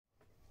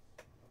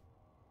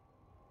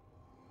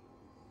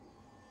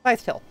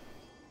Nice hill.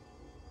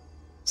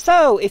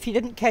 So, if you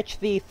didn't catch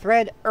the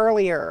thread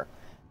earlier,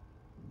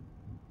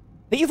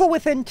 The Evil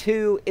Within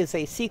 2 is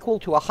a sequel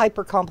to a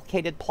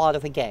hyper-complicated plot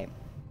of a game.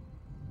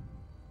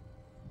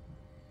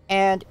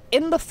 And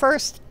in the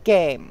first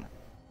game,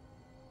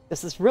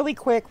 this is really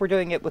quick, we're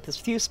doing it with as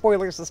few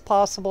spoilers as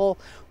possible,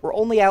 we're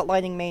only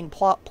outlining main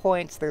plot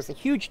points, there's a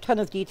huge ton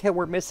of detail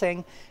we're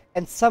missing,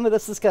 and some of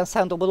this is going to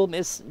sound a little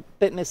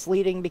bit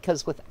misleading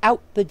because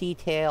without the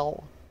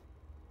detail,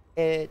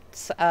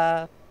 it's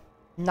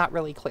not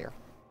really clear.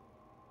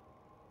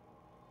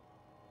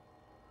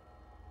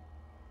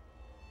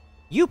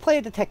 You play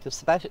a detective,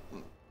 Sebastian.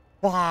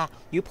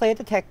 You play a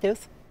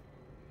detective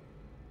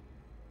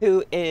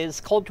who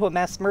is called to a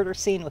mass murder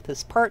scene with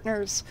his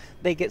partners.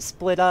 They get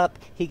split up,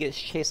 he gets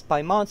chased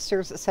by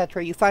monsters,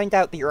 etc. You find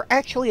out that you're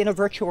actually in a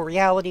virtual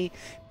reality,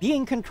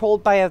 being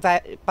controlled by a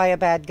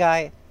bad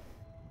guy.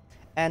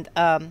 And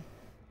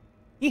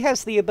he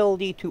has the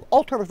ability to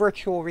alter the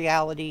virtual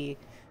reality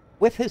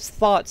with his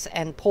thoughts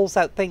and pulls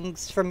out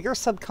things from your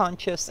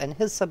subconscious and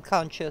his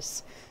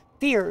subconscious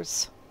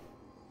fears.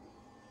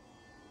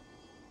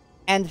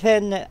 And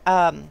then,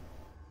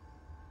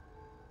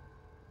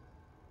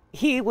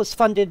 he was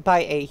funded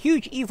by a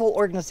huge evil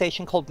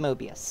organization called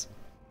Mobius.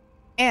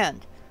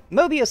 And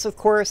Mobius, of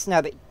course, now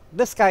that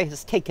this guy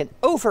has taken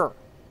over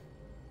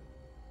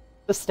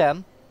the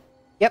stem,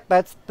 yep,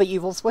 that's the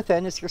evils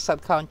within, is your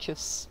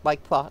subconscious,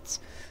 like, thoughts.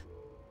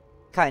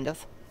 Kind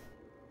of.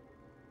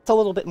 It's a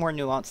little bit more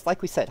nuanced.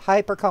 Like we said,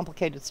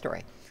 hyper-complicated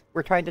story.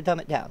 We're trying to dumb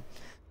it down.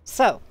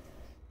 So,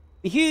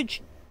 the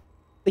huge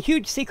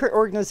secret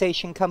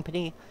organization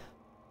company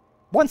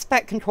wants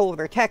back control of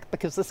their tech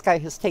because this guy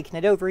has taken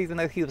it over, even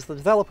though he was the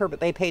developer,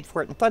 but they paid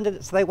for it and funded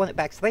it, so they want it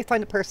back. So they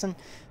find a person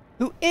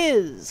who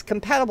is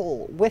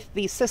compatible with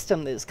the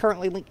system that is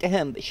currently linked to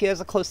him, but she has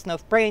a close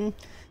enough brain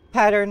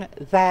pattern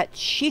that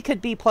she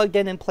could be plugged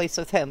in place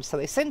of him. So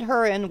they send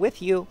her in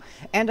with you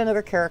and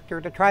another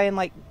character to try and,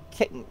 like,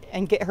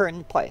 get her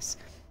in place.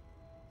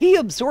 He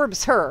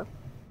absorbs her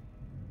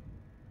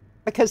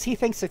because he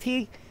thinks if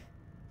he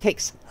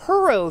takes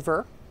her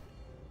over,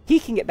 he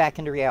can get back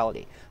into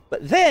reality.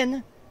 But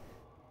then,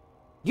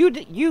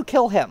 you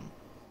kill him.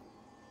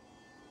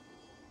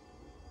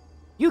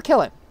 You kill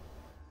him.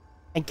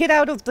 And get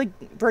out of the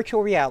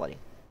virtual reality.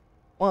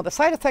 One of the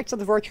side effects of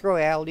the virtual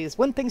reality is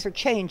when things are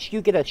changed,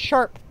 you get a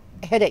sharp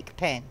headache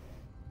pain.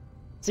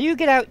 So you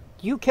get out,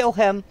 you kill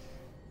him.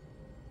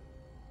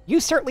 You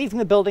start leaving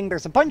the building,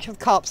 there's a bunch of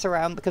cops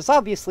around, because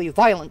obviously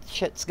violent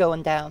shit's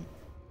going down.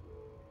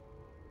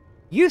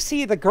 You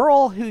see the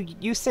girl who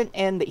you sent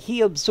in that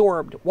he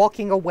absorbed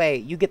walking away.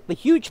 You get the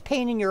huge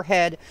pain in your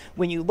head.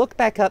 When you look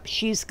back up,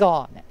 she's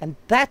gone. And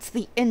that's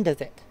the end of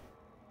it.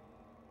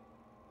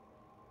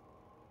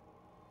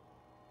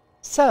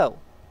 So,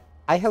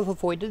 I have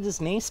avoided as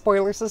many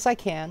spoilers as I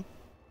can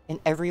in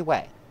every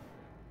way.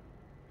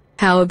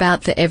 How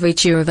about for every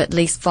cheer of at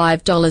least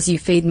 $5 you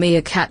feed me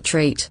a cat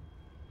treat?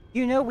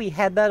 You know we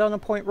had that on a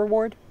point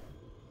reward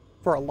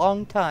for a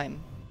long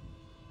time.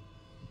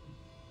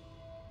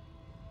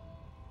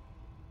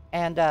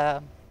 And,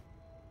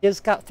 Diz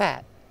got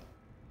fat.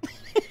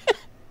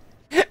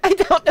 I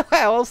don't know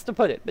how else to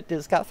put it, but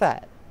Diz got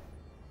fat.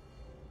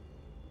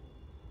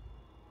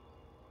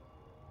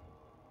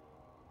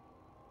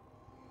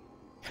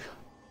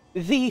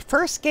 The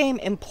first game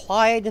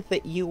implied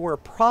that you were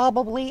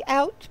probably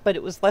out, but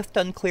it was left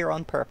unclear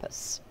on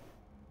purpose.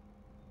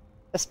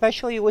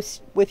 Especially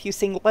with you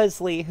seeing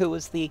Leslie, who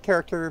was the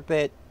character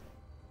that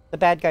the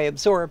bad guy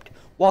absorbed,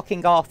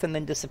 walking off and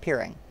then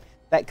disappearing.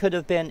 That could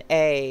have been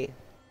a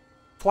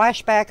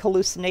flashback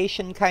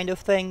hallucination kind of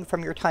thing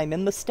from your time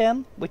in the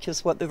stem, which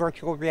is what the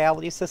virtual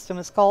reality system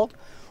is called.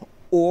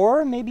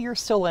 Or maybe you're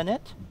still in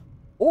it.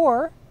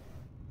 Or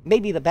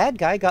maybe the bad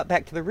guy got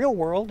back to the real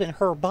world in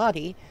her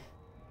body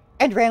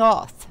and ran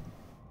off.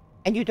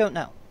 And you don't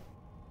know.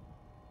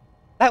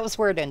 That was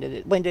where it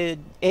ended. It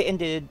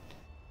ended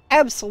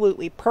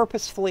absolutely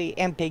purposefully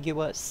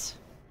ambiguous.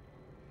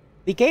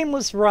 The game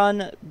was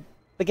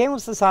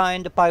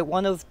designed by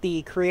one of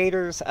the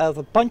creators of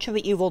a bunch of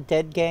the Evil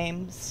Dead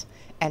games.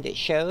 And it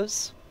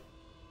shows.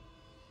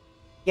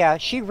 Yeah,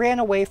 she ran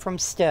away from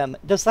STEM.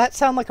 Does that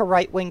sound like a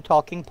right-wing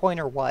talking point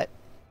or what?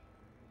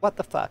 What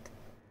the fuck?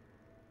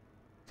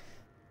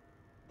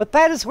 But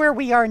that is where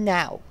we are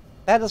now.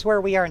 That is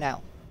where we are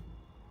now.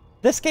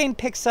 This game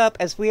picks up,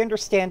 as we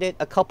understand it,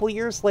 a couple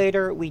years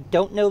later. We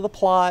don't know the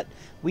plot.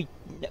 We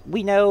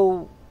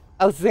know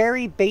a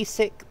very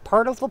basic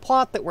part of the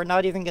plot that we're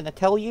not even going to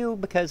tell you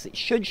because it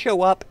should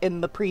show up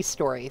in the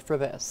pre-story for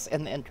this,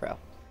 in the intro.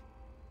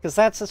 Because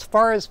that's as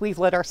far as we've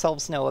let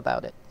ourselves know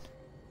about it.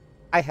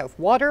 I have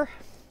water.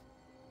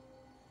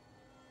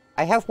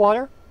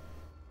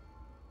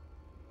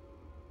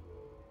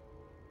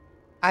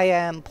 I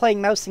am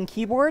playing mouse and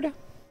keyboard.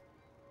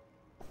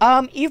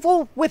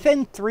 Evil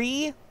Within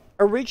 3.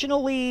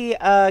 Originally,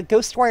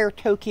 Ghostwire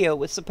Tokyo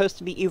was supposed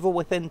to be Evil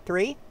Within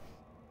 3.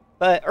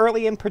 But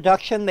early in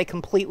production, they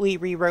completely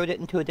rewrote it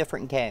into a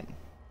different game.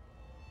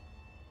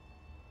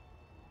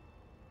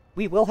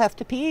 We will have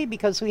to pee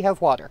because we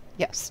have water.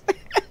 Yes.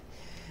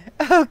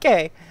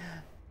 Okay.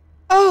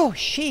 Oh,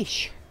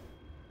 sheesh.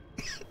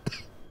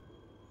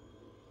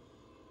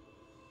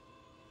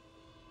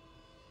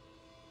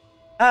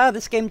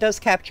 This game does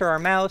capture our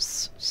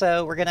mouse,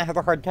 so we're gonna have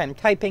a hard time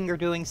typing or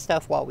doing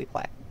stuff while we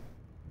play.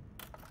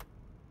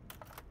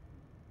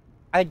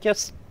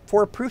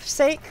 For proof's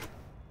sake,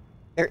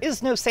 there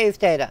is no save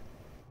data.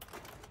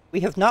 We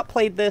have not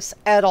played this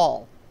at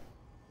all.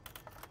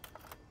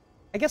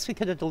 I guess we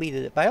could have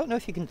deleted it, but I don't know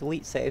if you can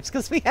delete saves,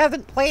 because we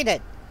haven't played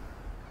it.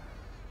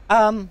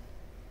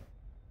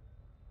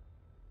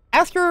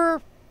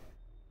 After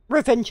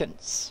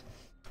Revengeance,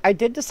 I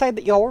did decide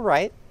that y'all were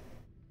right,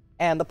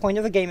 and the point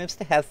of the game is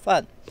to have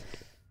fun.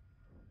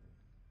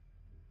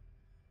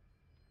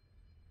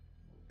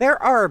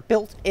 There are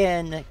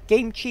built-in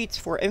game cheats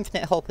for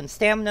infinite health and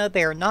stamina.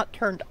 They are not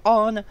turned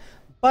on,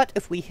 but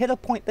if we hit a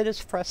point that is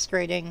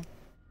frustrating,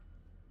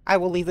 I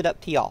will leave it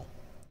up to y'all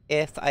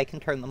if I can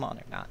turn them on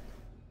or not.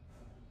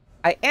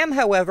 I am,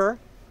 however,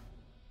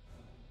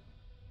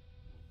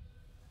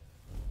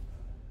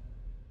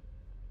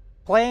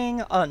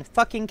 playing on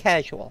fucking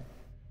casual.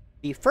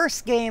 The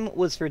first game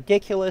was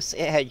ridiculous.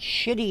 It had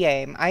shitty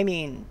aim. I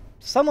mean,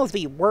 some of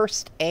the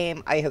worst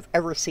aim I have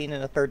ever seen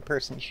in a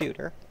third-person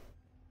shooter.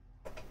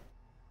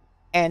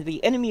 And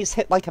the enemies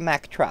hit like a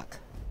Mack truck.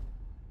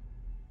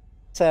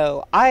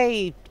 So,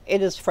 it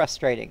is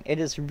frustrating. It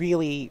is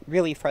really,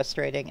 really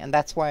frustrating, and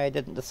that's why I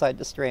didn't decide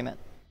to stream it.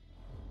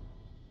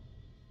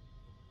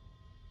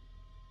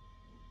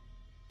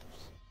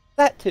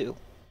 That too.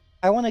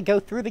 I want to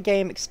go through the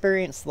game,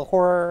 experience the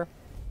horror,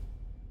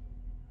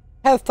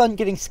 have fun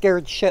getting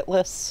scared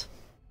shitless,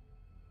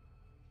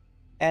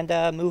 and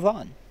move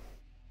on.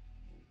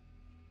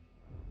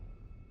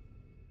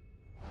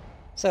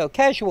 So,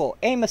 casual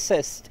aim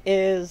assist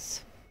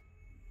is...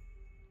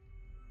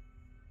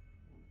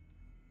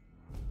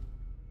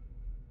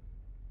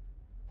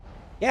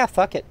 yeah,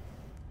 fuck it.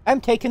 I'm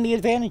taking the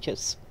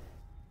advantages.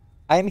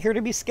 I am here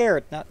to be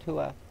scared, not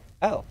to,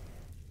 oh.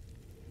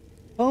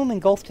 Home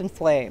engulfed in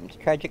flames.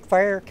 Tragic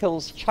fire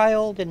kills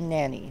child and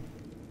nanny.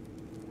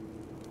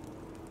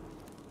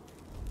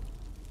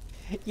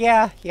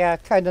 Yeah,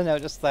 kinda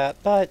noticed that,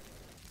 but...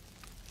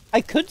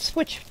 I could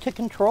switch to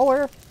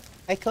controller.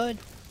 I could.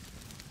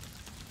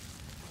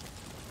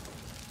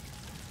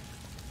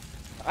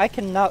 I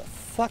cannot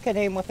fucking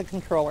aim with a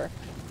controller.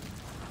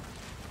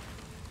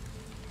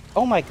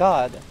 Oh my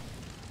god.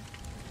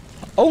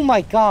 Oh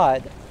my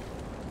god.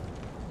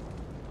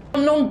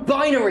 I'm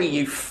non-binary,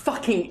 you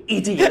fucking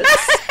idiots!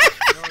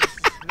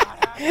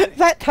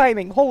 That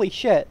timing, holy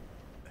shit.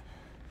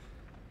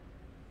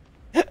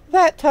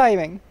 That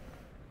timing.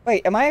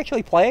 Wait, am I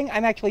actually playing?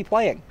 I'm actually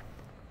playing.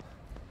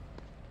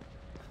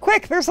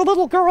 Quick, there's a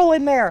little girl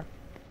in there!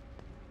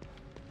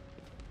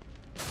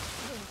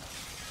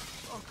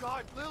 Oh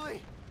god,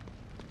 Lily!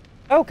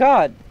 Oh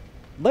god.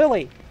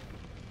 Lily.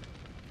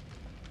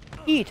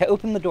 E to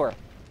open the door.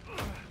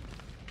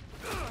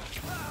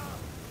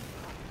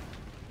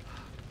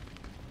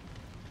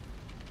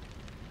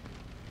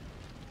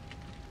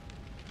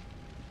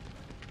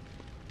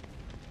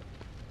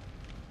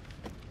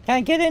 Can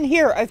I get in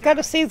here? I've got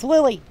to save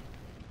Lily.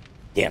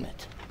 Damn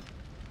it.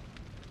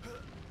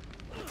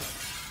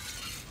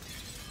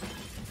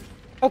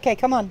 Okay,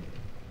 come on.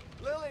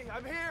 Lily,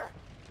 I'm here!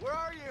 Where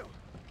are you?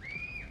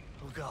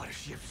 Oh god, is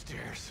she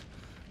upstairs?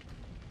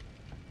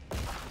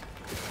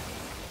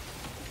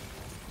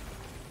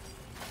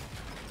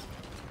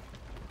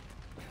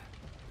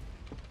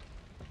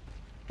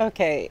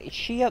 Okay, is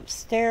she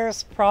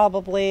upstairs?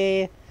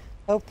 Probably.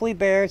 Hopefully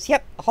bears.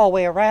 Yep,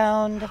 hallway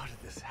around. How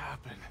did this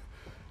happen?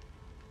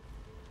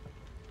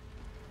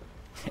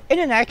 In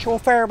an actual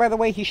fire, by the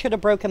way, he should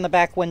have broken the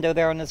back window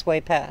there on his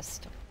way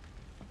past.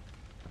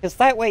 Because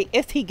that way,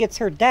 if he gets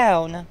her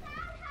down,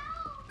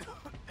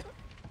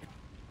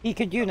 he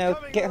could, you know,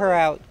 get her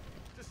out.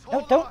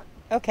 No, don't.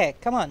 Okay,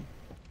 come on.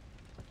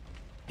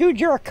 Dude,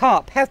 you're a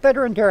cop. Have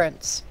better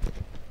endurance.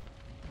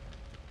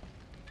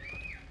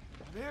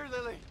 I'm here,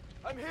 Lily!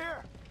 I'm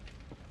here!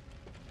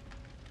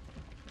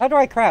 How do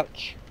I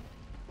crouch?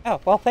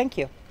 Oh, well, thank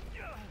you.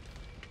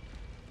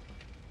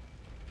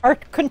 Our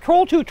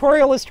control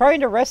tutorial is trying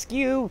to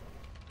rescue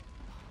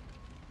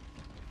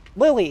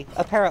Lily,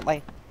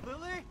 apparently.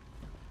 Lily?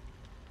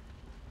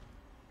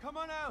 Come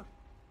on out!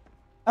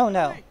 Oh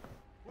no. Lily,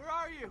 where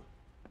are you?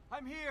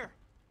 I'm here!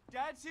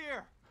 Dad's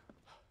here!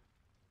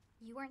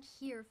 You weren't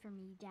here for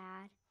me,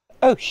 Dad.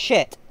 Oh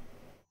shit.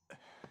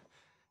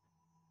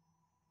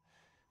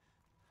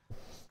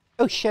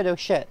 Oh shit, oh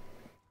shit.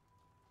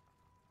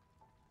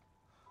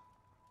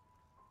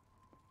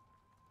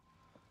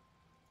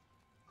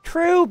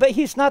 True, but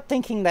he's not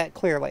thinking that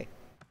clearly.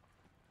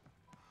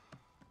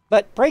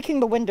 But breaking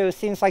the window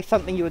seems like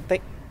something you would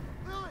think...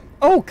 Lily!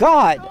 Oh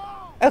god!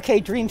 Okay,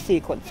 dream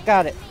sequence.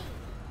 Got it.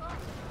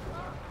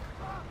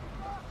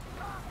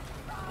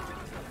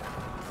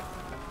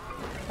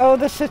 Oh,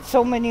 this hits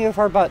so many of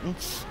our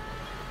buttons.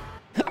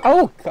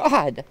 Oh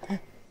god!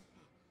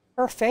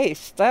 Her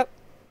face, that...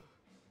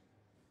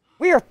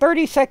 We are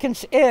 30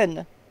 seconds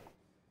in!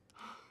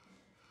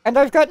 And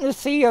I've gotten to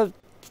see a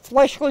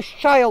fleshless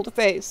child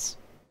face.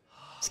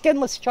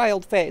 Skinless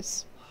child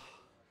face.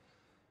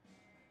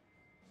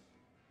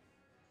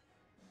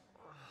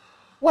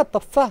 What the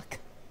fuck?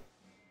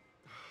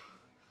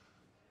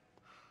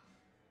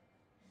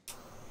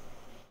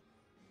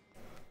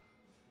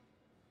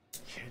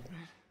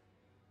 Kidman?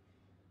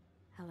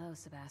 Hello,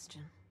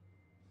 Sebastian.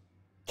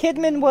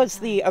 Kidman was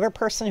the other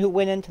person who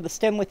went into the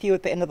stem with you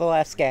at the end of the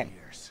last game.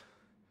 Years.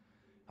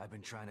 I've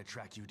been trying to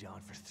track you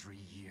down for 3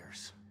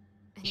 years.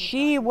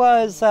 She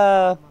was,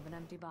 Of an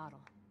empty bottle.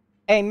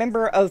 a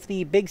member of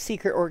the big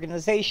secret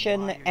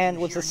organization and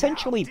was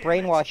essentially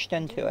brainwashed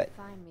into Didn't it.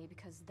 find me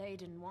because they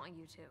didn't want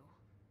you to.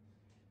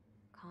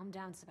 Calm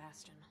down,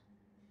 Sebastian.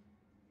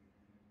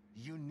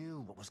 You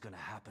knew what was gonna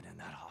happen in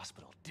that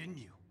hospital, didn't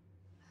you?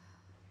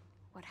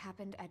 What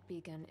happened at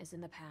Beacon is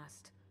in the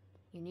past.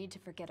 You need to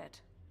forget it.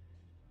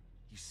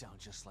 You sound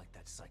just like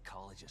that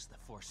psychologist the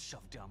Force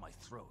shoved down my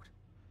throat.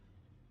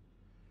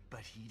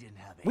 But he didn't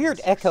have Weird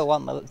answers. echo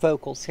on the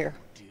vocals here.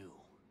 Do.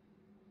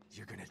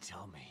 You're gonna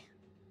tell me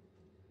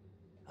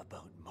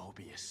about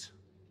Mobius.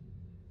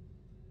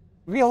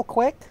 Real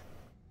quick,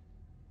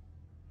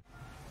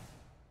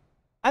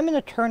 I'm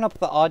gonna turn up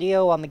the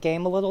audio on the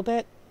game a little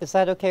bit. Is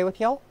that okay with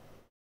y'all?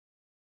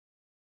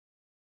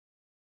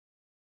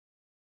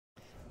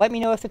 Let me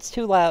know if it's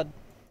too loud.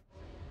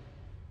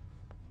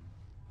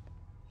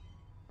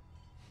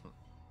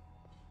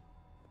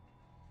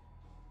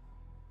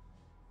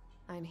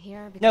 I'm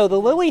here because No, the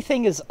of this. Lily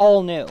thing is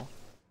all new.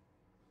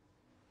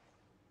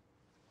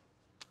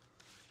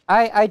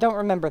 I don't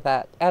remember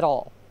that at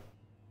all.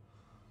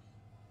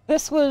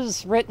 This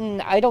was written,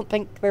 I don't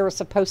think there was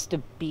supposed to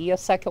be a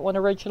second one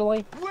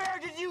originally. Where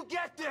did you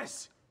get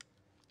this?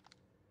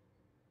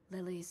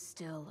 Lily's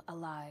still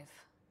alive.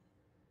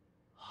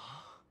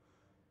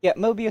 Yeah,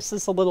 Mobius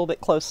is a little bit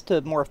close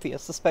to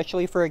Morpheus,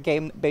 especially for a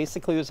game that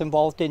basically was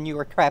involved in you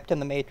were trapped in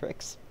the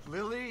Matrix.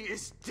 Lily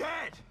is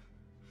dead.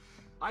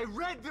 I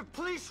read the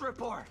police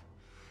report.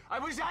 I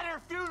was at her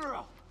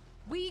funeral.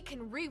 We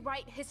can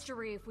rewrite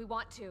history if we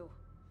want to.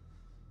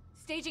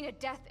 Staging a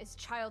death is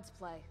child's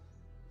play.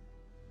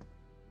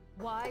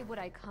 Why would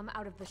I come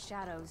out of the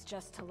shadows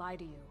just to lie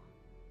to you?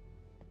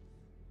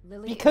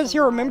 Lily Because is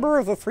you're a alive. member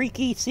of a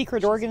freaky secret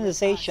She's with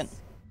organization. us.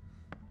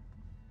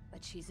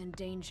 But she's in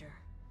danger.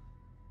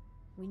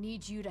 We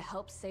need you to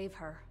help save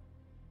her.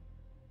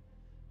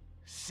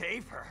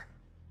 Save her?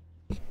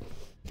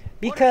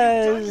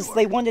 Because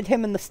they wanted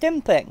him in the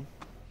STEM thing.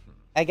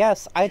 I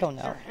guess, I don't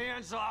Get know. your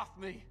hands off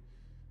me.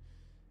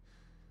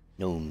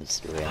 No,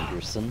 Mr.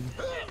 Anderson.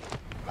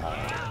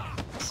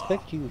 I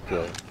expect you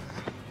to...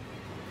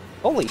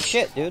 Holy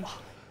shit, dude.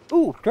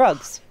 Ooh,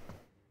 drugs.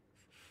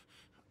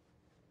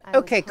 I was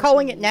Okay, hoping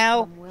calling it you'd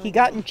now. come He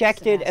got willingly,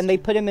 injected and they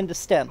Sebastian. put him into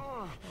STEM.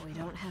 But we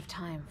don't have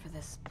time for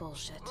this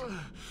bullshit.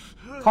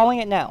 Calling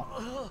it now.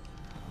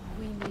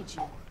 We need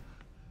you.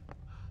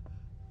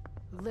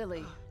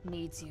 Lily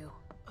needs you.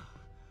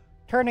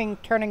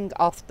 Turning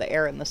off the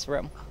air in this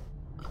room.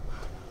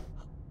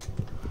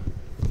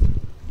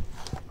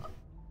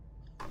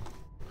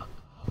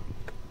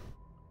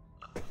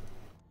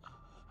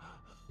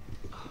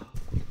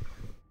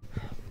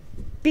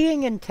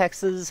 Being in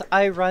Texas,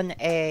 I run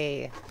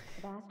a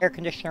air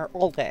conditioner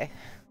all day.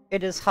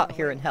 It is hot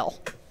here in hell.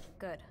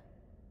 Good.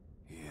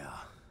 Yeah.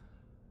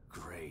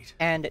 Great.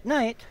 And at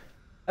night,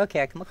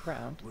 okay, I can look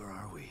around. Where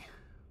are we?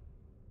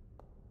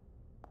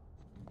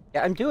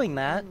 Yeah, I'm doing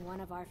that. In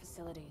one of our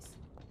facilities.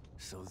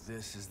 So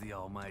this is the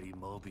almighty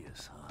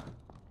Mobius, huh?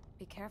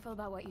 Be careful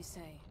about what you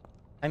say.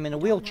 I'm in a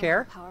know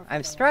wheelchair. how powerful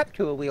I'm they are. strapped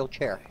to a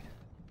wheelchair.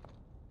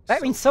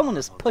 That means someone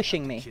is powerful they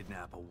pushing have to me.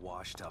 Kidnap a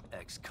washed-up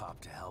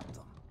ex-cop to help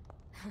them.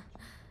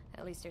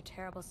 At least your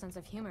terrible sense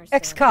of humor is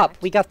Ex-cop,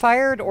 we got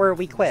fired or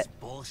we quit. This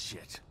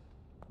bullshit.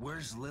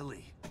 Where's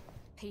Lily?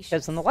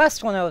 Because in the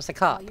last one I was a All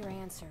cop. your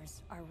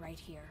answers are right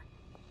here.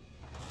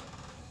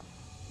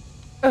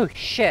 Oh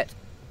shit.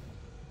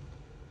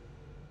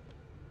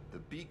 The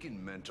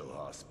Beacon Mental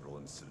Hospital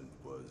incident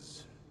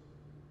was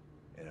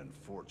an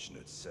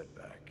unfortunate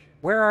setback,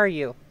 Where are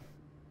you?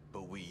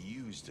 but we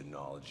used the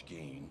knowledge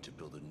gained to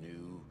build a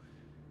new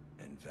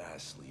and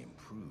vastly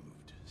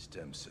improved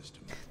STEM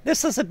system.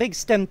 This is a big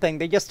STEM thing,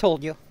 they just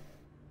told you.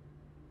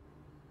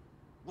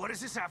 What does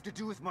this have to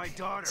do with my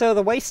daughter? So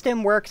the way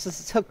STEM works is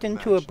it's hooked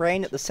into a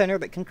brain at the center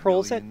that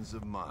controls it. Millions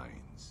of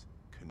minds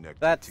connected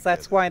That's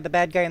together. why the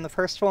bad guy in the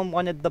first one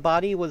wanted the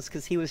body, was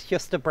because he was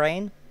just a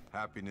brain.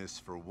 Happiness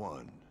for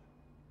one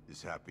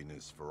is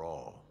happiness for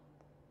all.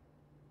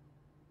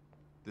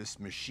 This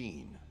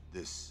machine,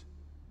 this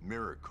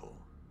miracle,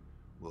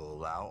 will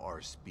allow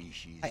our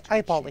species to achieve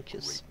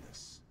apologize.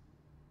 greatness.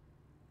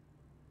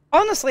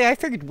 Honestly, I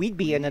figured we'd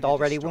be in We it needed to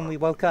already when start we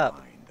with woke a up.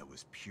 mind that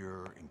was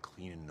pure and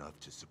clean enough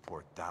to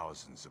support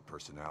thousands of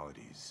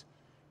personalities.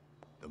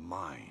 The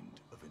mind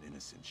of an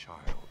innocent child.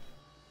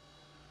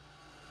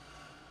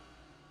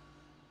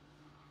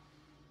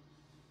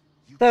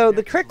 You So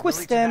the connected trick with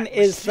Lily to STEM that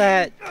is machine?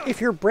 that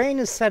if your brain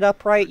is set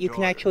up right, you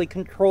can daughter actually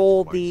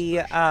control quite the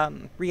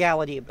special.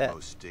 reality a The bit.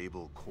 most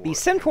stable core The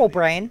central candidate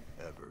brain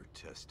ever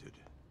tested.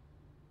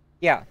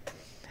 Yeah.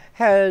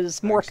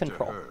 Has more Thanks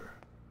control. to her,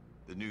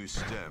 the new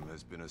stem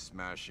has been a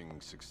smashing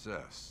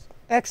success.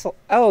 Excellent.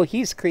 Oh,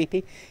 he's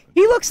creepy.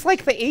 He looks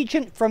like the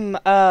agent from,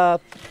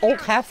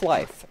 old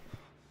Half-Life.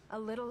 A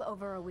little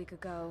over a week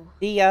ago,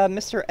 The,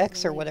 Mr.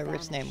 X or Lily whatever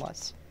his name vanished.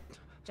 was.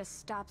 Just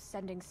stopped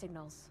sending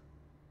signals.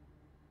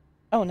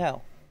 Oh,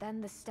 no.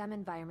 Then the STEM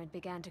environment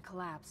began to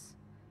collapse.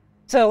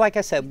 So, like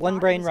I said, We one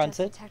thought brain was runs just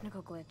it. a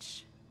technical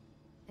glitch.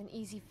 An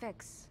easy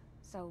fix,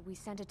 so we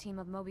sent a team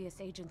of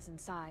Mobius agents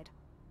inside.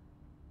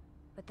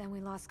 But then we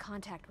lost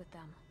contact with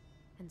them,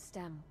 and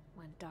STEM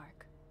went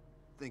dark.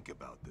 Think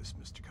about this,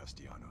 Mr.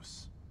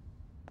 Castellanos.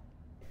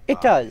 It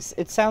does.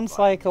 It sounds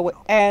like a...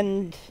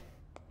 And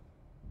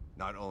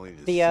Not only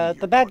to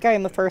the bad guy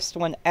in the first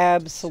one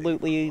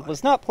absolutely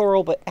was not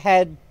plural, but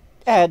had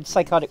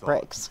psychotic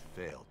breaks.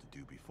 Failed to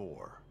do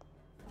before.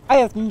 I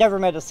have never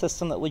met a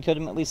system that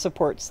legitimately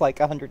supports like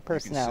 100 save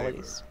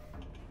personalities. her.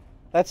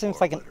 That seems Or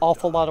like an let her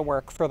awful die. lot of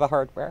work for the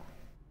hardware.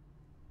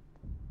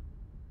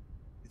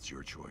 It's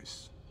your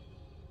choice.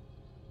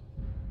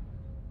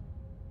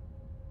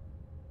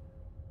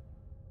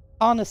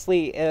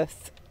 Honestly,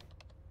 if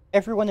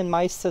everyone in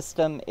my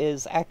system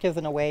is active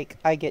and awake,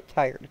 I get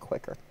tired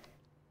quicker.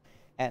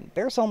 And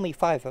there's only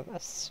 5 of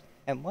us,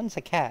 and one's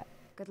a cat.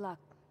 Good luck,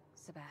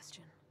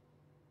 Sebastian.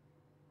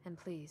 And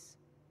please,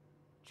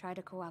 try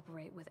to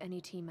cooperate with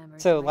any team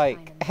members So, you might find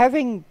like, in there.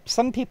 having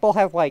some people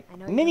have, like, I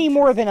know you many don't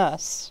more trust than them.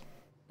 us.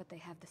 But they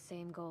have the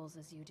same goals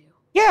as you do.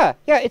 Yeah,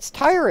 it's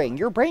tiring.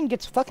 Your brain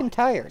gets fucking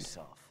tired.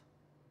 Myself.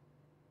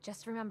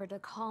 Just remember to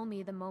call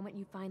me the moment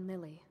you find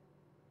Lily,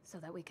 so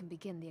that we can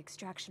begin the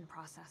extraction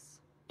process.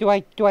 Do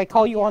I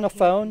call you on a here for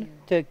phone you.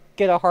 to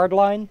get a hard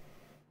line?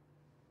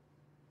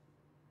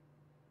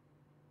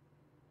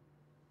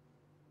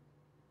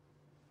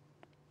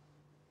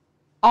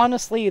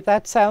 Honestly,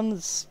 that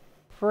sounds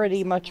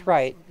pretty much Someone else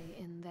right. will be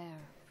in there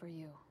for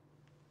you.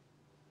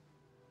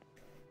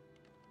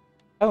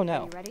 Oh Are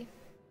no. you ready?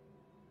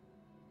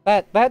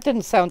 That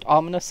didn't sound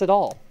ominous at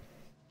all.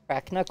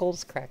 Crack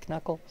knuckles, crack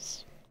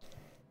knuckles.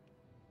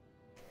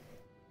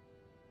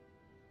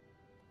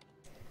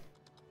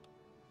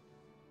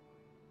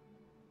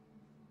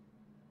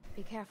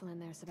 Be careful in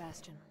there,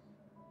 Sebastian.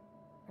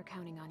 We're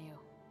counting on you.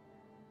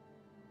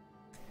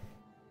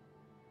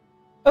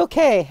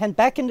 Okay, and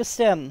back into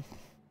STEM.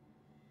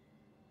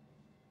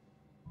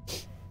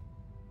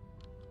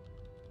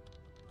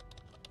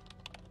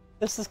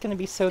 This is gonna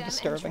be so STEM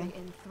disturbing. entry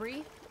in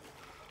 3,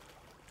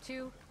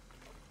 2,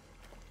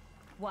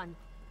 1.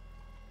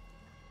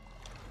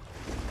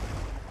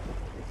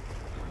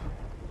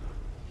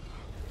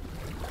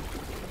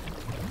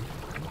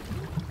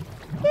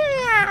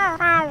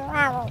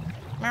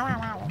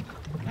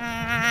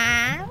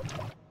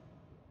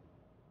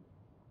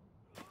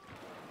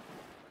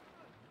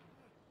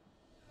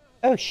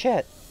 Oh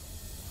shit.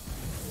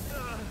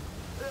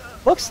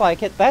 Looks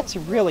like it. That's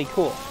really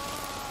cool.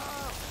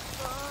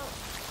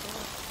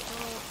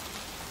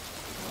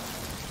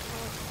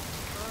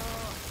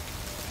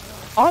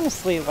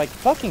 Honestly, like,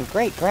 fucking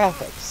great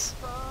graphics.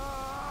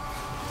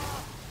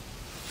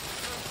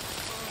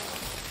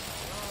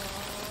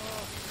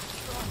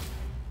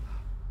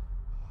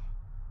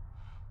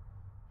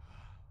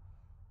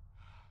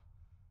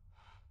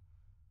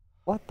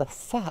 What the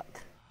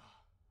fuck?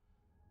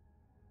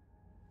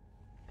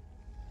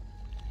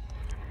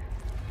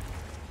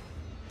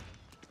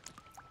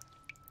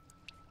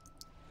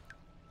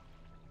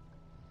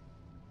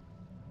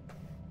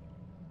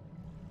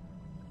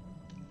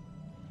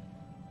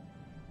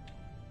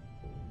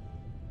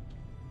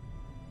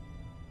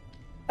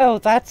 Oh,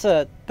 that's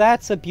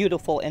a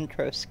beautiful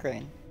intro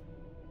screen.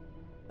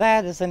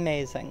 That is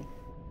amazing.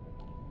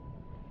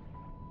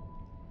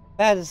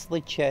 That is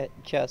legit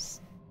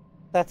just...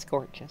 That's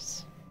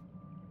gorgeous.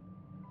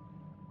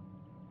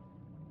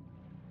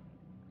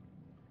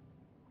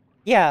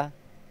 Yeah.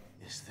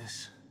 Is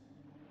this?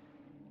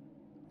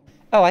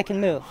 Oh, I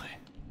can move.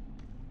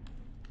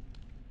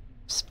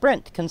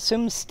 Sprint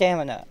consumes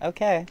stamina.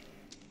 Okay.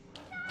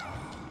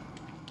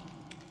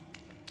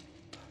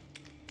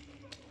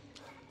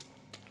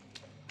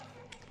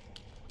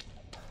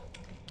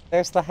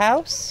 There's the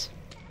house.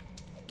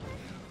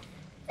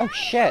 Oh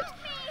shit.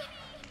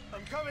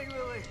 I'm coming,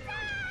 Lily.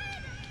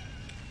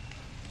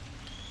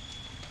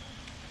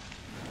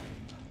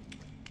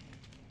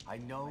 I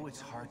know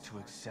it's hard to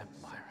accept,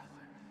 Myra,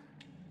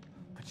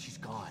 but she's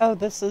gone. Oh,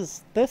 this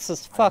is My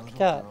fucked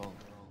little up. girl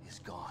is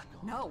gone.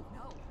 No.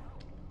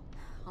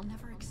 I'll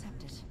never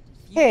accept it.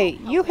 Hey,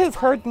 won't you help have if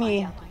heard I find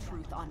me. out the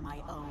truth on my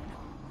own.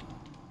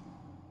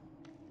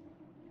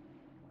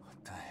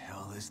 What the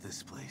hell is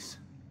this place?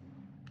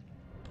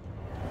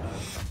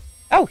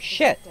 Oh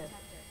shit. Detective,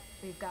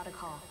 we've got a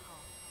call.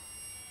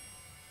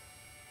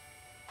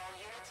 All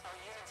units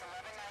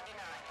 1199.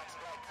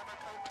 Exploit cover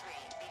code 3.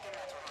 Beacon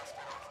Mental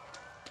Hospital.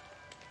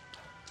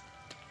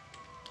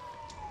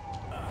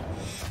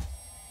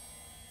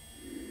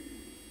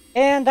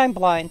 And I'm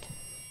blind.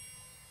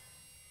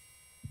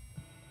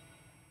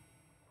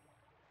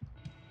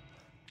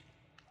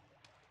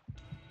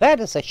 That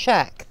is a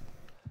shack.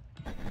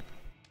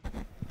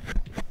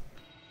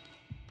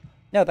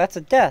 No, that's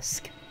a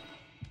desk.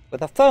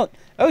 With a phone.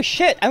 Oh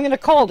shit, I'm gonna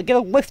call to get a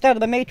lift out of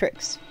the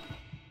Matrix.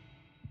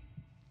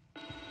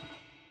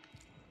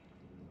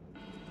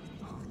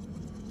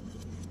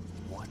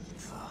 What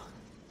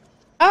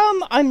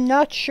the? I'm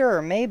not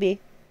sure. Maybe.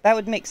 That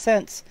would make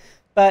sense.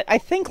 But I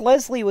think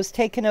Leslie was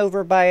taken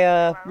over by,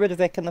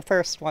 Rudovic in the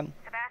first one.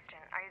 Sebastian,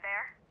 are you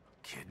there?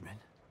 Kidman?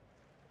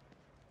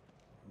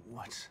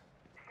 What?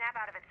 Snap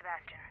out of it,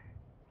 Sebastian.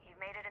 You've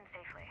made it in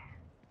safely.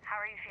 How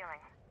are you feeling?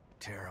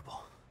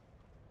 Terrible.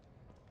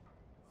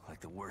 Like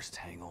the worst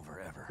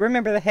hangover ever.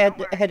 Remember the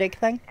headache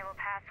thing? It will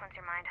pass once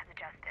your mind has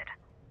adjusted.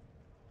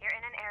 You're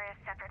in an area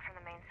separate from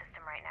the main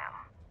system right now.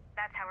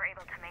 That's how we're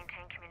able to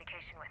maintain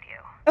communication with you.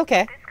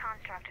 Okay. This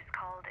construct is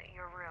called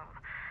your room.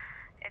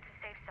 It's a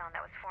safe zone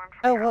that was formed from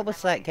Oh, your what own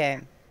was that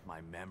memories. game?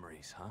 My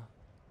memories, huh?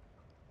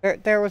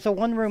 There was a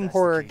one-room That's the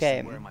horror case,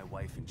 game. Where are my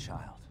wife and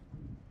child?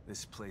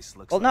 This place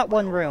looks Well, like not my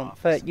one old room,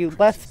 office but in you Princess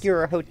left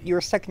your City. you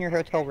were stuck in your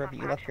hotel room.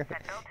 You left your.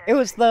 It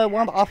was the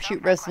one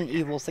offshoot Resident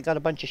Evils that got a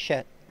bunch of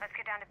shit. Let's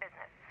get down to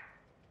business.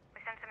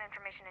 We sent some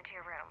information into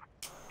your room.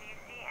 Do you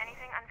see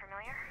anything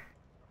unfamiliar?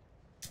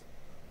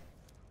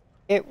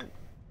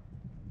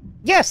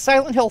 Yes,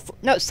 Silent Hill.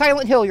 No,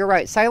 Silent Hill. You're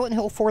right. Silent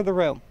Hill for the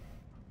room.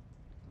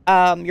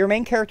 Your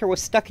main character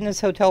was stuck in his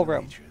hotel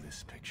room. Drew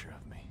this picture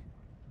of me.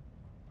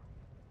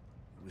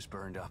 It was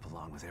burned up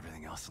along with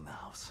everything else in the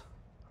house.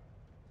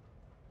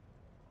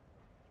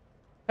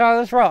 No, I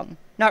was wrong.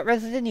 Not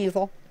Resident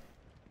Evil.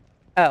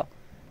 Oh.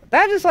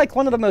 That is like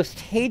one of the most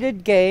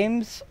hated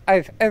games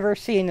I've ever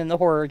seen in the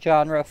horror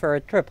genre for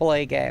a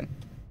AAA game.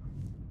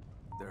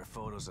 There are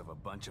photos of a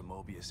bunch of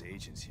Mobius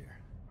agents here.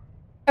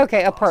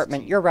 Okay,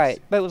 apartment, you're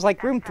right. But it was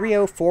like room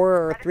 304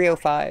 or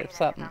 305,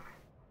 something.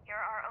 You're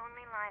our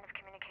only line of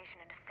communication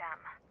into STEM.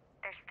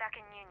 They're stuck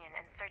in Union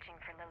and searching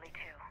for Lily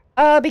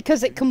too.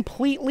 Because it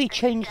completely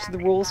changed the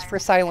rules for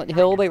Silent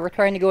Hill. They were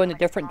trying to go in a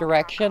different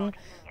direction,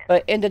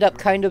 but ended up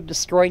kind of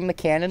destroying the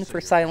canon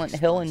for Silent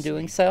Hill in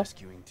doing so.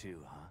 Rescuing too,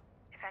 huh?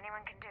 If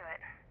anyone can do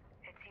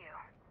it, it's you.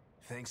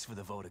 Thanks for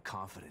the vote of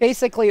confidence.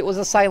 Basically, it was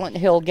a Silent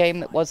Hill game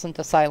that wasn't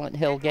a Silent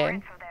Hill There's more game.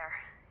 info there.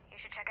 You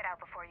should check it out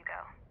before you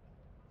go.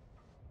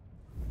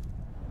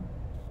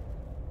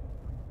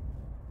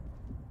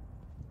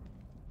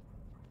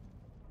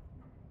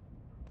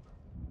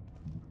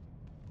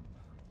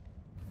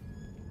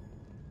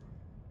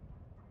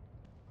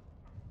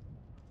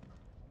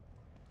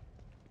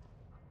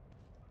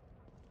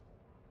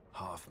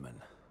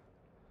 Hoffman.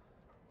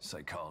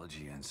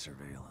 Psychology and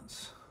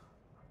surveillance.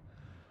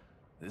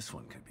 This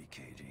one could be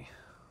cagey.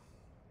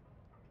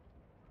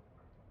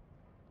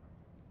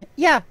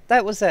 Yeah,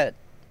 that was it.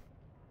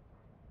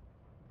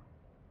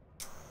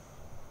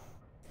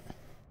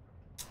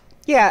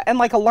 Yeah, and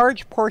like a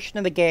large portion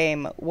of the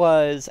game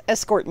was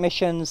escort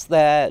missions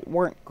that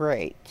weren't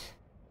great.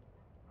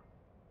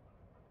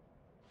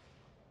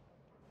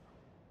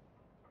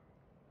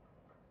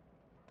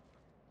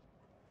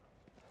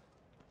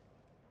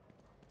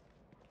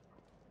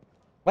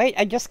 Wait,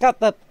 I just got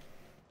the...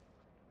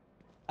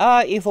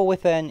 Evil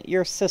Within,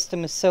 your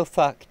system is so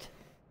fucked.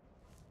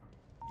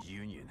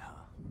 Union, huh?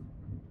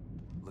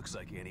 Looks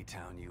like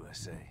Anytown,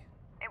 USA.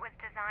 It was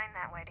designed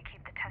that way to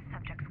keep the test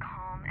subjects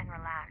calm and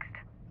relaxed.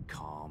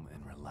 Calm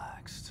and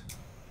relaxed.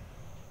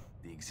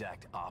 The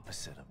exact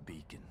opposite of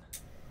Beacon.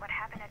 What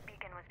happened at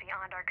Beacon was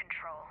beyond our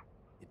control.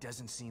 It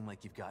doesn't seem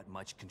like you've got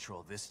much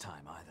control this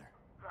time either.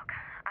 Look,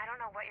 I don't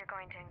know what you're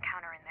going to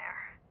encounter in there.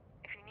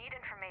 If you need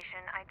information,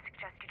 I'd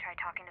suggest you try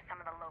talking to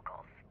some of the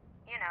locals.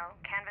 You know,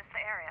 canvass the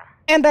area.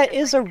 And that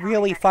is a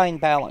really fine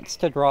balance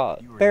to draw.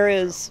 You were There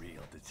never is... a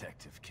real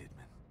detective,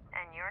 Kidman.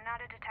 And you're not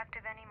a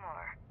detective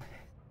anymore.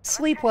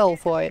 Sleep well,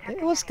 Void.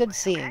 It was good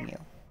seeing you.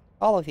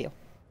 All of you.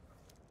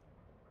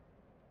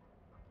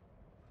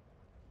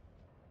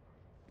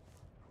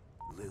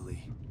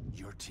 Lily,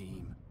 your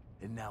team,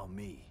 and now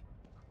me.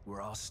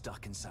 We're all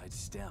stuck inside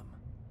STEM.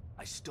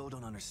 I still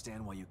don't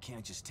understand why you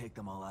can't just take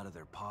them all out of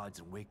their pods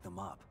and wake them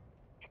up.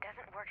 It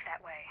doesn't work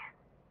that way.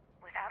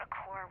 Without a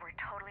core, we're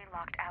totally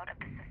locked out of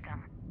the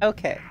system.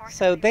 Okay,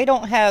 so they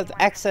don't have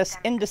access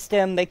into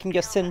STEM, they can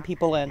just send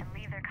people in. And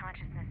leave their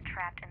consciousness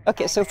trapped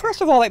Okay, so inside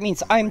first of all, that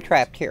means I'm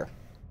trapped here.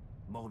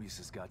 Mobius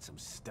has got some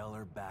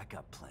stellar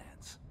backup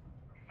plans.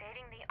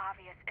 Stating the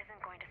obvious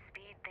isn't going to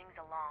speed things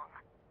along.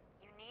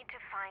 You need to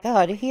find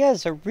God, he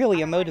has a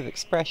really emotive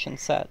expression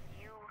set.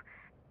 you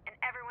and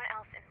everyone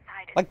else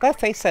inside is Like, that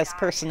face has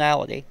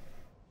personality.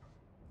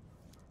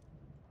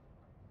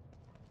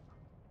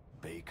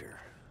 Baker.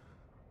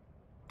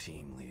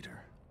 Team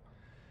leader.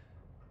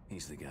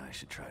 He's the guy I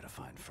should try to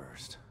find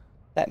first.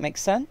 That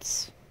makes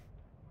sense.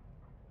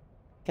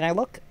 Can I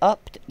look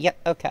up? Yep,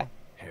 okay.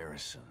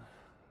 Harrison.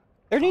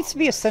 There needs to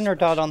be a center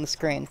dot on the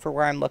screen for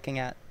where I'm looking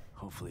at.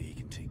 Hopefully he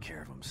can take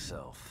care of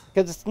himself.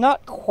 Because it's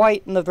not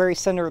quite in the very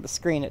center of the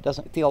screen, it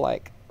doesn't feel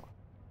like.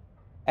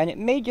 And it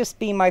may just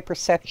be my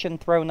perception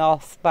thrown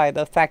off by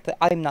the fact that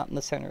I'm not in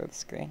the center of the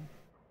screen.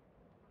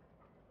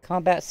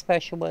 Combat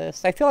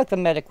specialist. I feel like the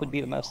medic would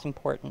be the most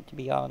important, to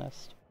be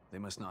honest. They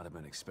must not have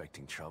been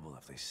expecting trouble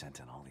if they sent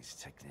in all these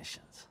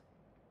technicians.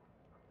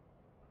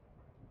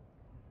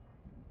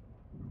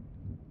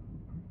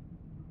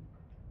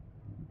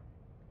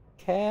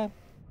 Okay.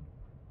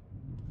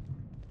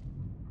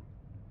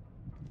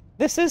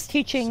 This is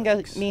teaching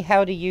me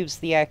how to use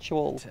the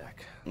actual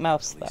Tech.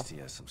 mouse, At though. least he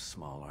has some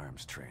small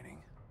arms training.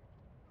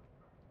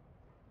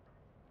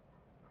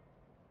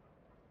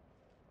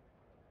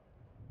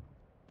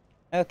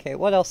 Okay,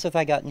 what else have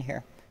I got in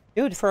here?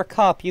 Dude, for a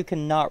cop, you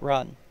cannot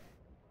run.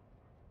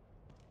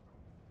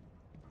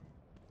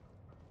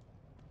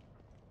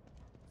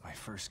 My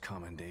first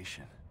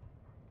commendation.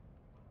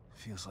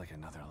 Feels like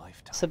another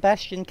lifetime.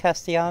 Sebastian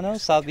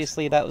Castellanos,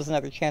 obviously that was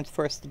another chance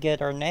for us to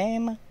get our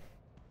name.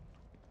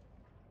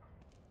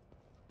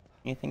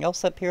 Anything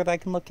else up here that I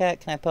can look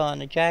at? Can I put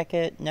on a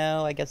jacket?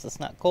 No, I guess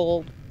it's not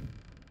cold.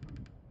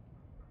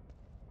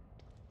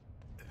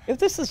 If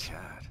this is...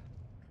 Cat.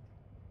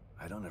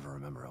 I don't ever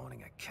remember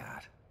owning a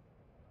cat.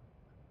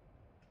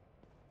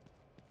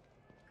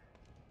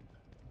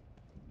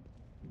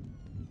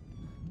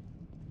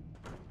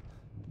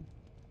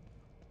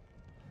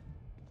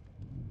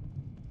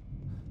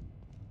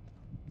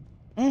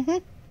 Mm-hmm.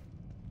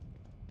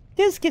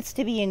 This gets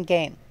to be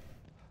in-game.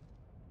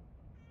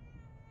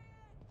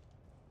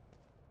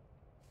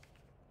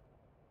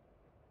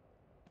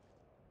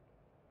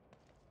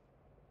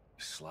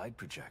 Slide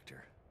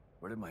projector.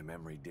 Where did my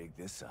memory dig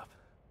this up?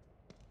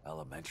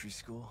 Elementary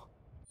school?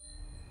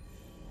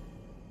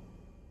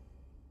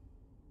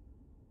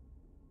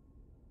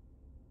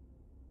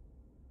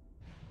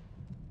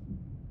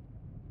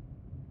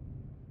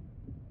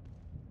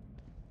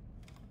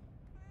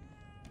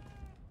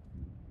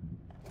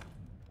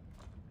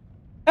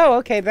 Oh,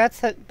 okay,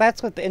 that's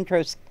what the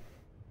intro's...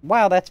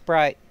 Wow, that's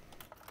bright.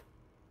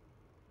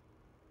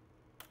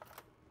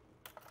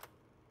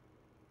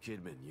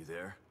 Kidman, you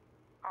there?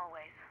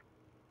 Always.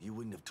 You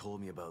wouldn't have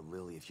told me about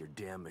Lily if your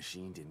damn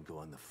machine didn't go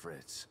on the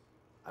fritz.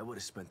 I would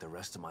have spent the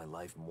rest of my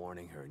life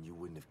mourning her and you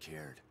wouldn't have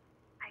cared.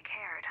 I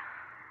cared,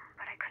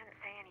 but I couldn't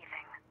say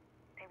anything.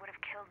 They would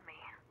have killed me.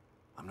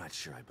 I'm not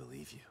sure I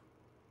believe you.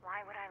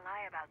 Why would I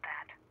lie about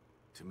that?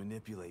 To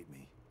manipulate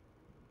me.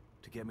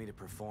 To get me to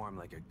perform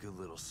like a good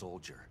little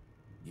soldier.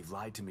 You've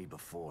lied to me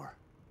before.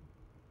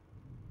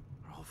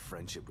 Our whole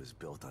friendship was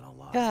built on a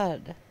lie.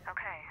 God.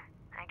 Okay,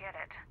 I get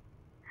it.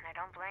 And I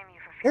don't blame you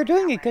for They're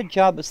feeling doing a that way. good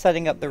job of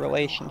setting up the Never know how I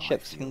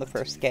relationships feel from the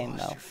until first you've game,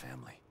 lost though. your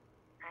family.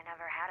 I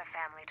never had a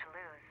family to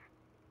lose.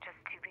 Just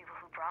two people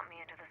who brought me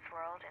into this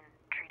world and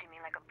treated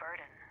me like a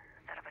burden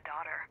instead of a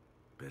daughter.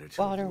 Better to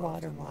Water, have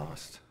loved water, than water.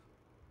 lost.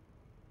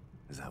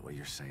 Is that what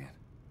you're saying?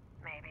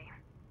 Maybe.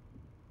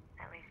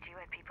 At least you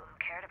had people who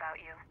cared about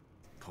you.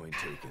 Point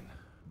taken.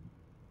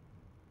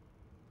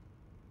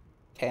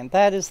 Okay, and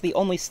that is the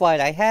only slide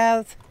I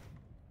have.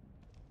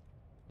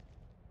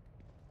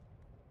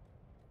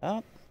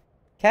 Oh.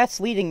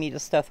 Cat's leading me to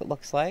stuff, it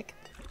looks like.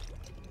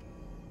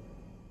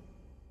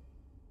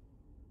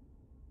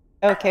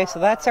 Okay, so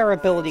that's our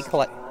ability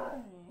collect.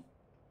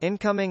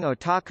 Incoming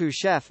Otaku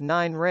Chef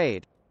 9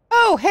 raid.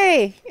 Oh,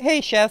 hey!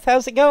 Hey, Chef,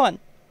 how's it going?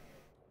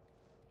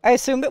 I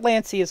assume that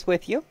Lancey is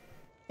with you.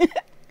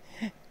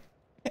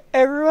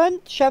 Everyone,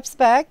 Chef's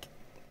back.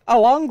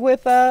 Along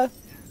with,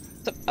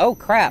 oh,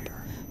 crap.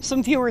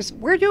 Some viewers.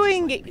 We're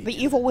doing The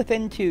Evil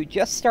Within 2,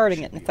 just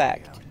starting it, in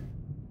fact.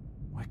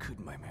 Why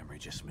couldn't my memory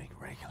just make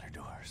regular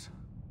doors?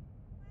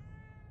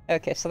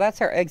 Okay, so that's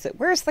our exit.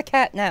 Where's the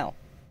cat now?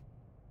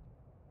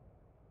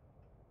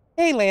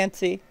 Hey,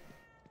 Lancey.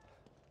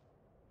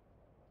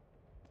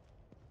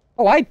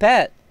 Oh, I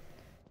bet.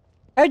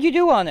 How'd you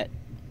do on it?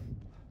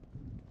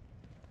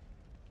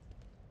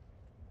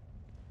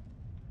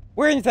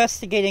 We're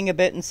investigating a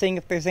bit and seeing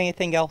if there's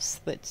anything else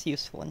that's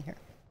useful in here.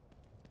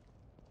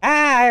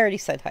 Ah, I already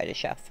said hi to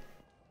Chef.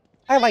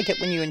 I like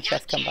it when you and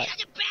Chef come by.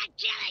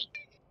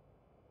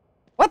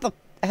 What the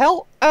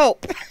hell? Oh!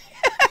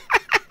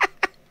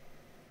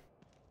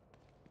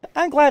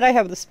 I'm glad I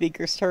have the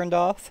speakers turned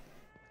off.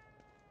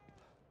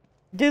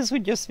 Diz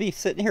would just be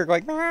sitting here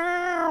going,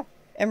 "Meow,"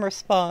 in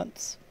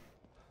response.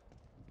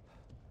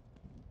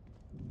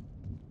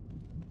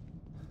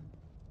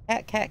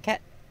 Cat, cat,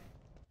 cat.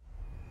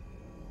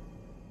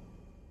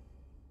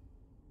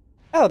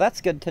 Oh,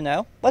 that's good to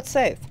know. Let's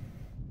save.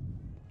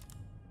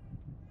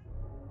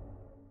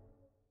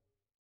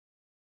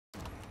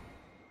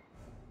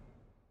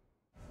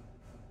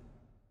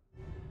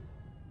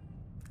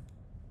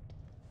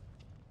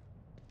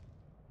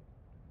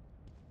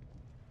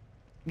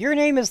 Your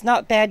name is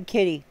not Bad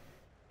Kitty.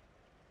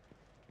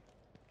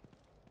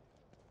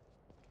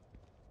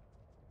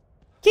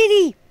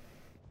 Kitty!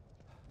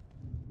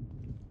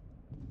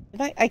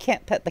 I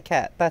can't pet the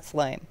cat. That's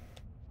lame.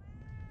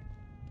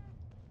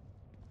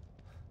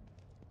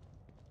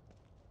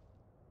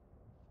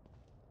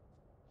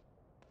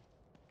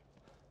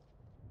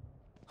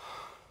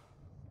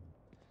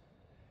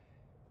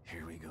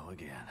 Here we go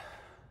again.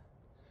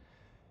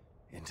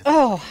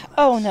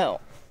 Oh no.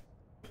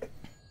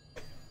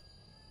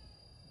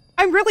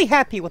 I'm really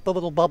happy with the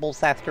little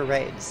bubbles after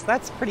raids.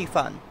 That's pretty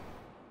fun.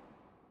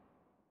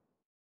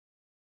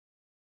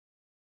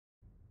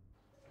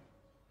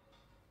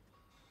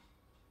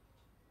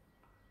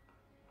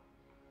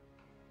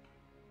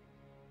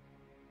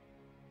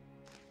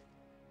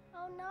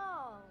 Oh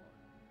no.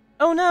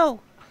 Oh no!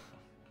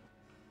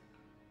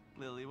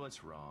 Lily,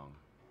 what's wrong?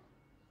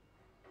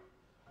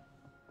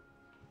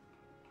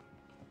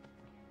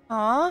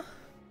 Aw.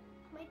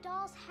 My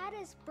doll's head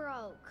is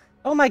broke.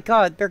 Oh my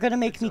god, they're gonna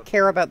make me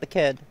care about the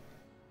kid.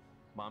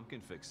 Mom can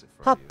fix it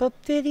for you. Pop-up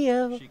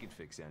video. She can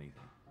fix anything.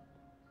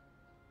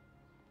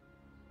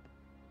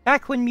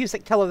 Back when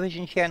music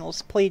television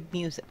channels played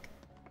music.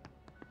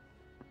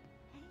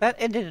 That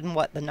ended in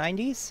what, the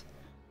 90s?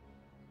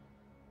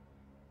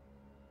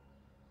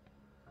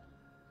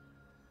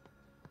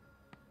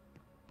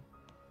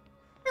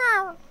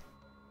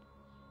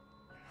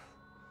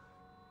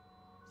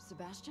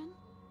 Sebastian?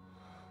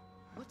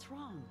 What's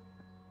wrong?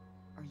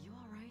 Are you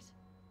all right?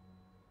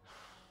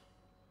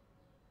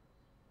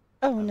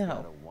 Oh I've no.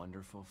 got a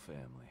wonderful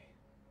family.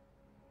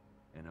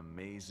 An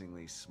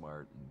amazingly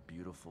smart and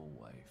beautiful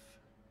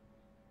wife.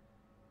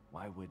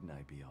 Why wouldn't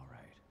I be all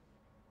right?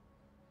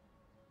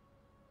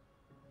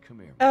 Come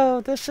here.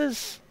 Oh, this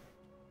is...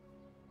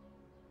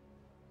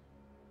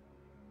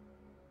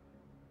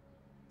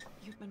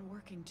 You've been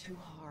working too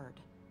hard.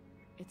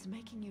 It's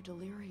making you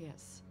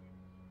delirious.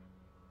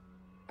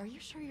 Are you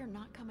sure you're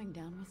not coming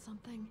down with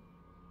something?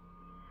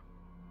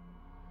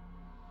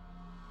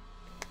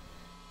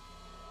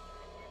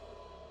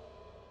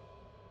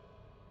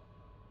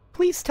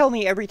 Please tell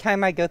me every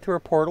time I go through a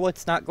portal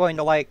it's not going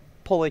to, like,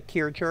 pull a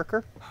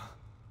tearjerker.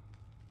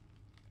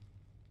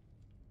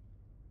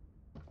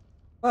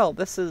 Well,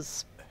 this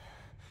is...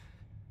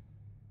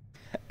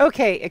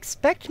 Okay,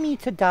 expect me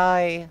to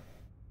die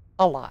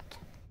a lot.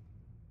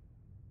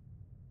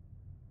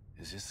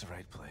 Is this the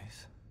right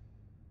place?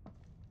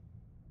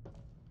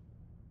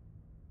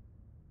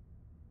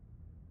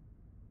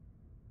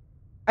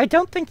 I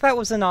don't think that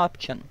was an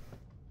option.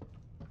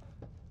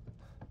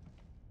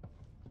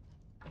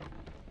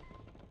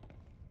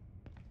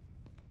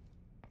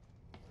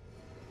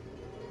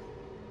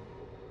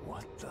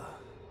 What the?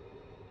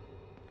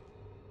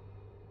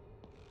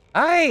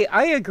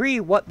 I agree,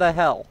 what the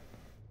hell.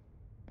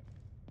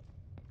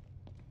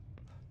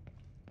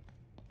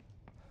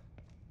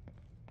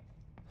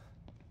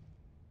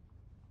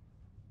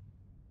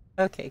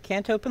 Okay,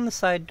 can't open the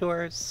side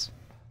doors.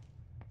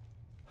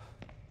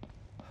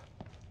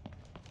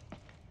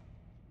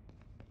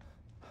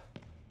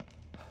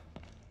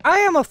 I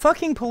am a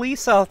fucking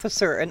police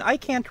officer, and I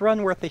can't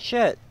run worth a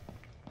shit.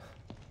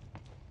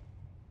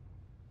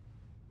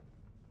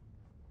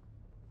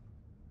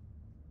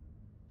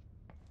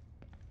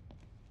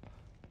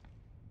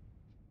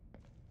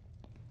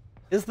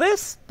 Is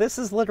this? This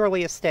is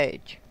literally a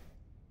stage.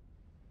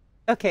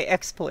 Okay,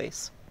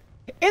 ex-police.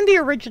 In the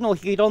original,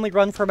 he'd only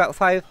run for about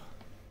 5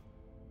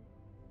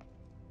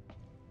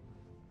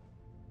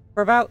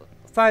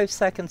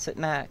 seconds at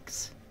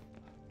max.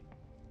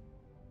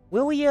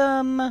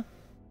 William...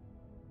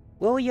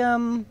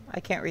 I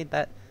can't read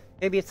that.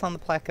 Maybe it's on the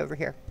plaque over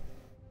here.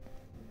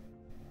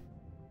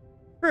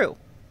 True.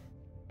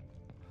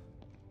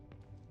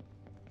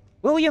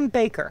 William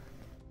Baker.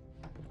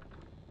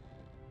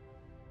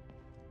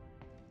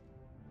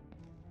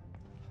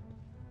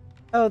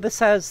 Oh, this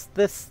has...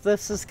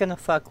 This is gonna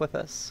fuck with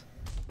us.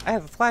 I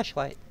have a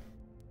flashlight.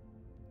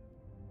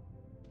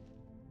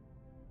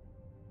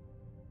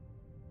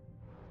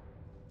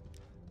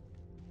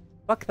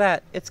 Fuck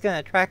that. It's gonna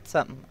attract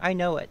something. I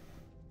know it.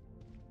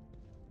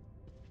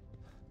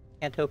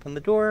 Can't open the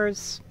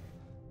doors.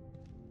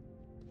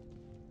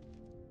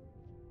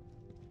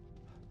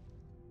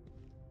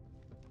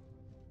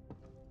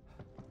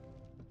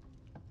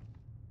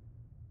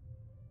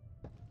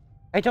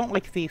 I don't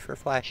like V for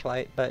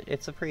flashlight, but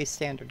it's a pretty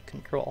standard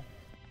control.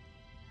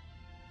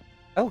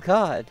 Oh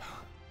god.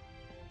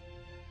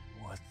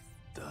 What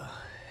the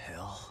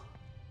hell?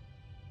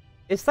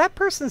 Is that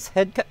person's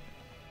head cut?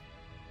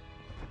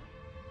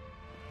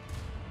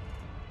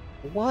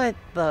 What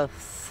the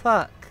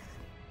fuck?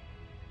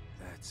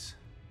 That's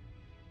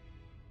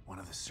one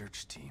of the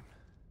search team.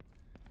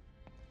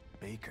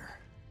 Baker.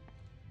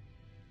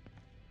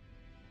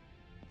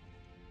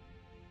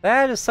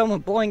 That is someone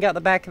blowing out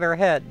the back of their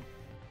head.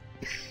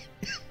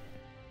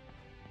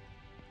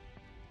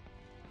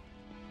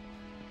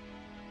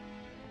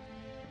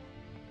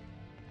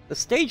 The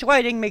stage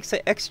lighting makes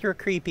it extra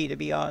creepy, to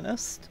be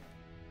honest.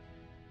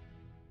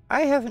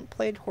 I haven't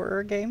played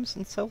horror games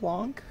in so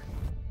long.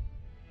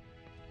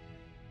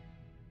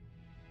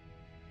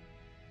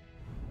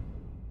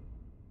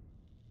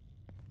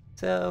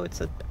 So it's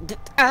a...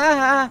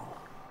 Ah!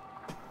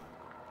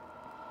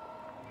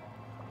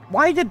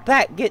 Why did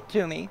that get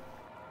to me?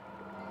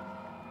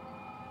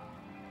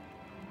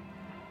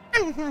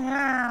 The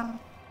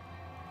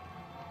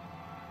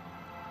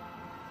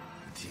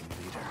team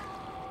leader.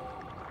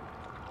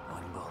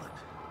 One bullet.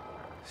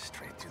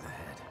 Straight through the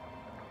head.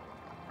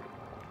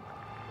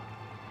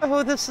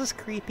 Oh, this is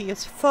creepy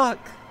as fuck.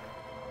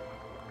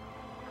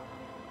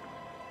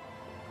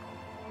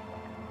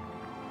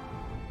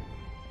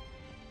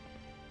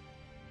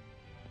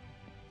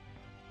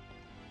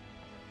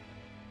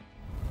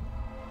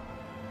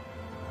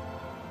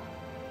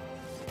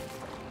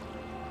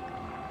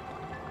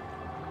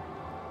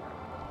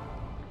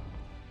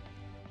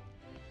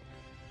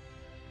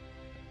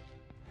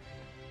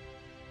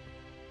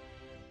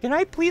 Can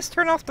I please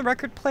turn off the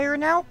record player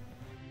now?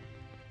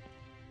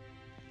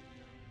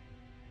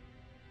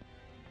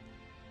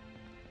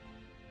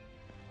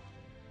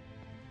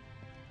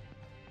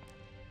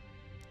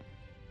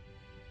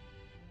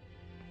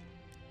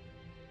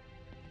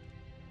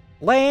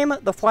 Lame,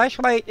 the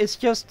flashlight is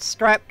just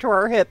strapped to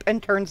our hip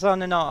and turns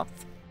on and off.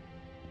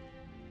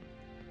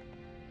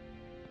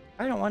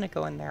 I don't want to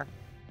go in there.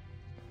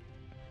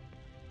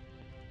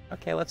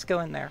 Okay, let's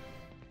go in there.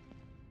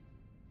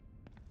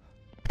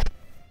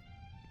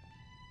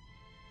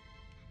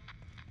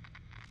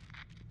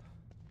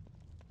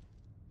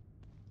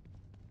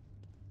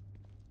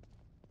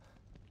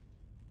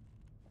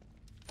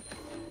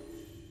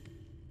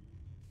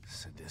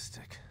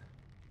 Sadistic.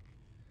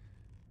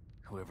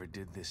 Whoever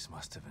did this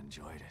must have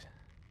enjoyed it.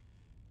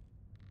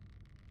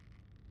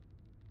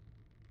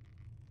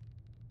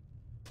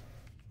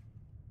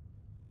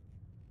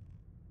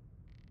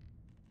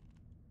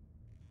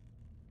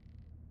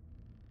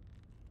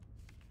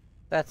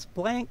 That's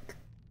blank.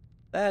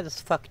 That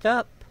is fucked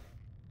up.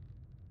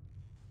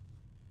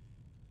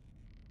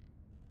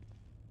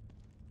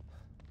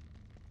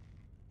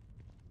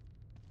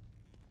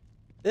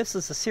 This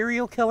is a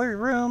serial killer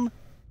room.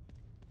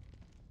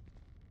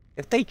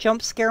 If they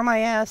jump scare my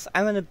ass,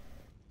 I'm gonna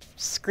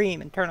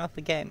scream and turn off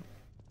the game.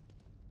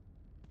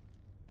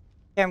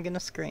 Okay, I'm gonna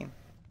scream.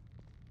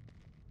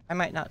 I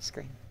might not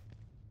scream.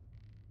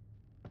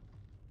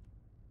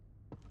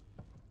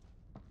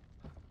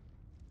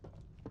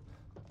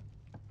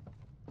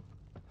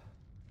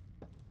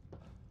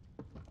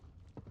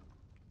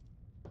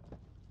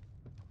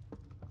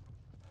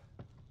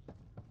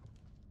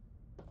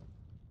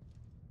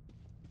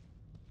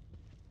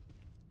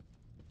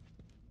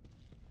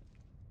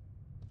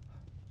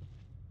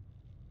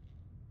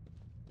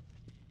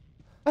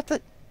 What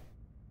the?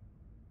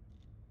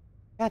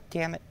 God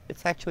damn it.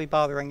 It's actually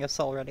bothering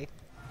us already.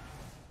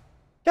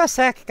 Just a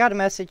sec, got a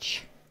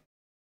message.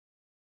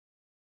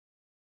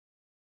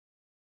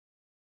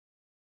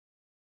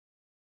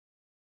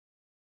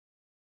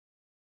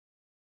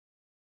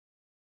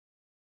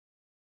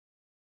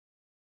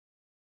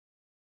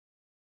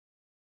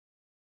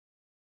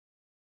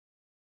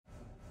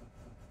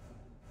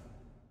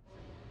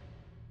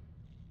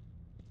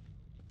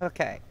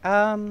 Okay,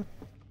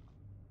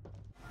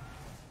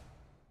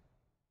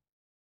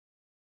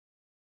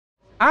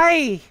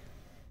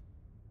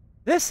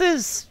 this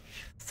is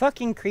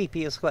fucking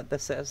creepy is what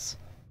this is.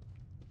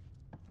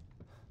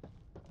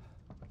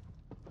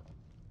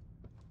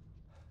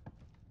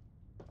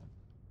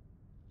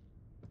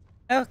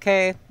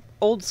 Okay,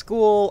 old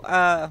school,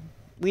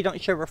 we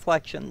don't show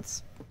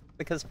reflections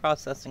because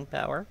processing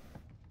power.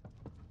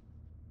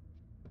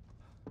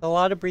 A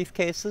lot of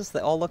briefcases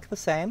that all look the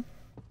same.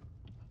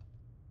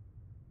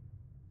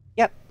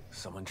 Yep.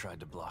 Someone tried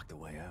to block the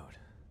way out.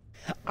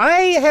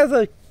 I have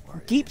a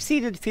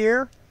deep-seated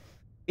fear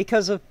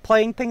because of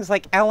playing things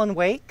like Alan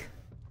Wake.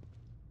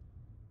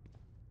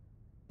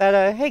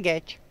 That, hey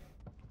Gage.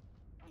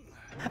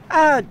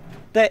 That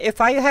if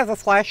I have a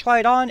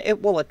flashlight on,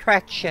 it will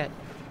attract shit.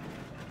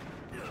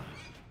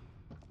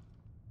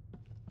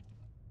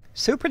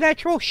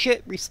 Supernatural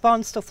shit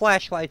responds to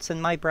flashlights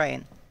in my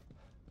brain.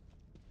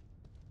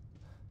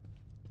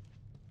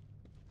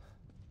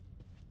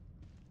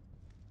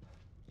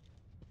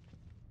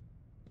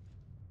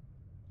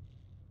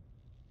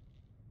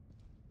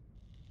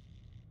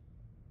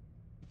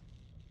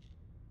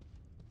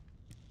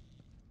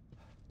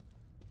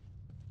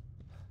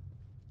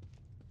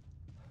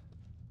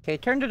 Okay,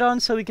 turned it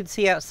on so we could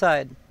see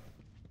outside.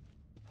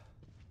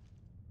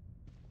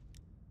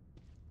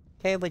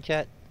 Okay,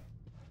 legit.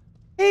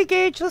 Hey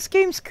Gage, this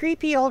game's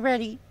creepy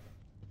already.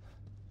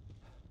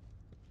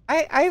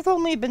 I've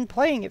only been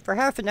playing it for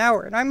half an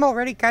hour and I'm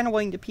already kind of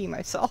wanting to pee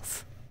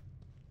myself.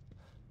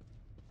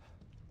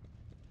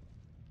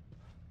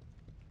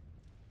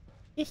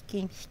 This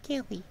game's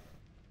scary.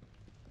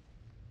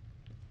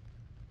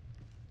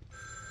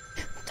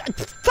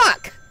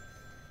 Fuck!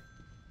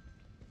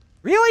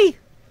 Really?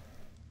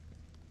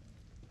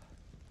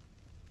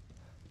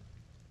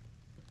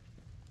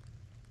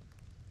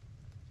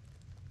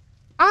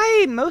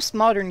 Most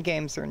modern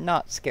games are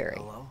not scary.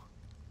 Hello?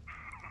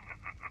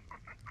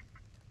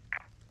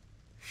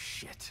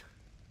 Shit.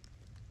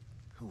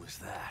 Who was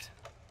that?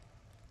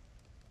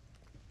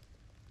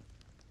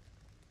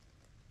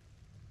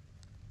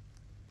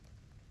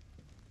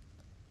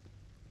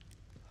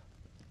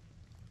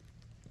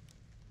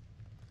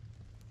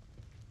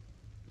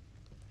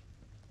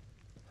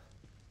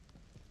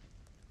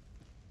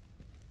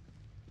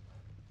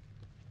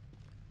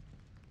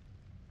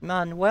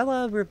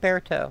 Manuela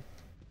Roberto.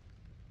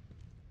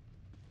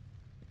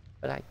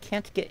 But I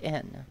can't get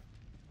in.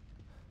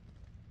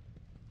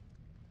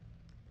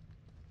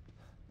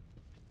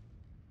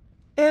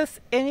 If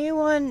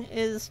anyone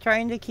is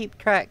trying to keep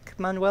track,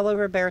 Manuela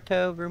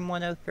Roberto, room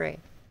 103.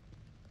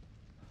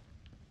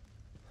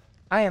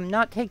 I am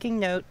not taking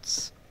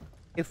notes.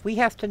 If we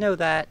have to know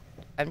that,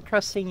 I'm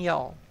trusting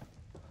y'all.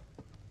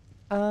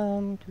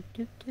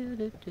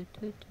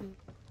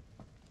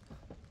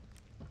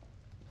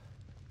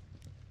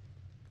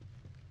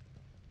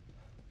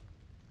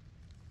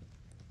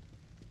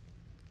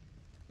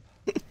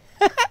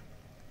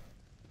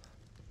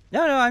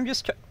 No, I'm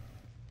just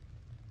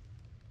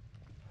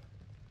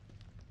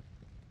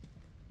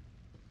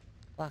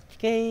locked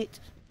gate.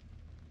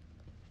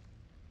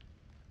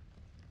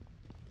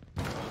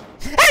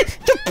 Hey!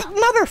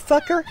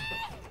 Motherfucker!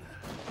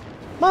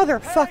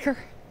 Motherfucker!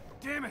 Hey!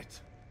 Damn it!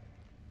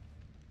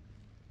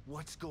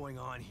 What's going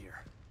on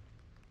here?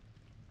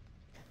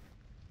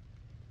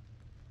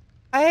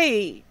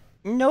 I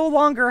no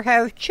longer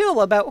have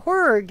chill about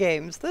horror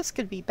games. This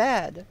could be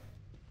bad.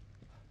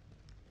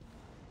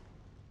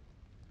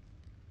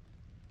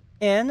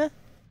 In.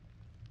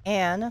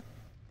 Anne.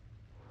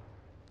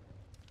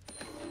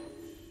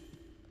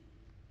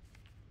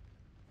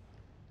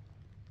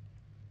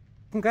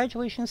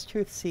 Congratulations,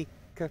 Truth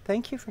Seeker.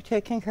 Thank you for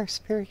taking our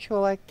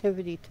spiritual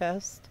activity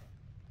test.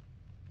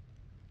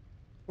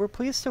 We're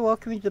pleased to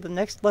welcome you to the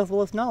next level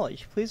of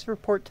knowledge. Please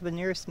report to the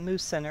nearest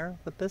Moose Center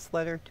with this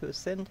letter to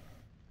ascend.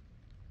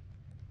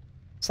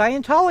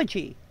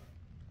 Scientology!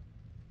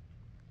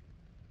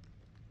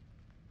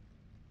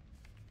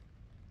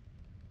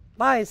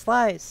 Lies,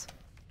 lies.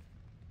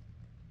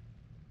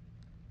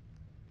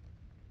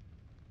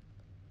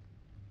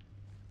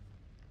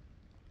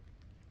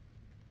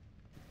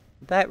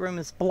 That room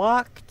is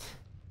blocked.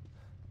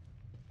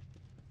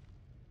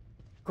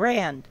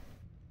 Grand.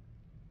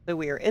 So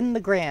we are in the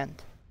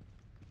Grand.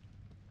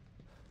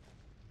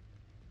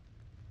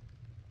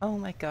 Oh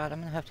my god, I'm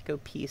gonna have to go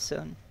pee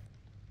soon.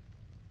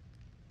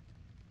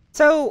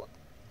 So,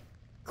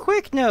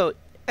 quick note.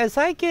 As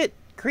I get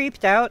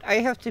creeped out, I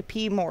have to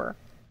pee more.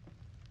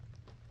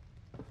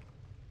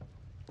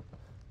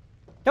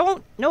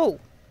 Don't, no.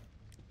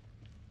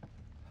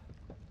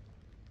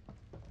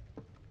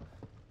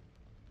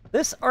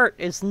 This art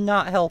is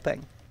not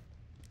helping.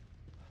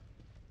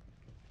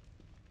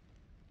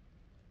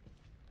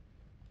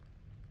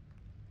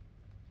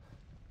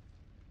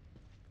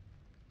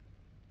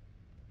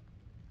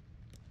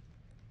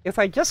 If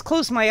I just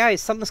close my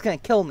eyes, something's gonna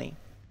kill me.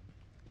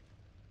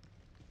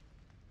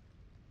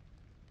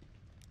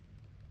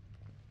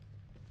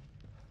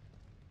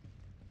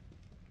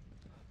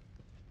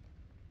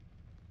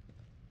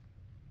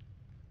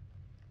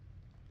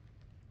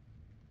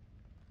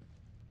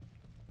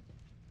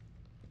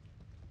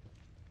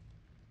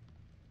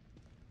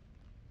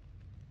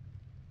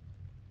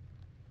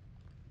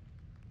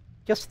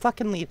 Just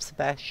fucking leave,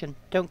 Sebastian.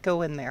 Don't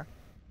go in there.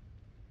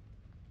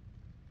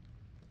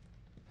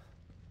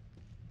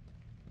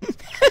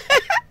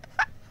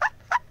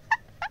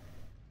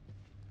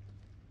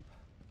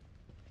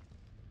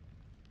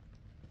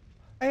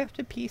 I have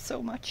to pee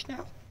so much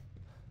now.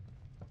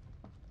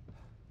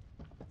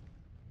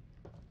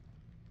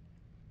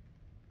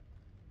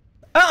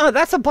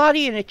 That's a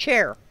body in a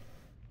chair.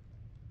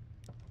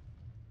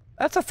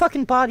 That's a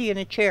fucking body in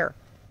a chair.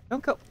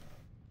 Don't go.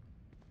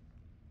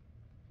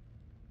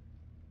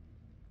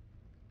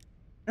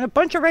 And a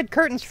bunch of red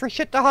curtains for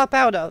shit to hop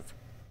out of.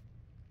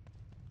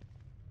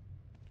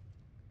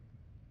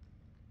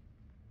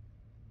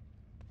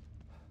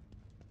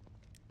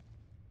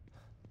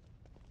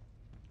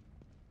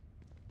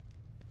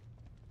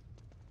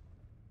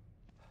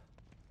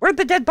 Where'd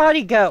the dead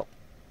body go?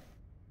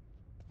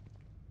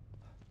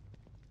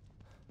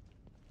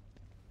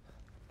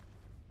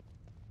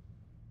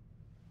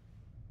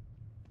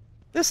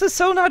 This is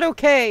so not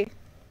okay.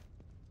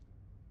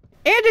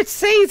 And it's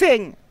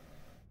saving!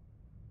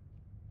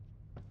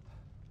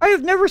 I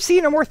have never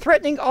seen a more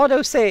threatening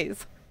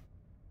autosave.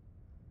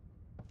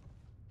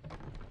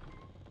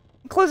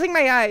 I'm closing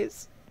my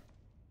eyes.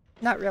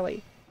 Not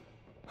really.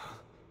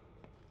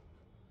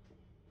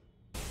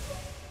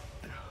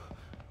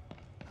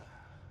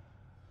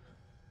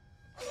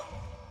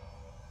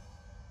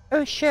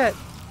 Oh shit.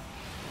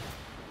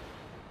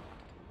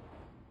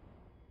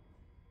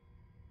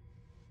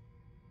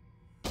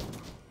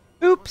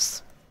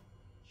 Oops.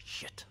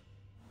 Shit.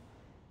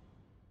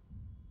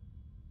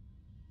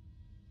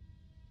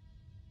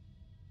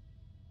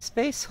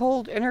 Space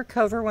hold inner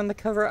cover when the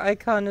cover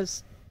icon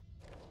is...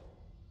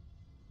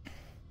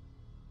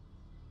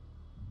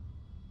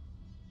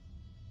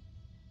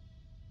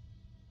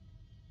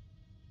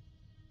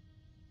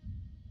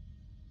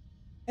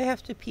 I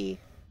have to pee.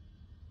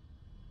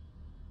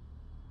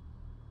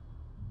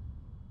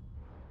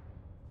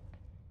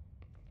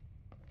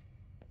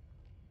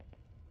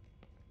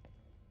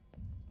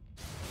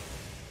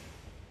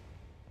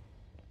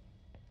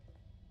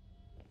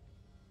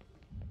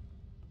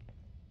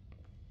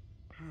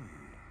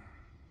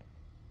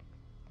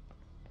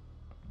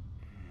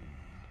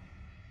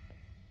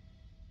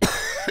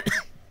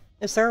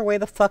 Is there a way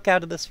the fuck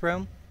out of this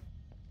room?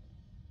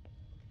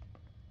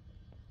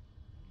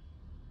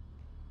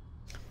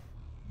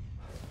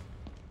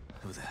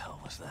 Who the hell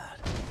was that?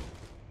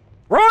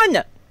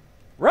 Run!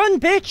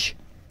 Run, bitch!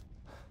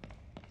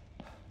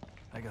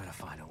 I gotta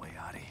find a way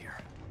out of here.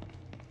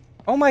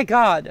 Oh my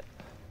god.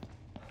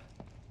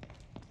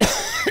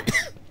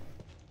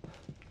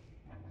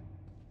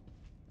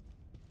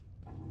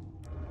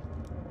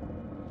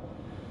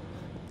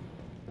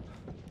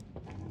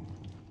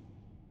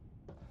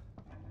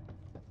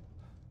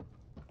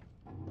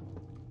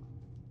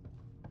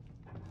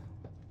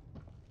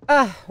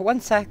 One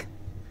sec.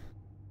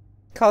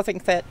 Coughing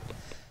fit.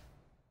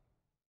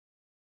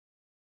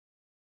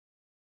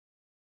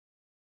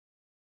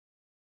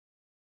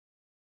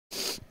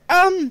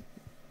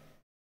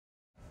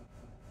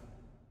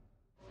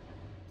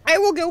 I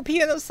will go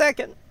pee in a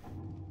second.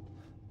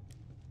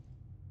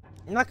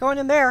 I'm not going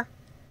in there.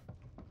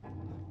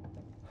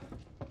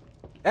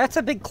 That's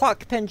a big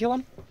clock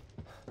pendulum.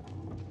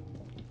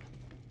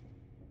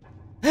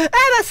 Ah,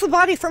 that's the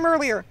body from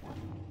earlier.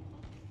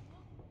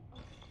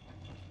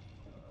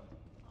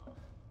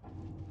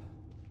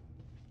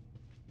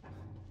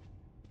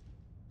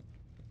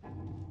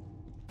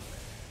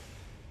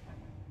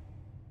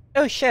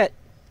 Oh shit.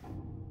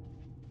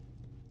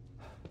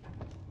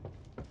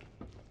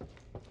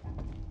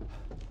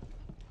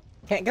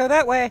 Can't go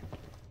that way.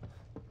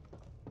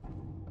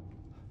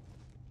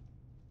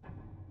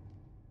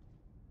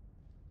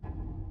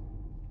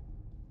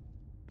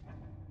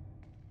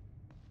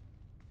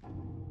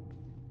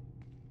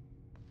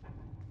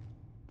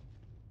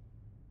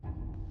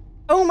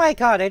 Oh my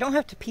god, I don't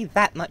have to pee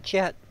that much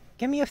yet.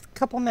 Give me a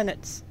couple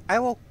minutes. I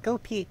will go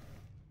pee.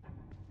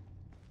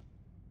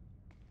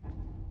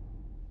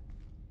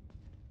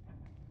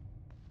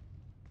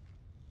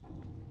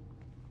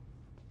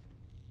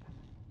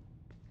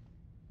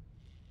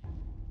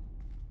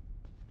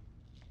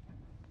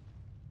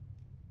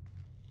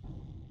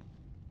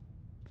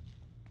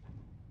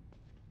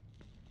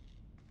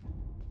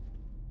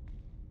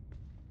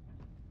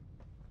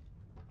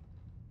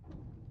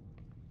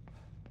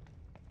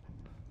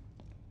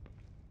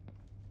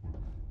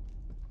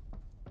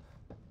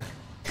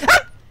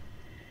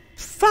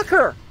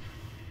 Fucker!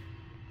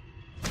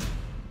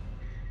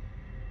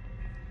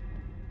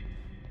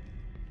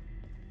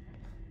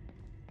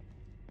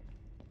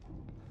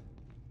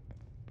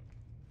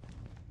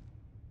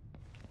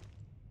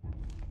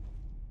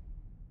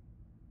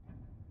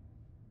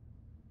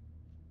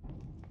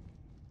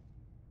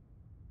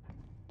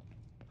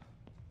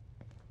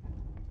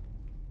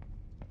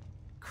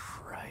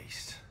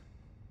 Christ.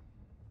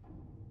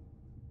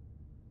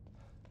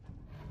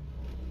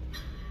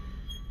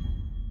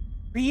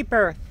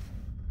 Rebirth.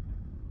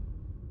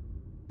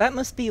 That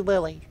must be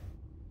Lily.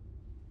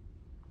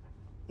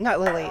 Not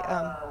Lily,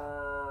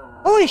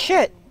 Holy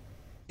shit!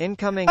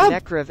 Incoming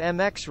Necrov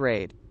MX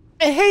raid.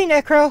 Hey,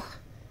 Necro!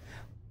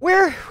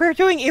 We're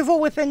doing Evil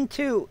Within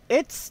 2.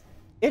 It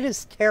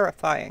is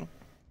terrifying.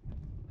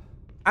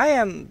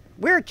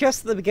 We're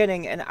just at the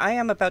beginning, and I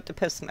am about to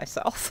piss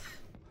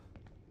myself.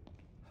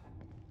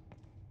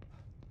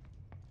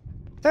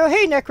 So,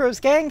 hey, Necro's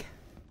gang!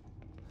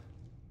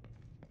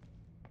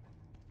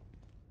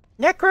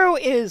 Necro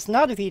is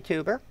not a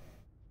VTuber.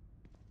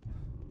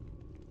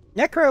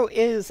 Necro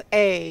is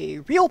a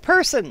real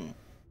person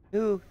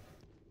who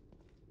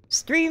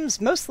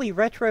streams mostly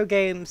retro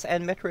games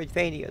and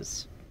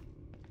Metroidvanias,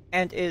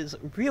 and is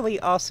really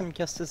awesome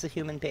just as a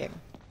human being.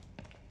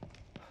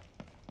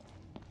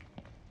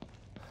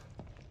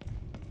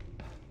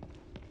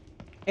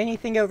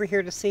 Anything over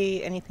here to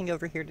see? Anything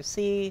over here to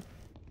see?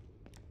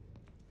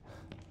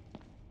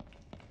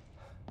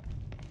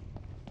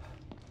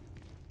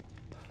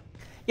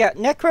 Yeah,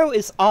 Necro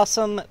is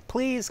awesome.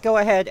 Please go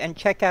ahead and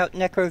check out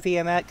Necro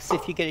VMX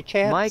if you get a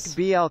chance. Mike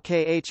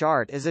BLKH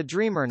Art is a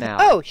dreamer now.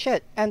 Oh,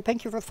 shit. And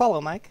thank you for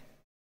follow, Mike.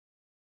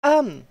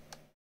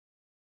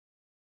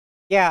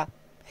 Yeah.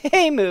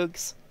 Hey,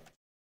 Moogs.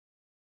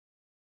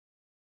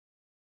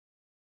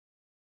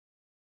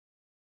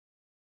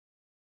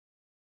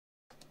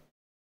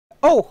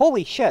 Oh,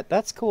 holy shit.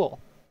 That's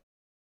cool.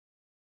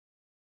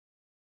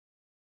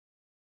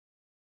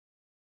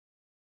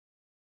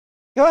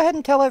 Go ahead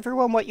and tell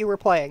everyone what you were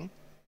playing.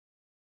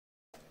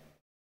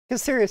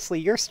 Because seriously,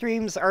 your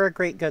streams are a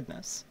great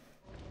goodness.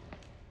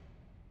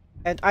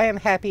 And I am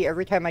happy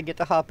every time I get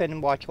to hop in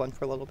and watch one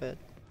for a little bit.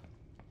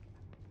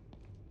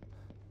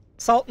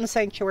 Salt and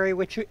Sanctuary,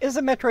 which is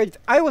a Metroid...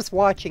 I was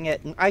watching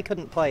it and I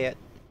couldn't play it.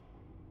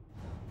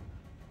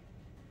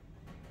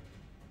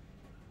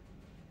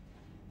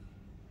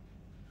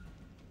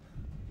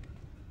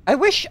 I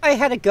wish I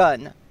had a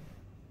gun.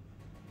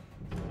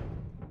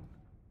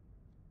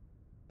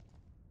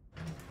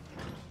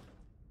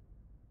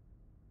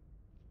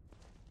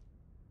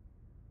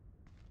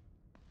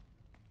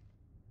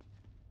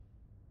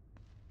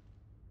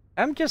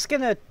 I'm just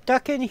gonna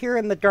duck in here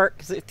in the dark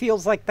because it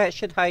feels like that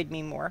should hide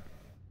me more.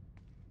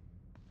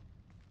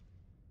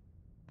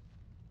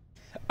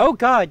 Oh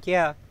god,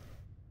 yeah.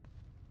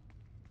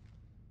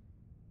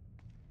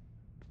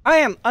 I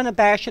am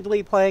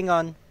unabashedly playing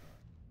on...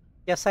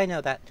 Yes, I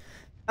know that.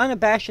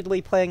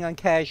 Unabashedly playing on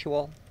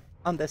casual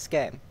on this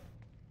game.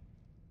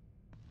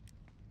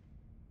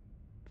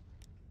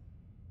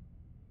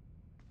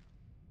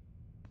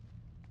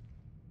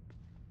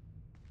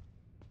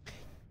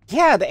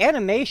 Yeah, the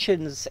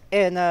animations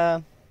in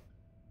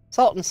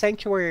Salt and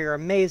Sanctuary are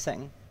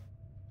amazing.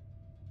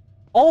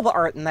 All the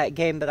art in that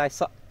game that I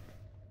saw...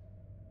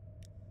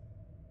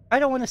 I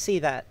don't want to see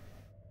that.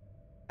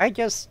 I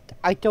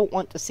don't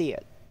want to see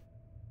it.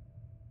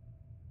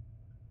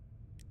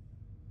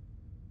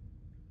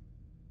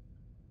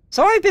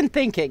 So I've been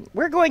thinking,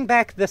 we're going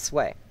back this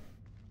way.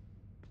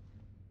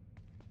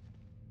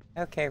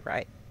 Okay,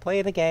 right.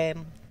 Play the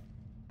game.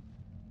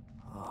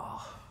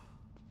 Oh.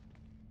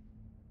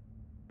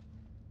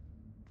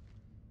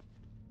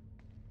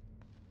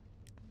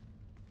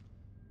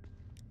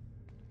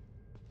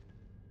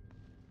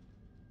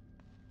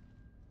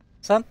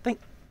 Something...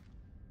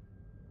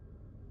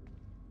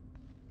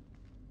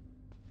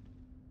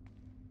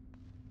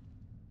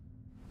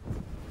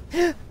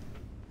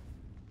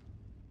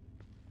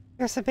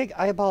 There's a big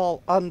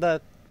eyeball on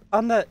the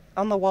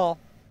wall.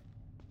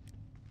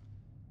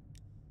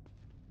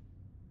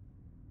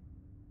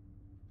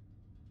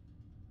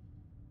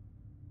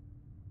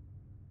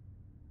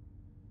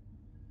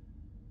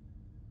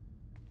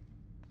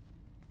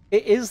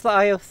 It is the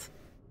eye of...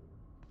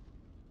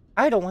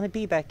 I don't want to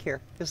be back here.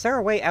 Is there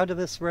a way out of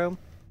this room?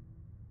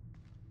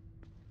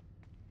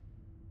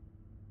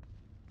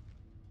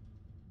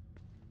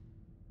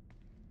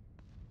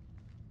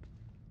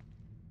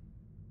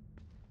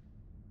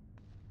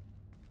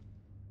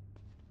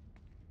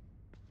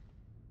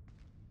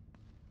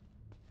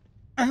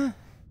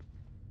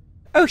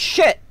 Oh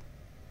shit!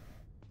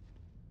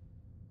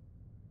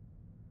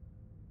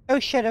 Oh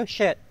shit, oh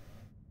shit.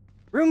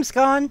 Room's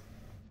gone.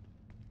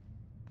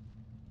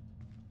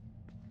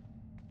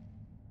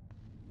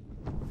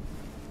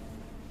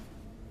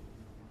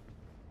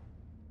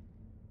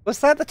 Was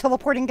that the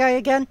teleporting guy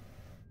again?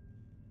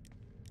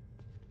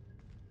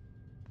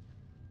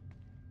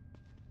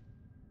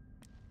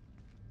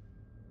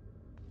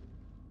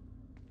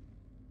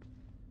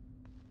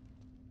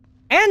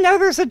 And now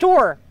there's a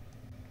door!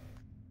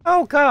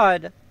 Oh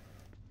god.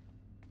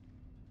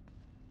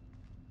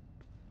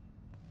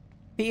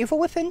 The Evil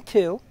Within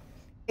 2.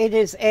 It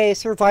is a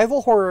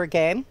survival horror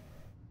game.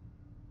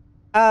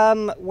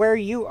 Where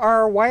you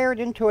are wired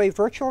into a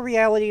virtual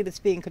reality that's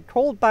being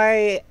controlled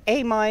by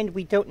a mind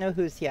we don't know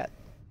whose yet.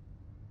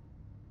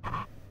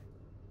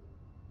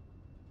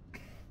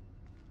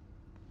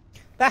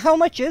 How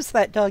much is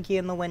that doggy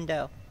in the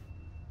window?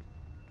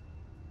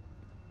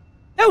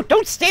 No,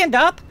 don't stand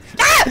up!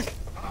 Ah!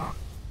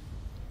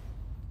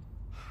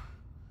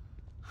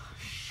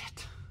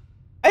 Shit.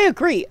 I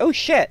agree. Oh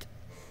shit.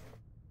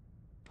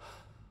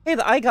 Hey,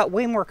 the eye got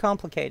way more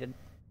complicated.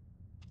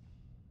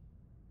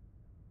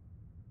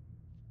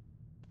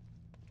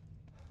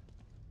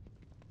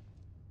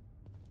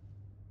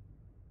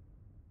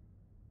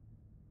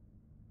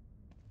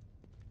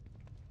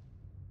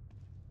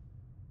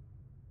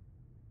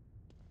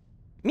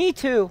 Me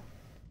too.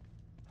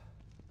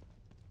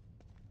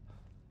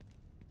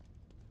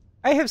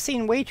 I have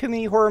seen way too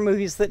many horror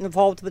movies that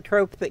involved the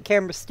trope that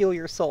cameras steal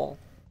your soul.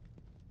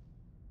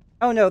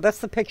 Oh no, that's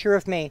the picture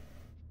of me.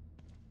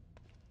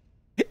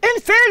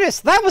 In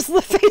fairness, that was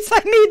the face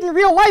I made in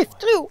real life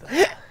too! What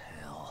the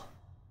hell?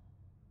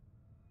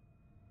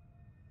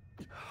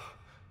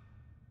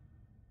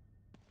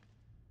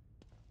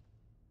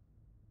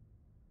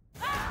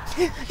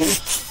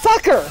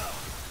 Fucker!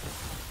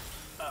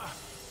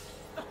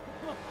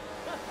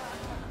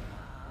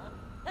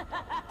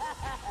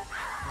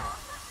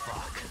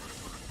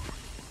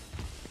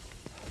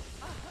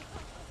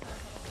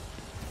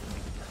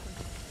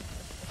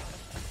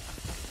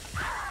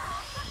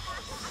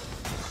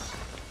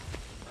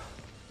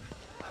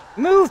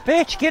 Move,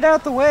 bitch! Get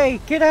out the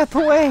way! Get out the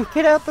way!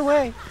 Get out the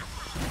way!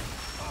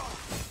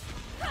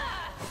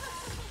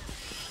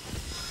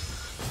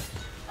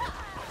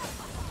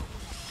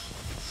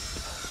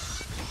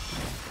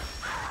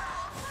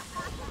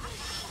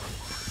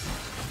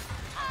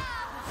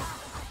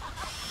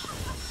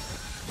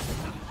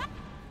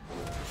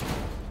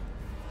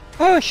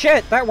 Oh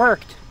shit, that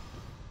worked.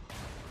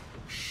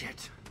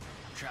 Shit.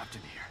 I'm trapped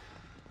in here.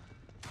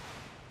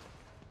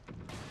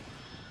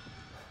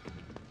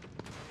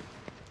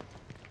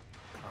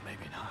 Or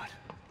maybe not.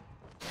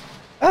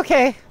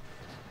 Okay.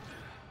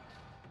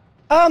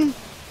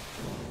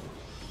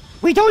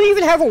 We don't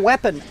even have a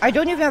weapon. I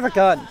don't even have a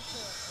gun.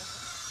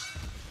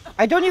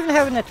 I don't even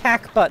have an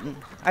attack button.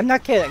 I'm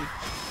not kidding.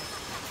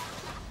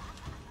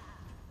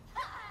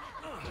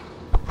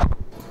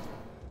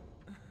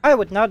 I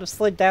would not have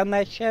slid down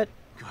that shit.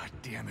 God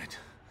damn it.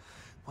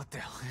 What the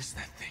hell is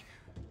that thing?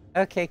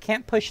 Okay,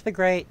 can't push the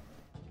grate.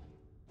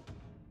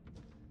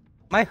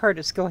 My heart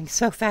is going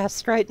so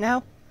fast right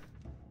now.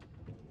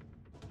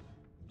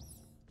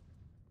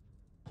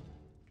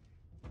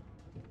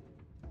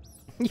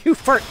 You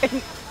fart.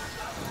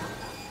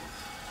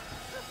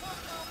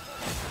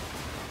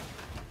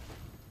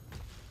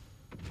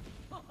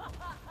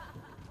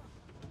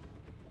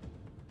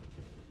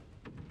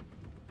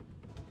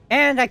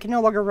 And I can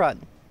no longer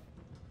run.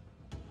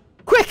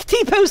 Quick,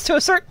 T-pose to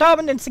assert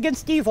dominance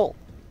against evil.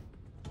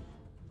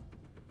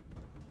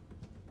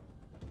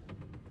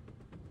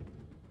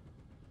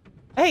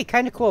 Hey,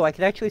 kinda cool. I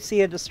could actually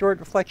see a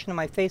distorted reflection of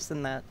my face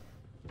in that.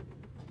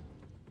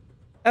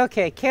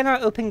 Okay,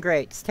 cannot open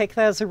grates. Take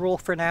that as a rule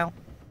for now.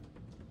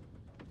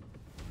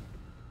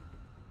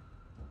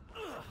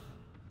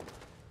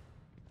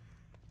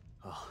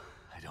 Oh,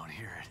 I don't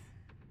hear it.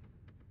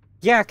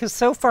 Yeah, because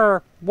so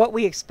far, what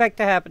we expect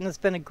to happen has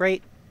been a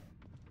great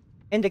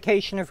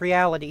indication of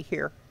reality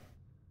here.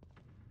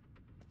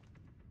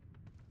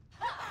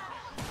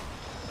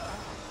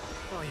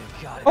 Oh, you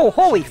got it. Oh,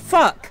 holy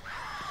fuck!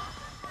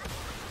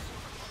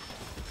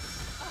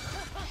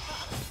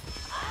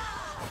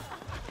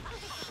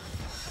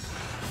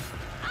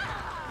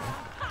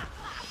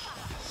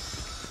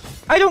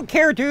 I don't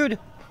care, dude!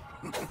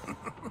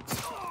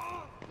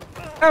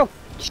 Oh,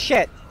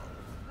 shit.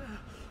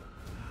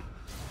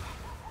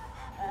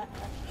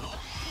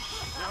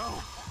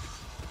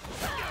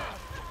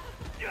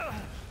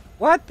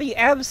 What the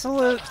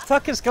absolute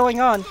fuck is going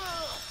on?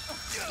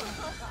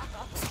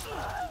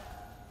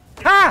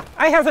 Ha!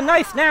 I have a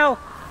knife now!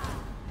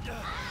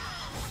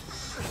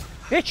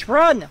 Bitch,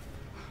 run!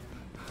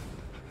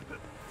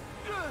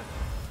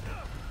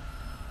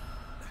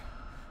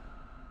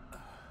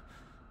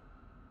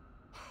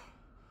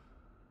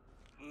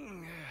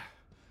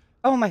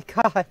 Oh my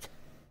god.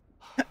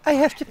 I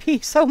have to pee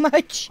so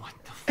much.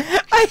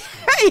 I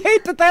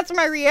hate that that's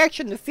my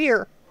reaction to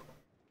fear.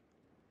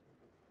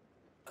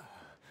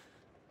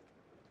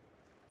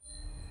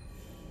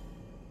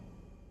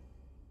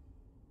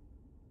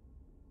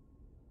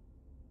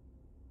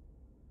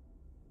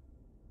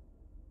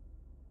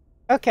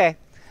 Okay,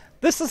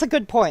 this is a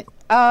good point.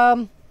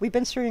 We've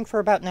been streaming for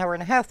about an hour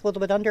and a half, a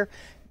little bit under.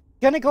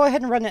 Gonna go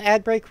ahead and run an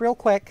ad break real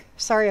quick.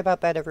 Sorry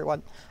about that,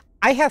 everyone.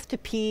 I have to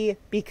pee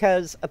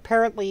because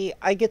apparently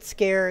I get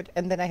scared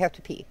and then I have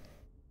to pee.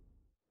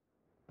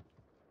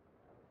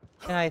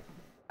 And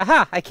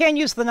aha! I can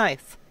use the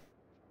knife.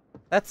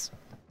 That's...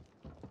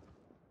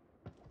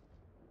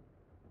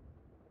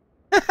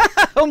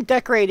 Home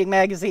decorating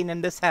magazine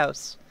in this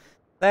house.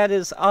 That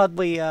is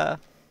oddly,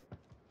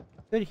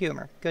 good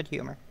humor. Good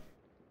humor.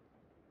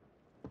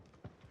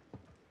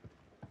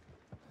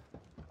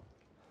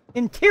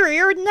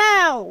 Interior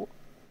now!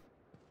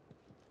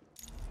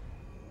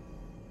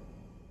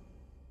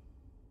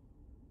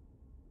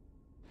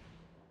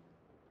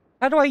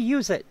 How do I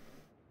use it?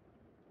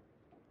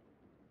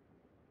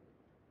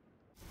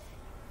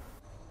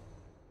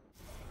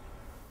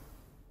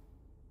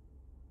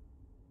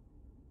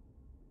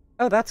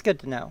 Oh, that's good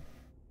to know.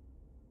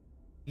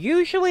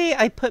 Usually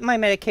I put my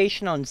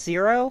medication on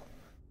 0.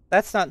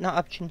 That's not an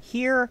option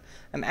here.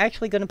 I'm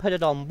actually going to put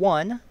it on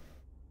 1.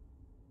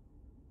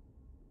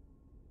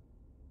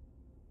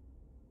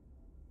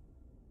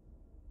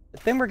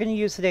 But then we're going to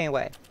use it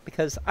anyway,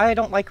 because I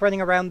don't like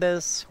running around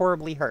this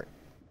horribly hurt.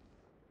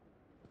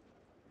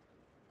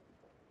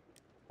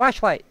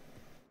 Flashlight.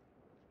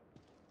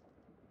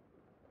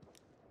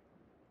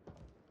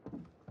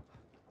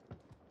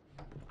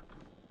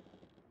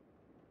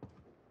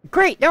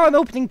 Great! Now I'm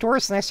opening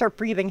doors and I start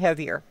breathing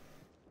heavier.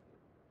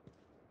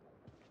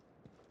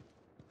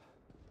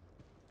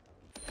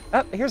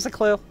 Oh, here's a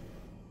clue.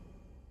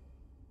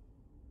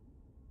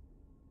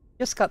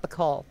 Just got the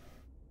call.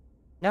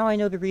 Now I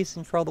know the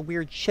reason for all the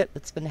weird shit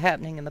that's been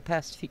happening in the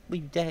past few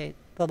days.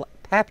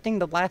 Happening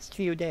the last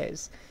few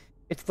days.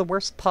 It's the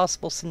worst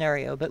possible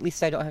scenario, but at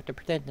least I don't have to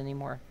pretend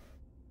anymore.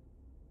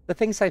 The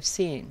things I've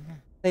seen,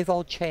 they've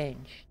all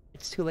changed.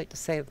 It's too late to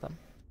save them.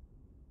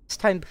 It's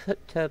time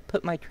to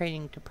put my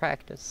training to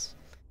practice.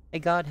 May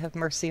God have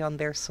mercy on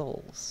their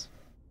souls.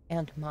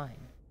 And mine.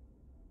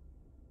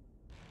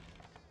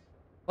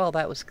 Well,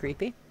 that was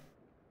creepy.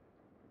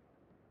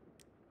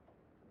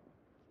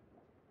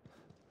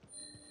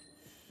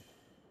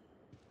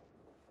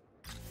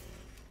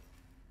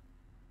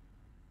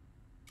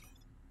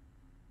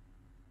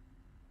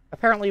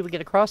 Apparently we get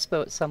a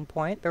crossbow at some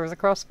point. There was a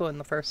crossbow in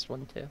the first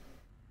one, too.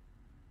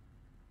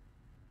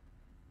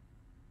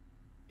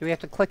 Do we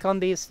have to click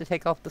on these to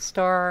take off the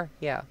star?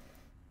 Yeah.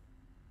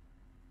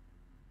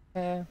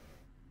 Okay.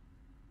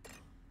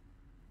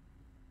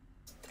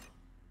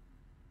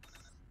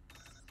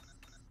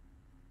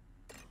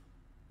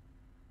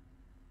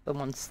 The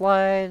one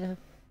slide.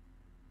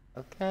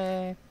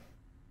 Okay.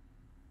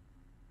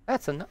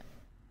 That's a knife.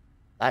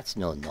 That's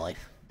no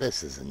knife.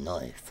 This is a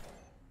knife.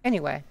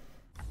 Anyway.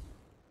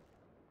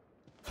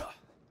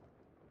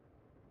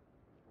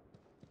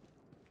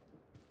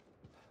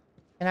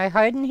 Can I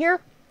hide in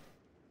here?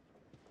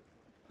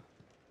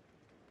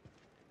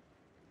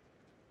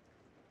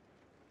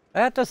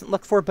 That doesn't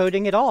look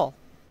foreboding at all.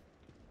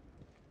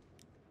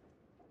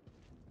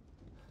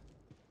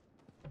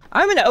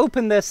 I'm gonna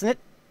open this and it...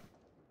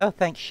 Oh,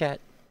 thanks,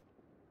 shit.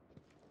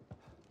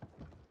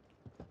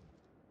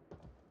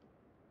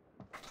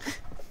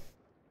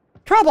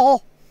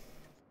 Trouble!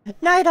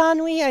 Night,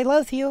 Ennui, I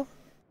love you.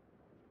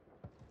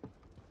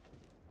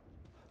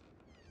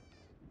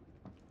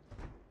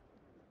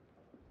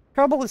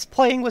 Trouble is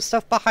playing with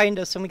stuff behind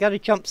us and we got a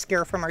jump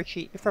scare from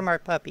our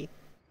puppy.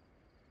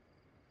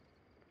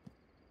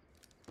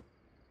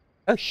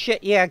 Oh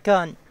shit, yeah,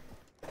 gun.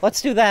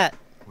 Let's do that.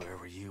 Where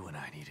were you when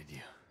I needed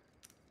you?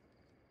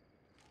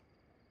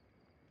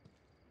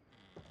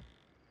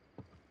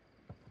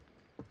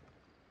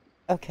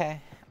 Okay,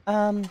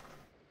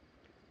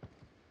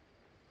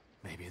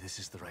 Maybe this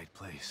is the right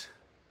place.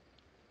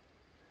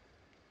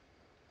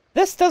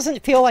 This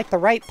doesn't feel like the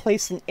right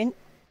place in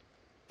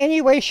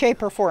any way,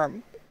 shape, or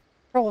form.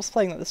 Pearl was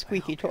playing with a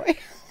squeaky toy.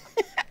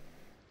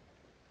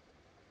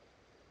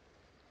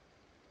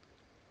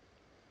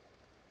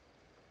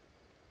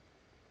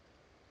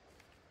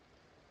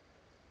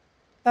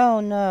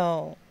 Oh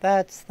no,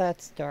 that's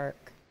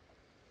dark.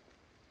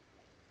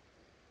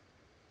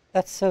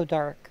 That's so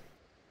dark.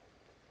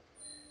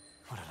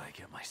 What did I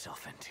get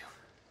myself into?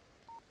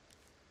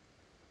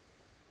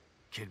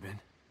 Kidman?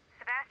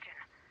 Sebastian,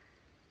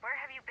 where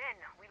have you been?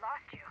 We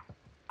lost you.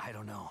 I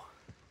don't know.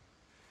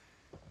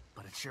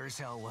 But it sure as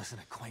hell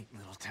wasn't a quaint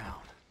little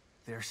town.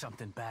 There's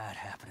something bad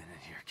happening in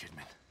here,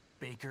 Kidman.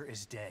 Baker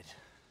is dead.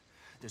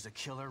 There's a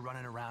killer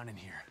running around in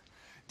here,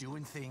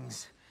 doing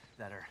things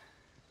that are...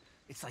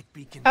 It's like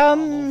Beacon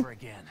all over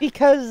again.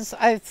 Because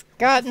I've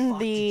gotten what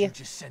the fuck did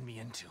you just send me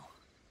into?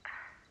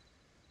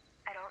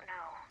 I don't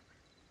know.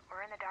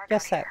 We're in the dark.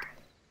 Just sec.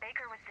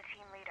 Baker was the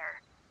team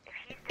leader. If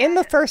he's In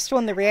the first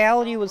one, the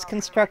reality was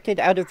constructed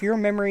out of your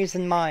memories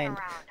in mind.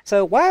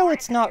 So while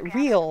it's not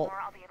real,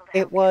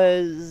 it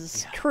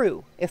was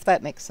true, if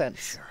that makes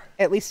sense. Sure.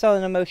 At least on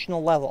an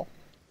emotional level.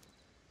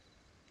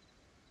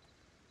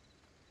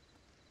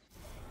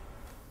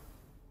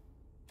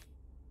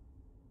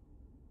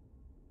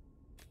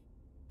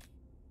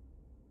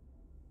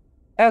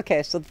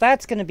 Okay, so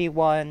that's going to be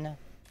 1.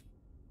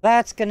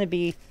 That's going to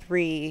be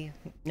 3.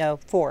 No,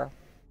 4.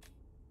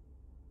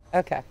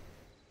 Okay.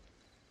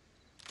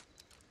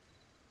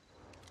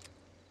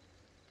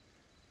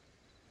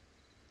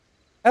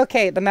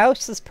 Okay, the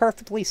mouse is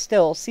perfectly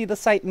still. See the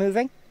sight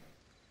moving?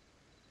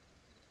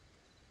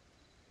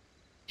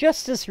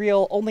 Just as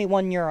real, only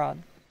 1 neuron.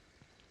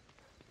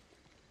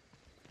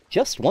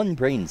 Just 1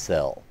 brain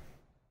cell.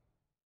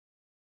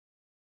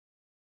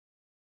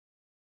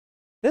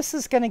 This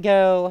is going to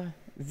go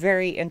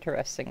very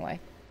interestingly.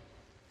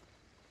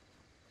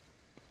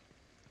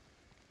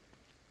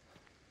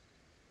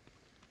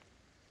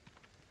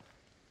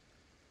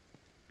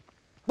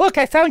 Look,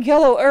 I found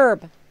yellow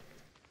herb!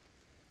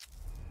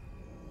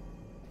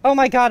 Oh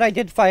my god, I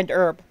did find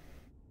herb.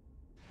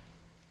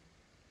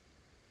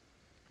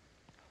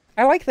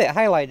 I like that it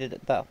highlighted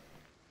it, though.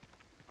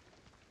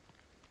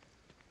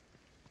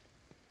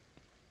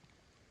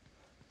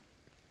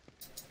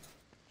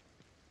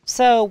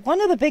 So,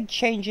 one of the big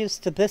changes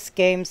to this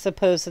game,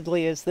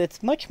 supposedly, is that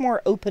it's much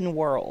more open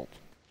world.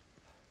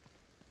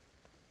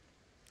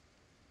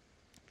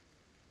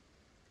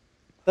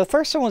 The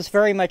first one was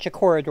very much a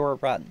corridor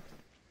run.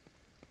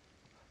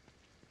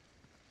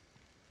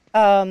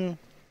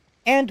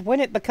 And when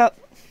it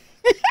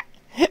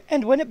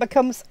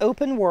becomes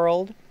open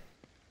world,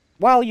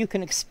 while you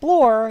can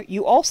explore,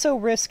 you also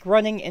risk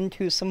running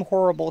into some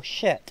horrible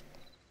shit.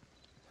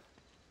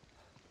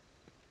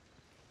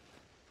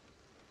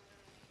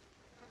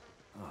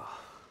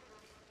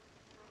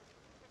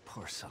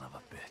 Poor son of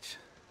a bitch.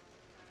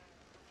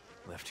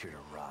 Left here to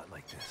rot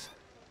like this.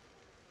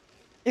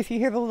 If you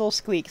hear the little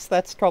squeaks,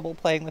 that's trouble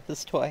playing with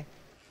this toy.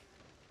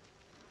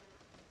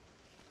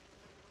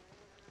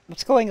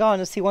 What's going on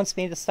is he wants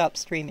me to stop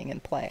streaming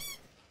and play.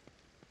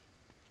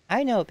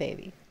 I know,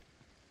 baby.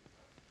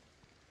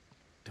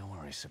 Don't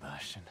worry,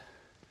 Sebastian.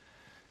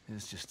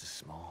 It's just a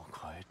small,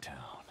 quiet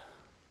town.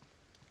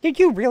 Did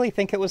you really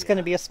think it was going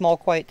to be a small,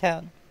 quiet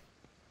town?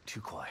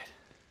 Too quiet.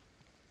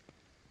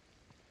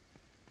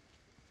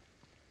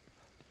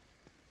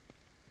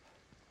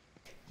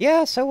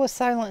 Yeah, so was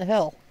Silent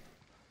Hill.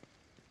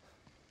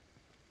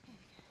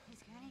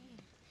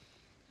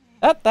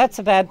 Oh, that's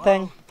a bad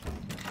thing.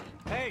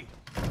 Hey!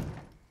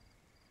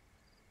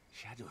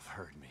 She had to have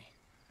heard me.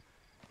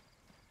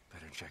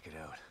 Better check it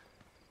out.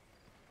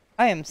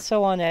 I am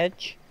so on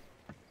edge.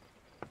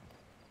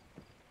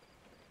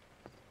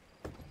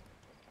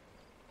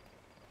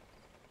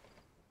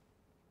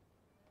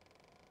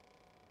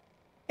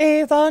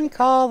 Avon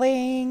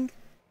calling.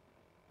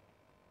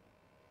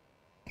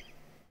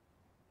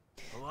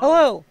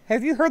 Hello,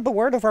 have you heard the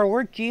word of our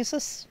Lord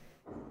Jesus?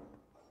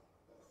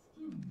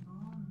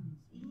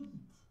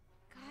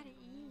 Gotta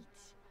eat.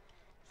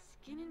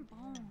 Skin and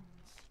bones.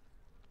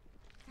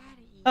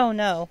 Gotta eat. Oh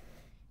no.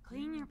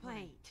 Clean your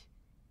plate.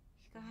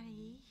 You gotta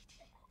eat.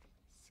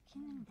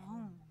 Skin and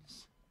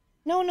bones.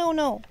 No, no,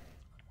 no.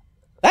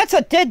 That's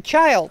a dead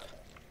child.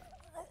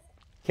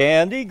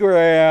 Candy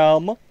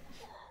Graham.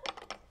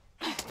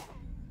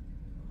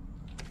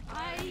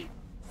 I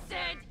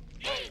said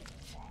eat!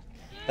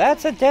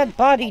 That's a dead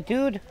body,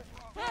 dude.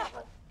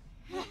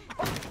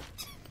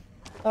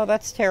 Oh,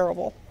 that's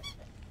terrible.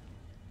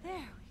 There we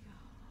go.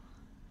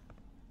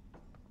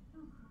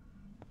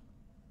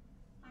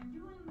 I'm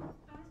doing what's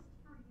best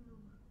for you.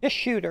 Just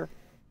shoot her.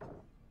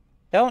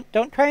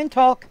 Don't try and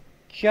talk.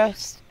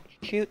 Just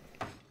shoot.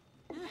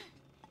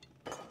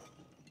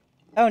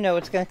 Oh no,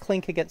 it's gonna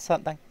clink against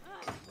something.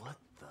 What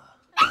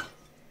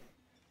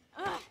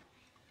the?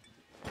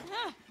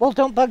 Well,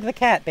 don't bug the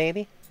cat,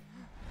 baby.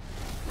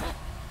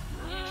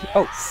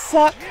 Oh,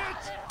 suck!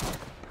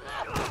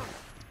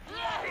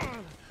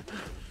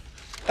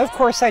 Of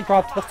course I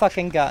dropped the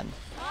fucking gun.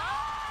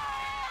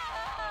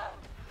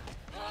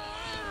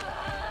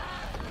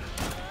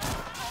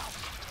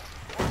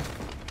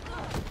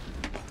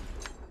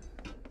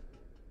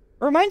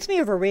 Reminds me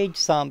of a rage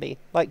zombie,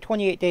 like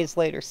 28 Days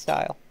Later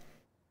style.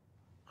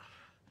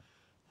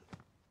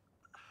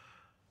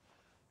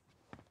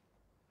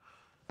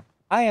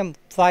 I am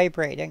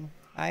vibrating.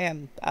 I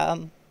am,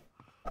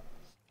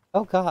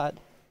 oh god.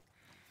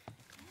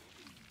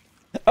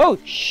 Oh,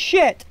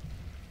 shit!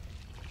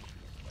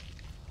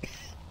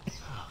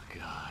 Oh,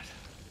 God.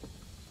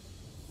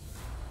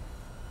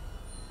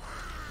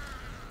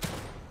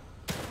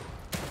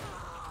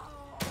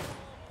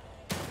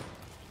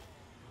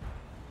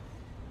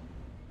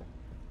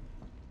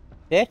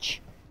 Bitch.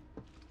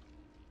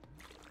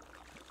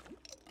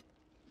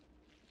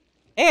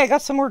 Hey, I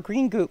got some more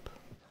green goop.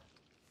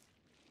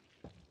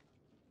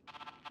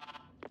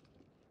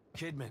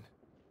 Kidman.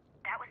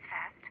 That was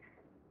fast.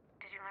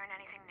 Did you learn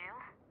anything new?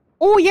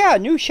 Oh yeah,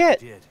 new shit.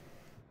 I did.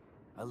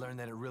 I learned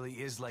that it really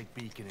is like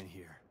Beacon in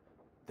here.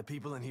 The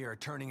people in here are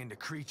turning into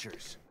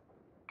creatures.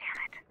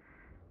 Damn it.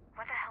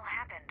 What the hell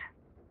happened?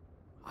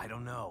 I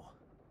don't know.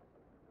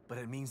 But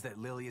it means that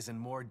Lily is in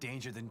more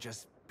danger than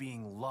just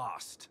being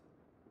lost.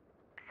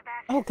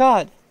 Sebastian. Oh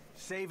god.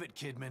 Save it,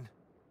 Kidman.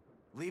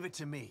 Leave it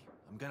to me.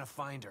 I'm gonna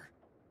find her.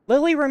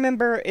 Lily,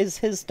 remember, is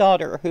his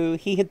daughter, who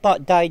he had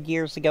thought died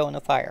years ago in a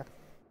fire.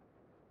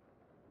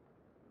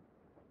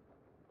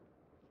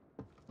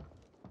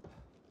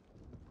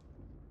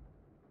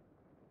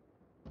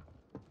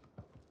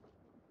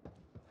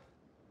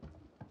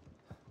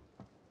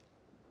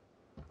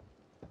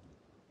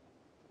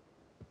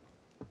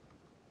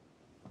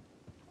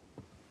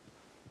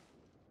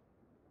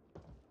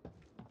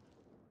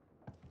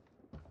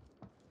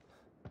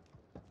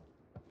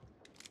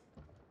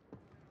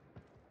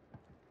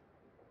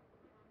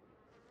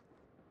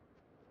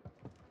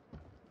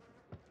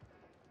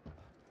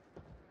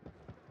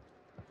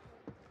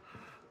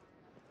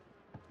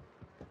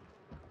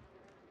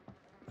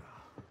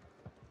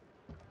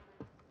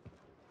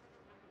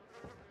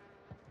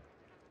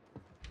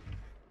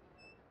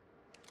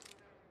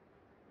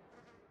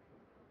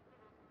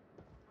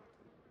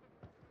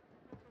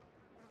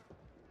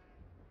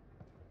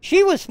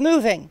 She was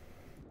moving!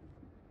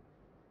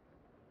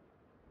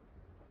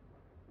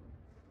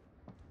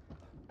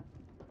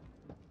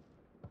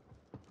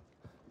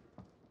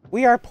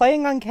 We are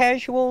playing on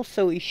casual,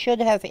 so we should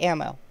have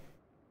ammo.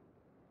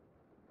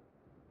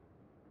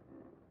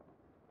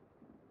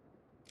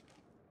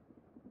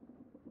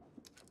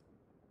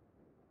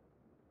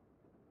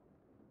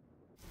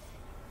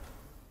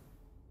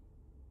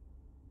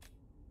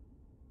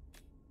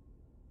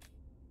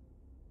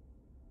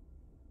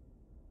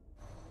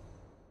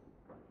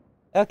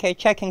 Okay,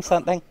 checking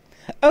something.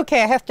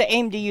 Okay, I have to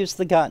aim to use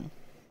the gun.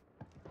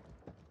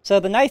 So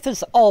the knife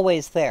is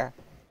always there.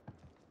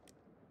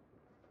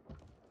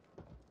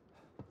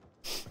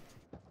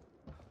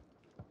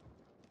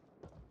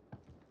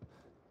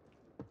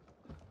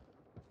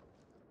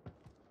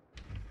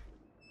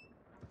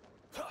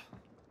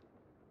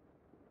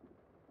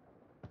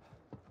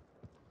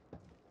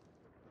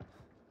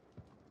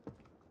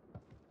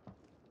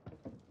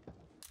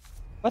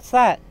 What's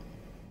that?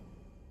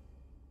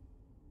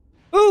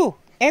 Ooh!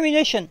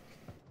 Ammunition!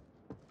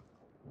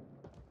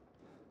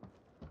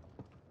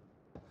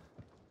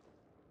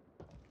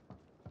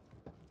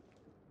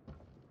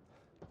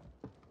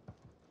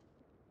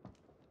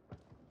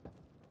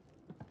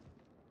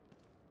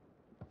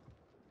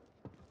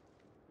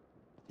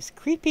 These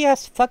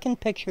creepy-ass fucking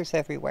pictures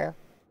everywhere.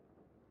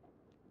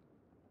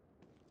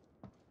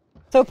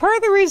 So part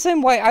of the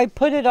reason why I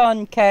put it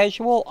on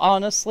casual,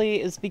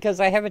 honestly, is because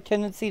I have a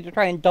tendency to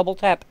try and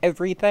double-tap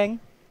everything.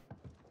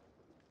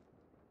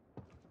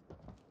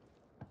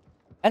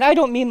 And I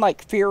don't mean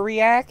like fear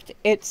react,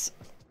 it's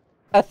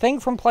a thing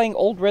from playing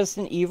old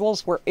Resident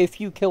Evils where if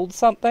you killed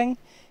something,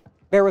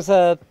 there was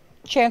a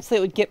chance that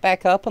it would get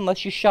back up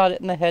unless you shot it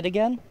in the head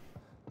again.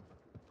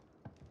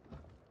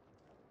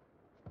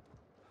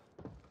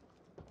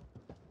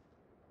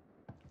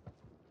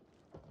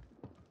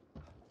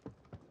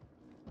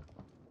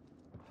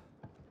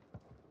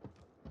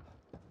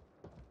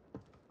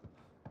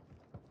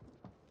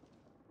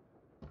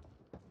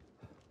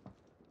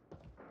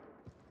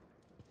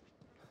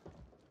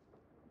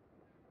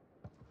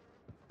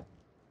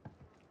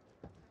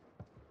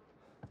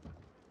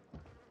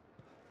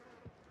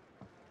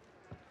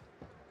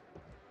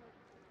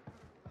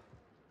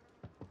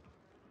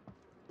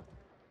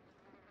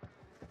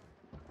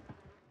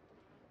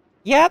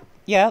 Yep,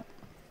 yep.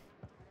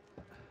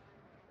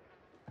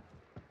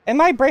 And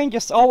my brain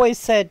just always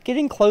said,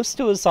 getting close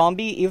to a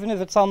zombie, even if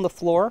it's on the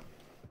floor.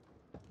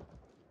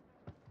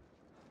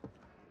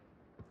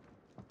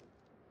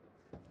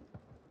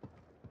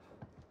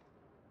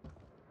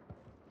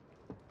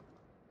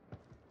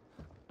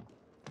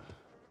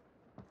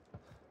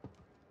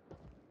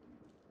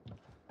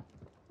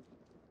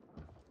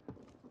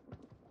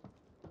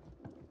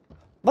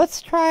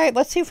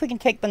 Let's see if we can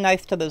take the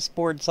knife to those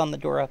boards on the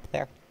door up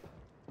there.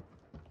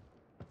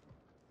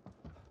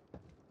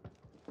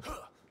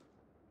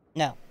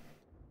 No.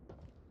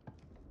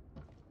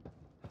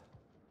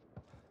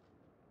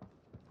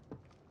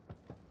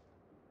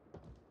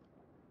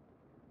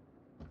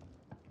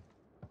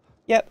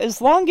 Yep,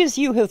 as long as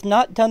you have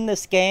not done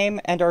this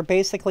game and are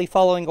basically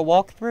following a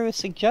walkthrough,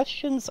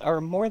 suggestions are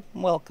more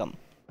than welcome.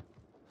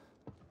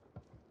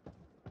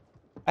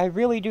 I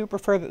really do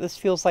prefer that this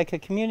feels like a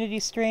community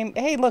stream.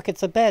 Hey, look,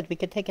 it's a bed. We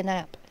could take a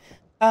nap.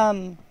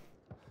 And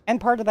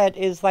part of that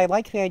is I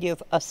like the idea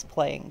of us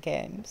playing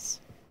games.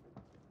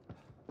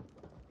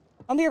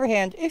 On the other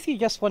hand, if you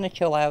just want to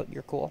chill out,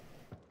 you're cool.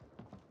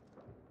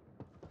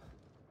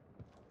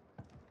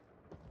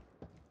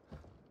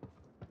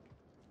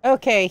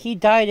 Okay, he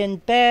died in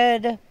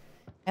bed,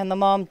 and the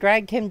mom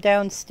dragged him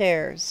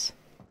downstairs.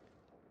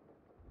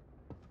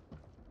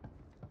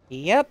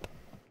 Yep.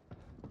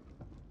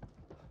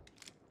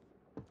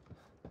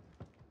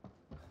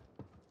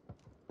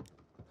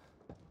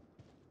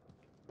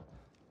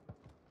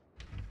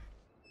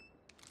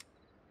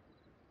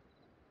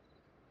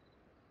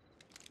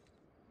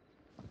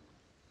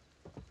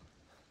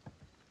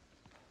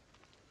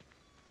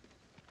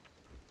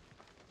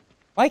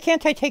 Why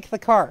can't I take the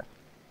car?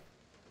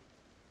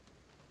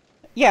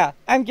 Yeah,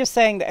 I'm just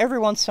saying that every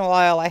once in a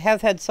while I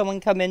have had someone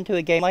come into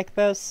a game like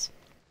this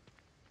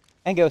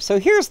and go,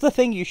 so here's the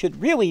thing you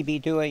should really be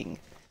doing.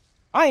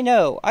 I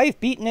know, I've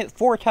beaten it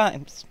 4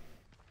 times.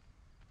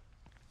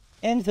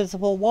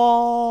 Invisible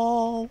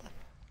wall.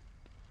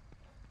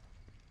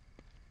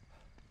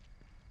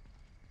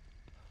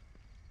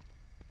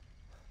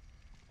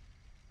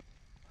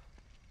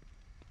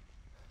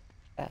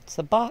 That's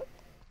a bot.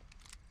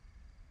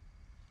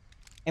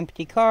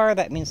 Empty car,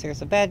 that means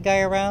there's a bad guy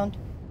around.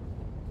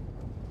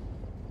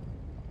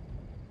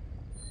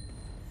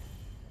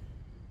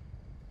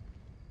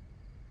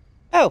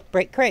 Oh,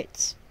 break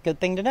crates. Good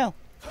thing to know.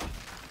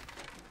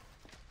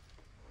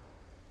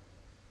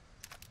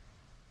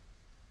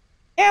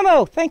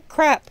 Ammo! Thank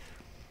crap!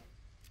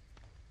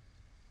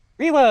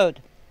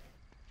 Reload!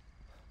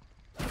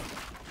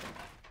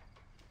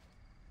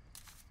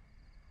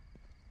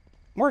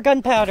 More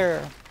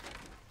gunpowder!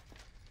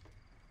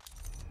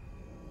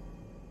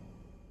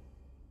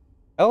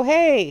 Oh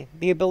hey!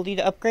 The ability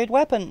to upgrade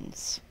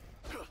weapons!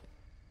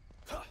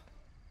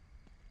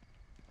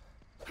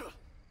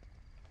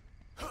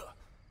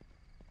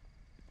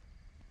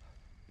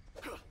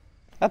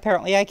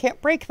 Apparently I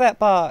can't break that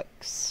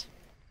box.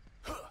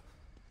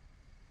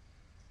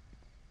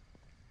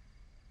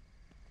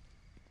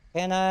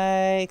 Can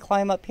I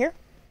climb up here?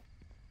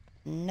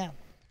 No.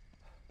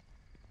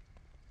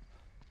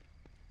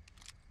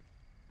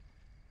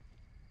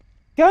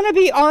 Gonna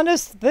be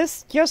honest,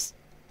 this just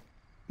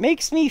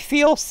makes me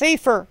feel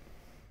safer.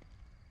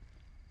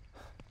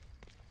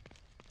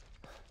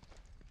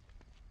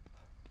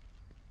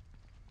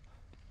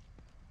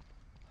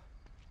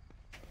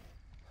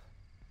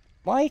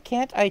 Why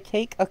can't I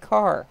take a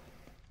car?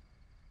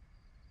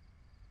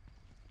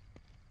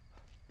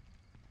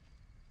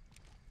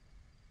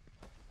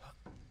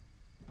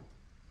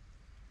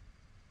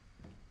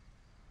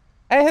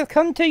 I have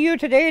come to you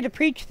today to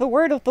preach the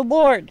word of the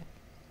Lord.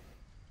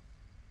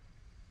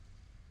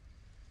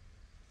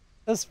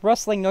 Those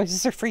rustling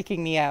noises are freaking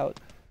me out.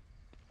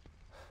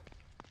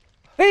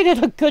 They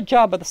did a good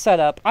job of the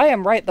setup. I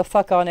am right the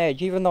fuck on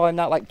edge, even though I'm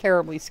not, like,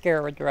 terribly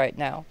scared right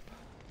now.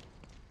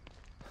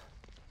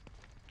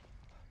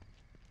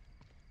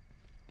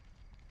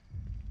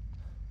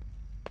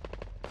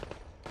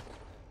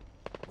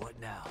 What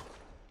now?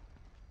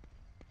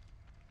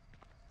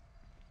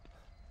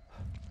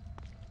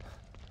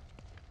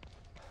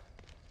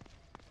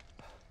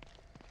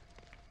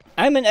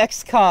 I'm an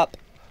ex-cop.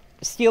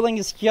 Stealing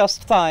is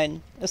just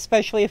fine,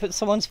 especially if it's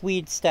someone's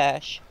weed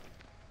stash.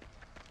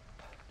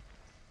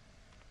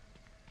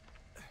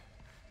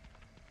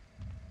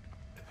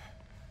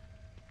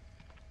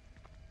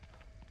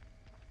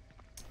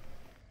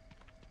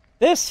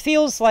 This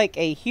feels like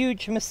a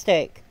huge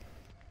mistake.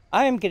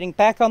 I am getting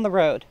back on the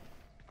road.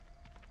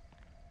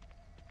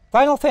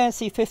 Final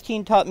Fantasy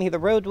 15 taught me the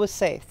road was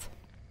safe.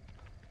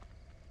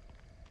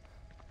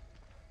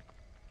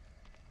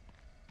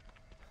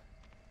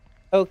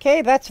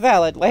 Okay, that's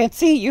valid.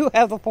 Lancy, you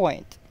have a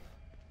point.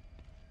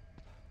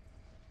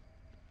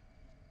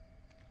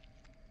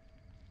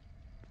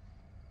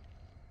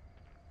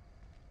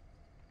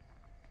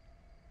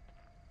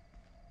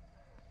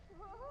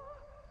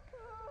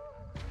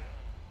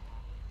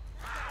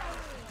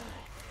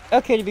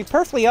 Okay, to be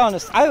perfectly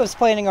honest, I was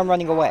planning on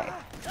running away.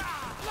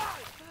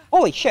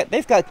 Holy shit,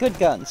 they've got good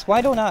guns.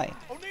 Why don't I?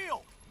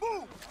 O'Neill,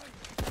 move!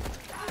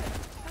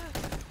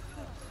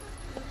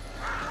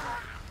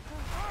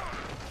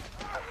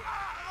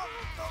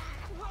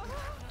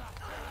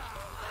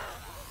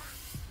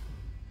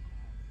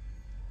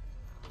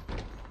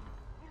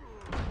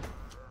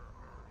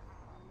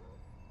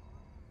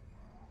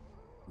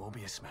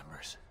 Mobius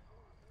members.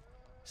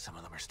 Some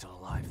of them are still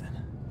alive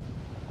then.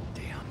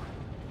 Damn.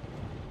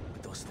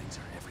 But those things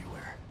are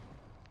everywhere.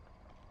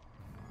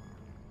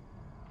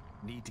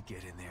 Need to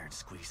get in there and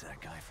squeeze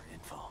that guy for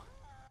info.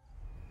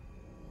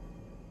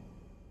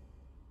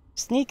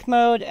 Sneak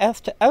mode,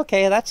 F to...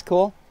 Okay, that's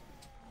cool.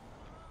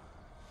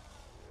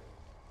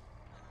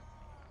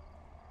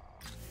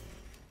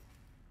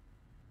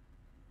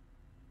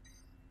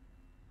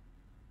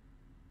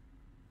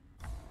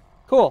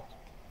 Cool.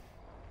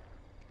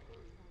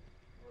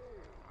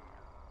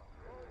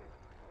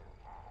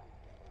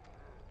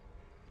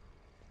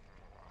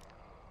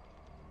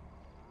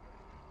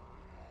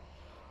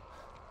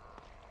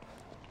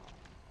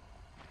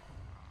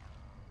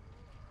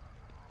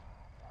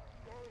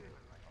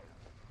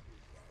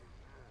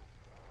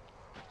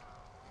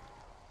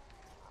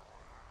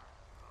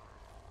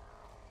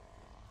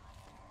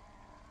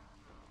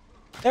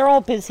 They're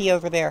all busy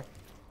over there.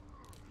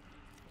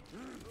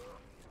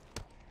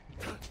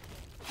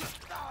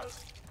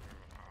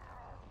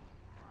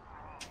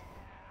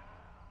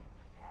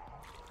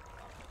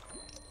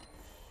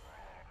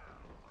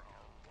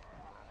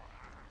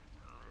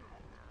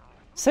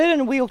 Sit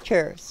in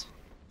wheelchairs.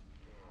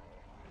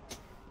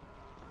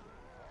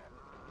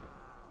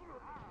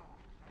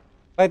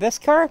 By this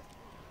car?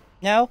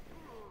 No?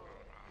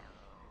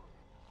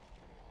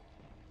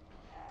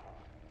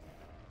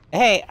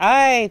 Hey,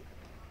 I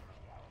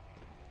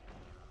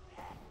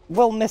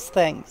will miss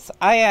things.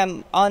 I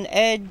am on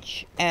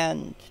edge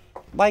and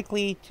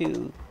likely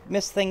to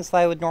miss things that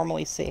I would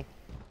normally see.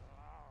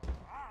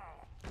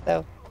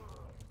 So.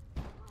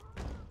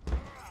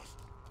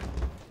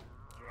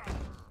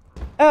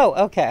 Oh,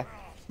 okay.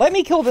 Let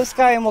me kill this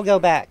guy and we'll go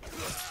back.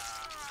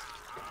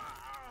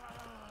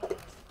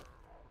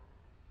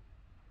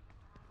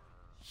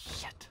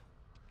 Shit.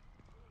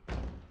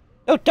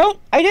 No, don't!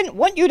 I didn't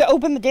want you to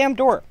open the damn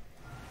door.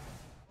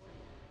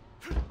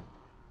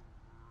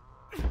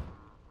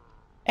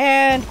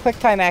 And quick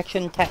time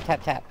action, tap,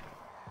 tap, tap.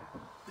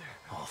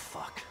 Oh,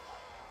 fuck.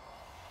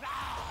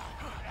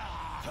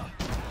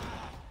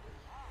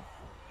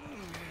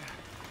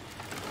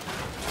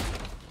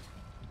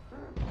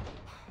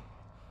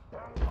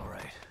 All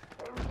right.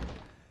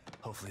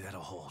 Hopefully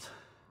that'll hold.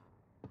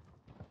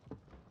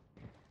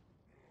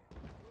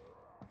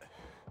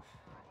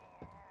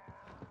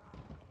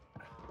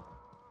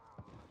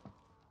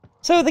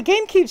 So the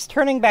game keeps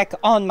turning back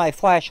on my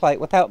flashlight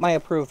without my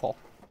approval.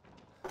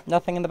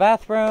 Nothing in the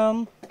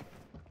bathroom.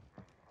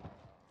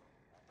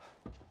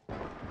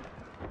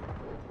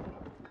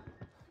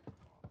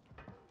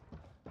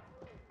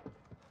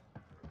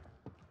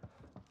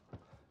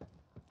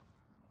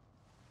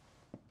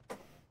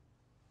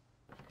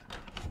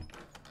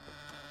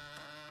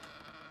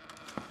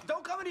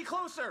 Don't come any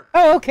closer!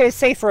 Oh, okay,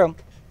 safe room.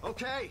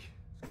 Okay,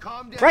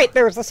 calm down. Right,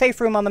 there was a safe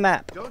room on the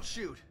map. Don't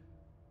shoot.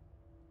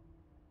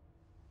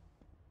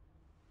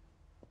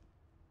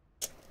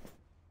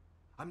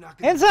 I'm not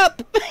gonna... Hands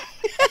up!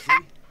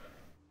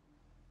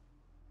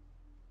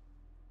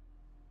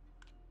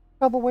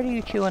 Trouble, what are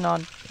you chewing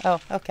on? Oh,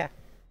 okay.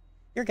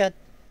 You're good.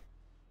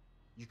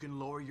 You can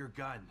lower your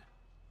gun.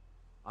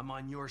 I'm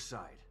on your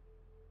side.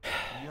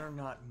 You're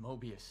not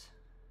Mobius.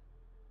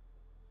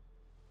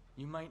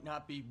 You might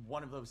not be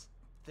one of those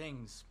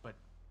things, but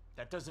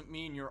that doesn't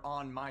mean you're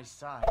on my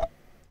side.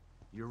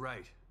 You're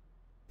right.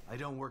 I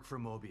don't work for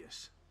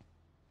Mobius,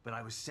 but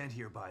I was sent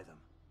here by them.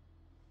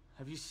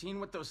 Have you seen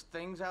what those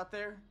things out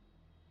there?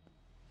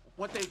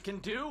 What they can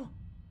do?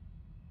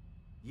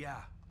 Yeah,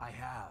 I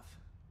have.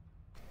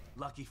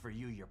 Lucky for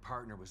you, your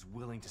partner was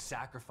willing to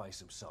sacrifice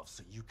himself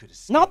so you could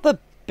escape. Not the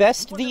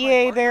best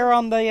VA there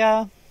on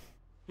the,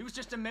 He was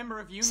just a member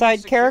of Union side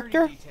security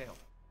character. detail.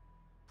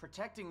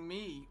 Protecting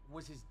me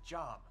was his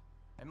job,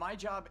 and my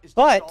job is to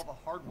But- solve a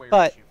hardware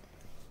but- issue.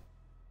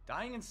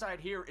 Dying inside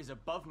here is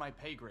above my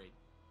pay grade.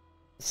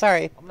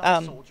 Sorry, I'm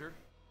not a soldier.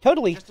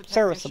 totally Just a technician.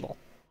 serviceable.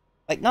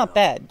 Like, not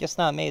bad, just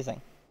not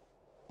amazing.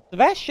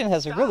 Sebastian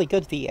has a really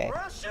good VA.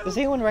 Does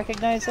anyone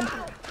recognize him?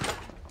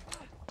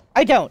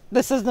 I don't.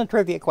 This isn't a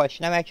trivia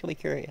question. I'm actually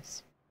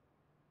curious.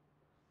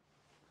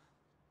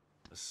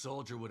 A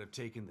soldier would have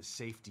taken the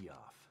safety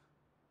off.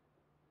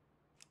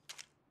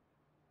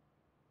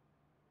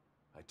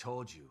 I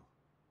told you,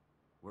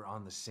 we're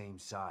on the same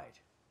side.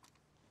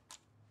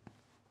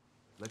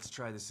 Let's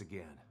try this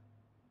again.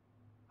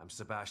 I'm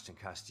Sebastian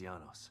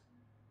Castellanos.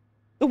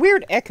 The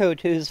weird echo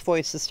to his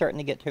voice is starting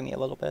to get to me a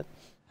little bit.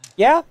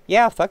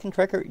 Yeah, fucking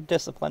trigger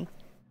discipline.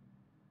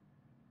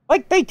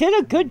 Like, they did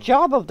a good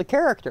job of the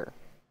character.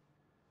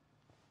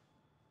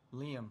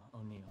 Liam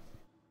O'Neill.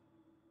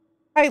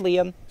 Hi,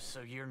 Liam.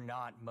 So you're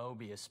not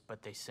Mobius,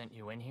 but they sent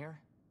you in here?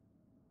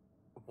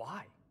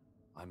 Why?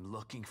 I'm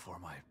looking for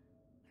my...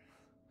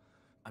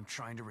 I'm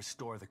trying to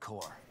restore the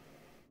core.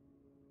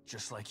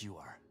 Just like you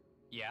are.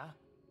 Yeah?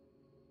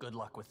 Good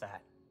luck with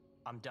that.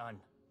 I'm done.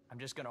 I'm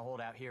just gonna hold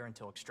out here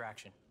until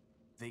extraction.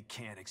 They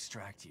can't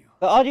extract you.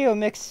 The audio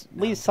mix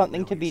leaves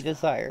something to be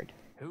desired.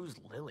 Who's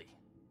Lily?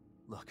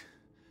 Look,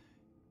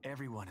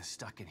 everyone is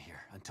stuck in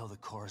here until the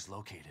core is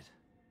located.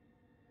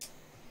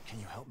 Can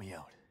you help me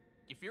out?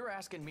 If you're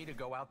asking me to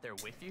go out there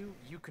with you,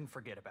 you can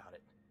forget about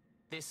it.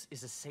 This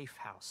is a safe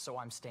house, so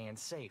I'm staying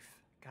safe.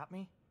 Got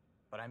me?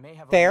 But I may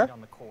have a Fair. lead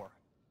on the core.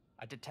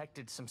 I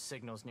detected some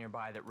signals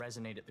nearby that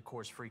resonate at the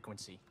core's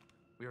frequency.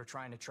 We were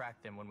trying to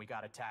track them when we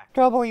got attacked.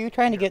 Trouble, are you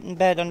trying to get in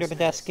bed under the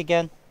desk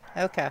again?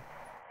 Okay.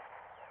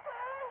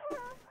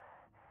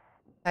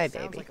 Hi,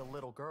 Sounds baby. like a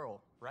little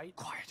girl, right?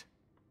 Quiet.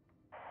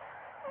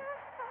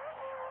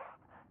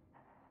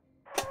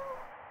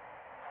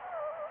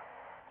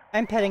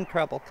 I'm petting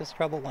Trouble, because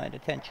Trouble wanted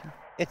attention.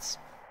 It's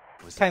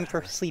time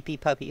for sleepy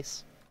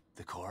puppies.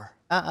 The core?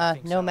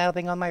 No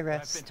mouthing on my I've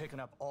wrist. been picking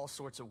up all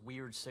sorts of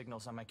weird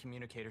signals on my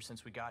communicator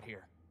since we got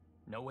here.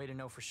 No way to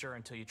know for sure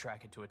until you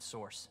track it to its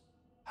source.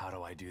 How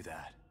do I do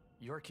that?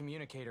 Your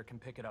communicator can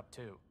pick it up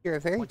too. You're a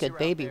very Once good you're out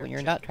baby there, when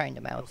you're check not it. trying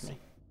to mouth You'll me.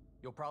 see.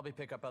 You'll probably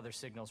pick up other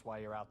signals while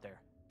you're out there.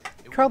 It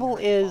wouldn't Trouble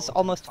hurt to is follow them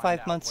almost and find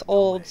 5 out months what-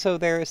 old, so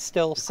there is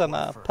still some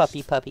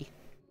puppy.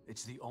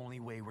 It's the only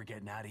way we're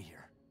getting out of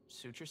here.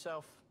 Suit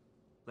yourself.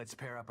 Let's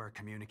pair up our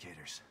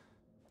communicators.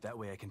 That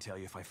way I can tell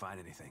you if I find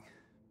anything.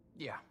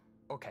 Yeah,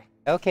 okay.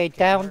 Okay, Can't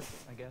down. hurt,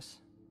 I guess.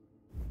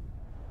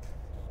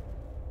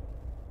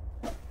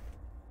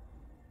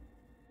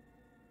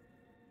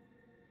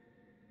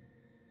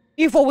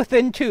 Evil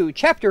Within 2,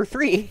 Chapter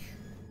 3.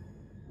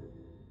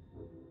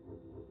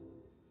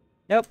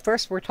 Nope,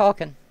 first we're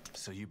talking.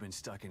 So you've been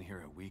stuck in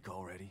here a week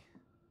already?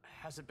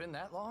 Has it been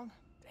that long?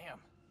 Damn.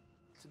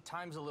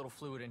 Time's a little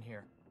fluid in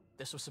here.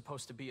 This was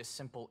supposed to be a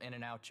simple in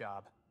and out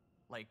job.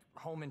 Like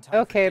home in time.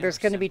 Okay, there's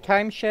gonna be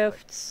time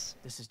shifts.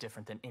 This is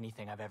different than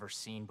anything I've ever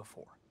seen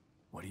before.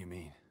 What do you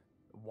mean?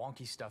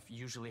 Wonky stuff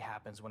usually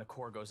happens when a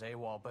core goes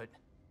AWOL, but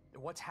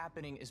what's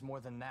happening is more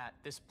than that.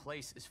 This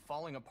place is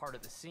falling apart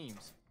at the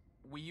seams.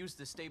 We used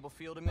the stable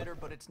field emitter,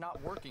 but it's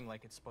not working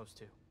like it's supposed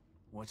to.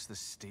 What's the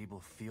stable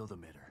field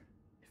emitter?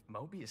 If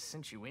Mobius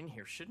sent you in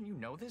here, shouldn't you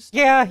know this?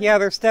 Yeah,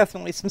 there's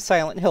definitely some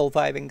Silent Hill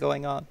vibing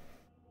going on.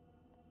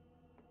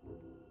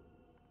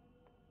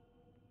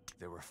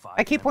 There were 5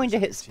 I keep wanting to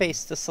members hit of the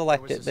space to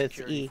select There it, was but a it's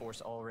security E.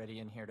 force already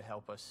in here to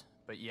help us,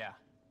 but yeah,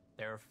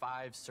 there are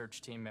 5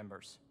 search team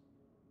members.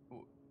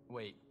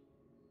 Wait,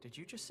 did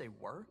you just say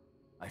were?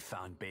 I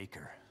found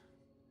Baker.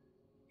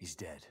 He's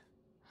dead.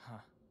 Huh.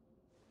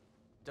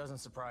 Doesn't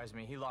surprise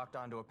me. He locked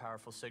onto a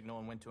powerful signal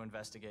and went to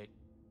investigate.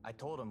 I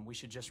told him we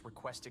should just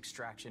request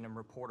extraction and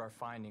report our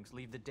findings,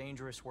 leave the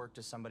dangerous work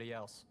to somebody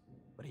else.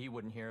 But he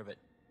wouldn't hear of it,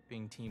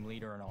 being team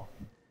leader and all.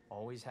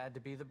 Always had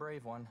to be the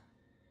brave one.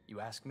 You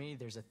ask me,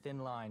 there's a thin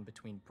line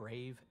between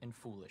brave and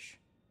foolish.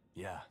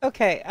 Yeah.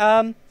 Okay,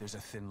 There's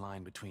a thin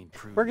line between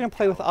prudent we're gonna and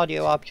play with cowardly.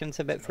 audio options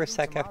a bit for a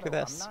sec after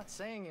Tomato, this. I'm not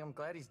saying I'm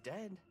glad he's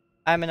dead.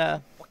 I'm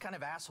gonna... What kind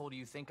of asshole do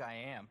you think I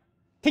am?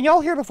 Can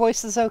y'all hear the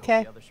voices I hope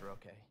okay? the others are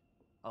okay.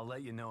 I'll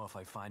let you know if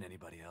I find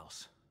anybody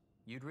else.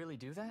 You'd really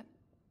do that?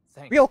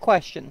 Thanks. Real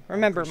question.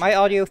 Remember, my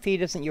audio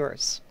feed isn't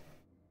yours.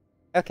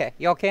 Okay,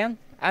 y'all can?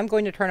 I'm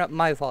going to turn up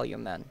my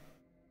volume then.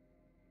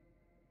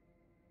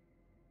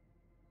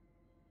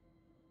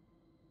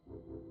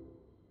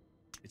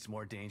 It's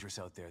more dangerous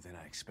out there than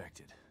I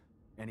expected.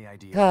 Any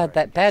idea? God, where I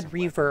that can bad get some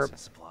weapons reverb. and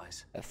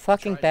supplies? That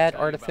fucking Tried to bad tell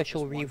you about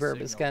artificial this one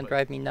reverb is signal, gonna but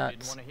drive me you nuts.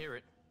 Didn't want to hear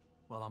it.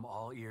 Well, I'm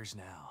all ears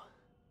now.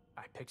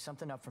 I picked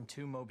something up from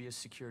 2 Mobius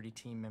security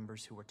team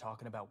members who were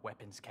talking about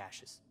weapons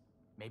caches.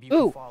 Maybe you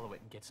Ooh. can follow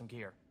it and get some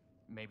gear.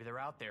 Maybe they're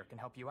out there, can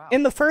help you out.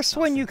 In the first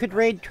one, you think could about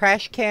raid it.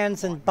 trash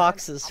cans Come on, and man,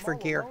 boxes I'm for all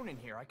gear. alone in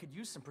here. I could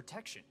use some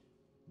protection.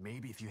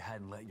 Maybe if you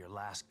hadn't let your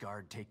last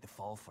guard take the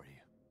fall for you.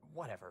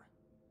 Whatever.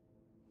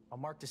 I'll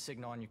mark the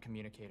signal on your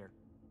communicator.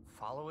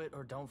 Follow it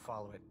or don't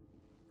follow it.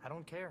 I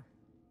don't care.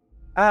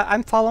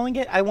 I'm following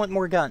it. I want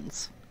more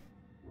guns.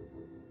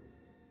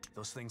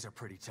 Those things are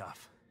pretty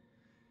tough.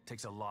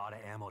 Takes a lot of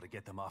ammo to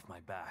get them off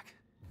my back.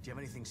 Do you have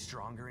anything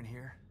stronger in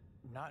here?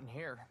 Not in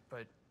here,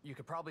 but you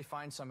could probably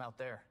find some out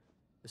there.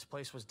 This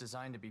place was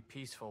designed to be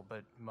peaceful,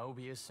 but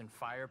Mobius and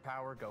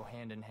firepower go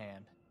hand in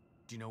hand.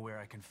 Do you know where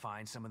I can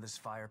find some of this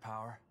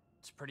firepower?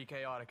 It's pretty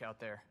chaotic out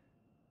there.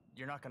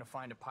 You're not going to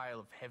find a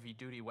pile of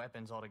heavy-duty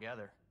weapons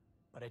altogether.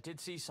 But I did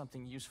see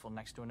something useful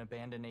next to an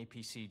abandoned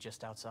APC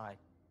just outside.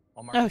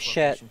 I'll mark Oh, the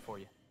shit. location for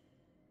you.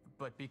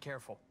 But be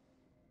careful.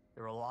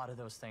 There are a lot of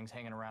those things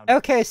hanging around.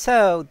 Okay,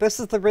 so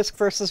this is the risk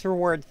versus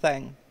reward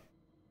thing.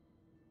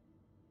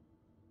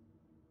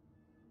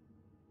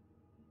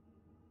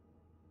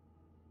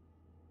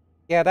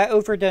 Yeah, that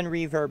overdone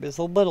reverb is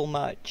a little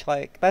much.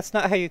 Like, that's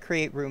not how you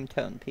create room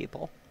tone,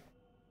 people.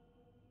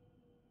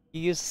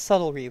 You use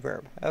subtle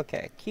reverb.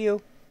 Okay,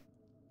 Q.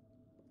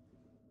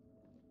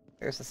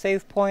 There's a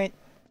save point.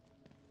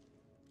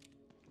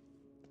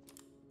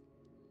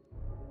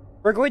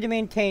 We're going to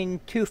maintain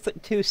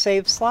two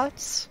save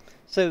slots,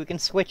 so we can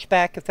switch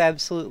back if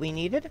absolutely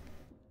needed.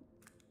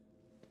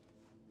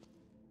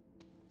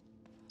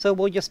 So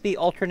we'll just be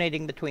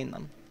alternating between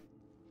them.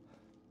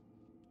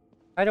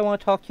 I don't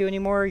want to talk to you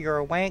anymore, you're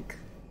a wank.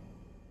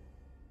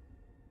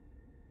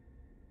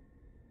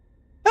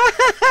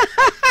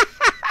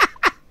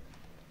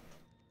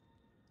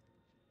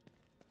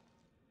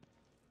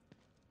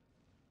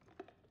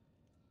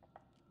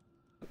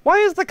 Why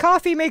does the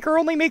coffee maker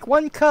only make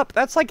 1 cup?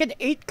 That's like an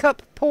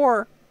 8-cup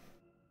pour.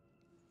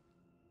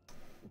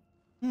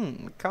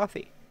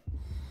 Coffee.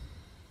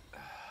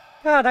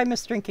 God, I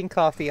miss drinking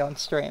coffee on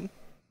stream.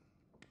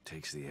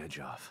 Takes the edge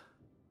off.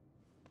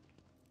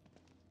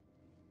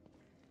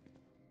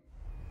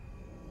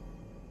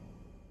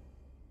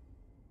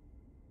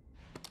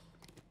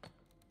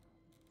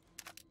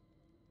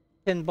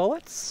 Ten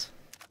bullets.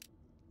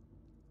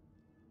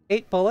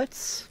 8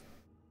 bullets.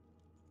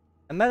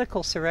 A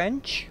medical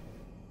syringe.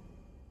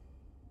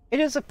 It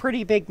is a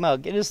pretty big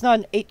mug. It is not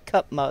an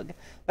 8-cup mug.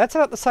 That's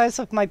about the size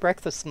of my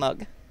breakfast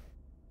mug.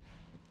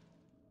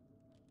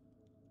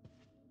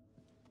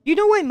 You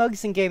know why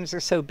mugs in games are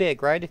so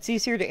big, right? It's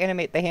easier to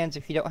animate the hands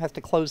if you don't have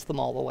to close them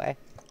all the way.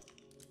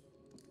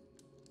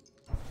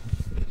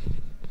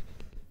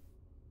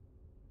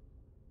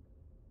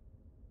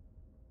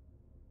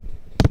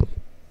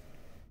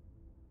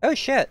 Oh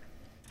shit.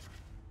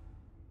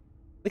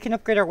 We can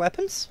upgrade our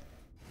weapons?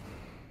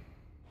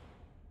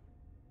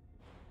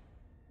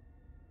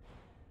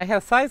 I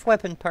have 5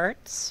 weapon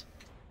parts.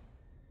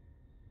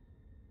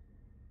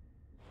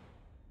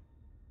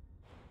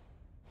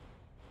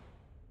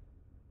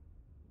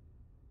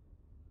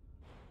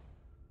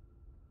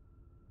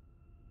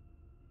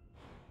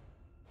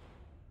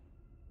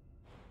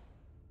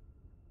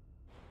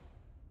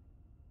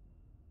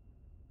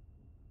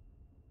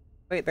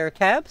 Wait, there are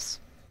tabs?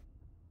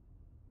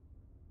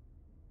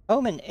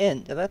 Home and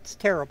end. That's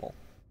terrible.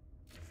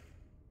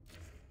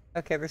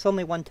 Okay, there's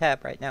only one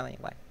tab right now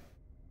anyway.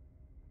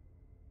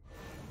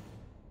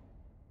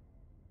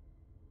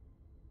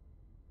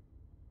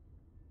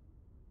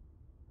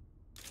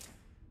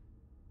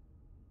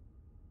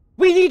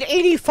 We need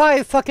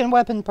 85 fucking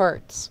weapon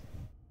parts.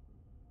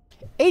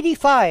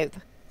 85!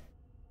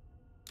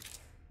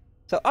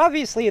 So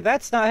obviously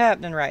that's not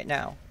happening right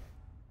now.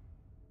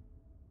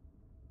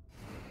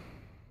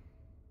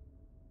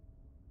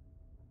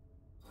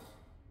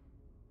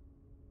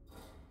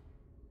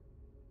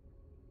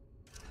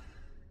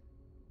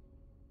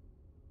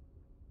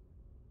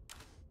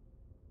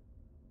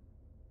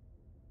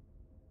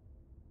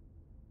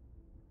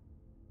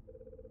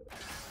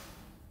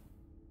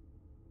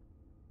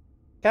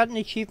 Got an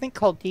achievement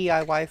called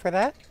DIY for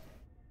that.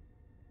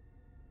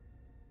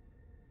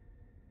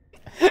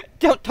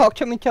 Don't talk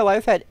to me until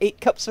I've had 8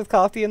 cups of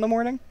coffee in the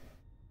morning.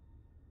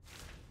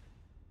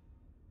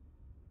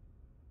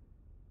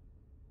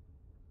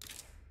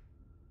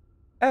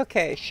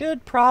 Okay,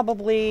 should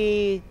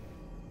probably...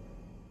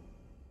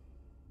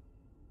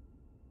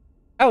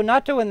 Oh,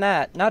 not doing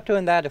that. Not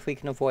doing that if we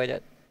can avoid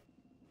it.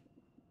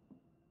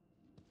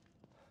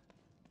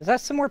 Is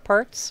that some more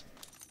parts?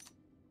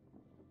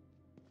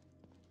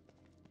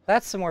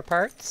 That's some more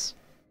parts.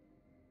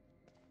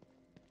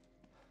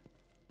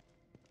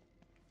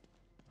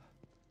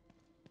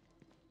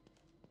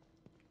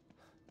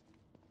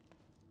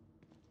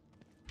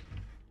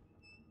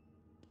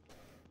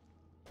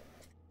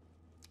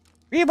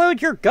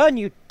 Reload your gun,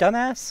 you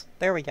dumbass!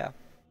 There we go.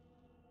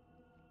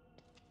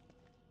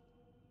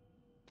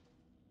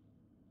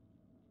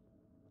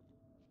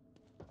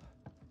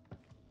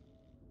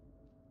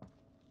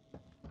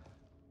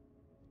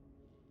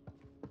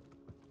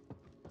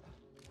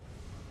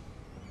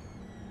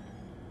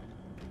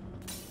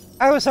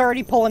 I was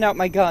already pulling out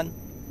my gun.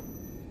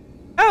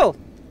 Oh!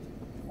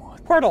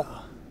 What portal.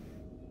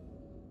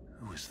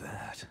 Who was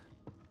that?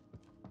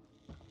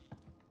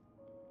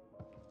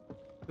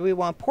 Do we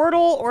want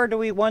portal, or do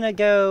we want to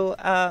go,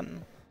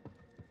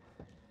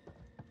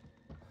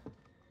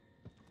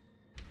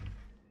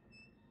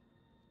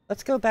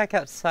 Let's go back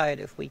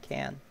outside if we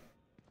can.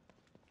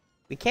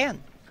 We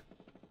can.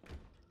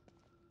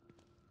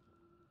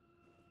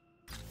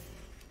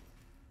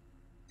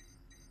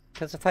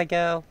 Because if I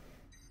go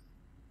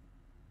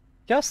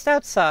just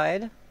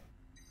outside...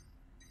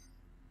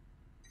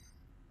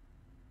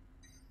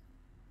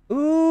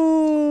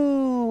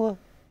 Ooh!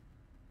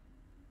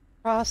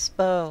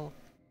 Crossbow.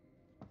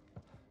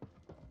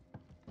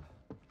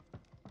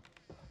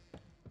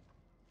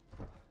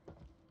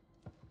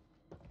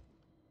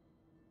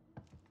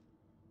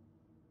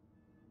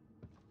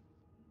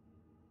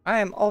 I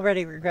am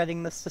already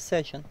regretting this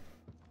decision.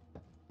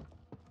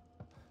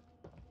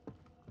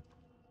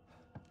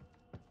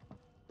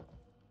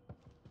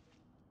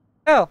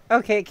 Oh,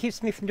 okay, it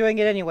keeps me from doing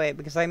it anyway,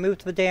 because I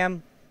moved the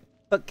damn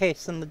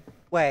bookcase in the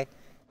way.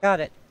 Got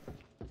it.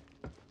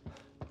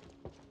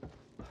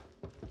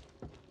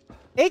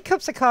 8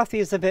 cups of coffee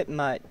is a bit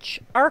much.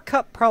 Our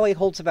cup probably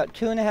holds about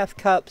 2.5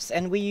 cups,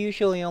 and we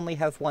usually only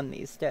have 1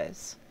 these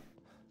days.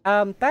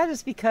 That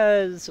is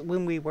because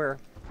when we were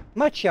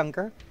much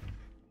younger...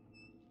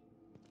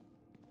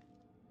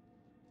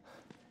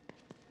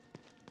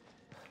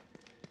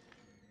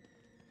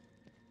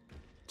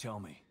 Tell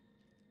me.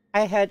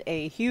 I had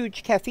a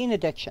huge caffeine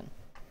addiction.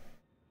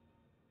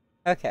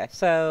 Okay,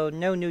 so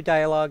no new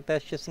dialogue.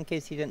 That's just in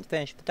case you didn't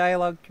finish the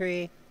dialogue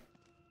tree.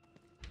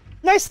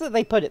 Nice that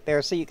they put it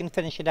there so you can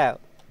finish it out.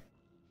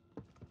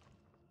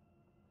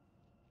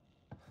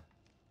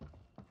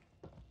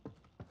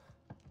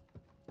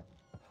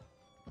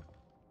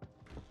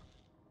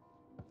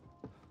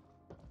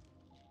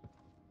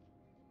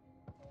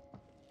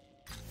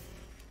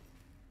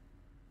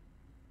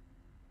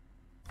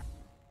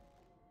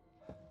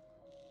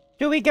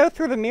 Do we go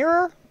through the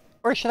mirror,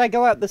 or should I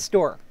go out this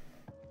door?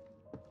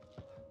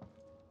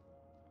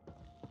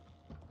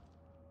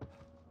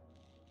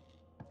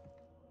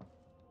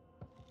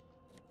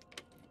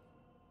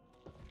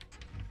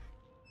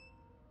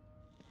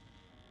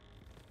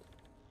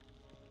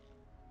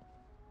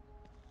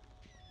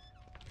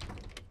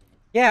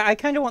 Yeah, I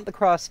kind of want the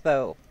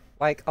crossbow.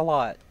 Like, a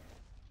lot.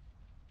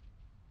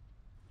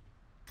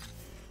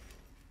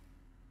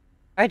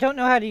 I don't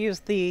know how to use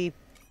the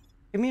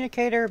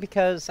communicator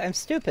because I'm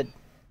stupid.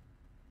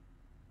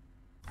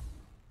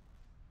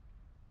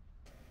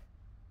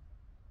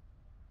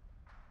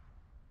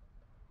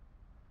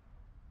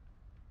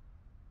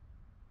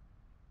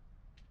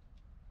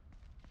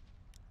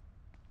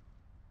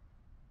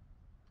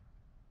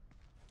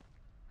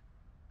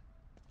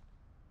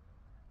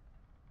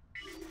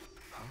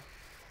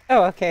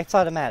 Oh, okay, it's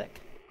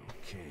automatic.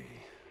 Okay.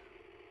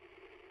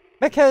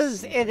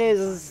 Because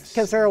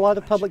there are a lot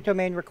of public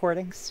domain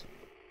recordings.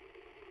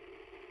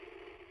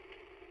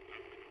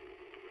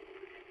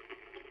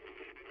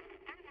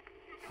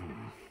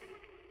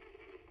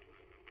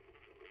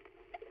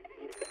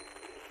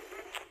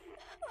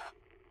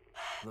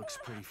 Looks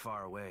pretty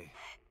far away,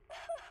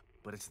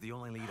 but it's the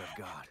only lead I've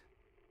got.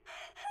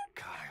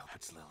 God, I hope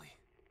it's Lily.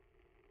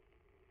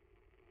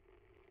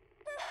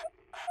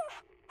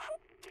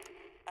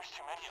 There's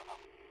too many of them.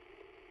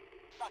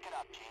 Suck it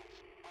up, James.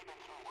 We've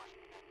been through worse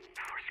than this.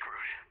 We're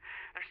screwed.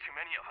 There's too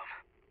many of them.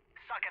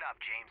 Suck it up,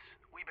 James.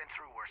 We've been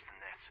through worse than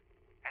this.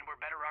 And we're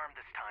better armed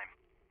this time.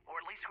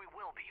 Or at least we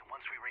will be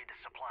once we raid the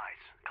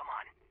supplies. Come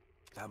on.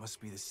 That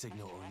must be the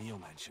signal O'Neill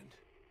mentioned.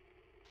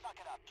 Suck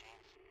it up,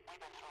 James. We've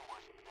been through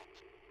worse than this.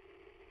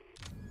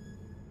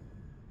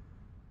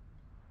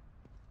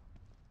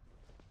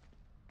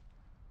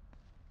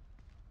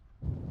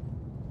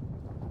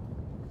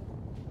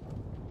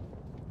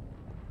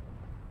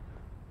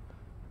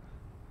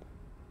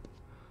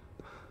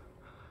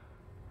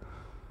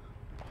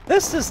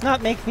 This does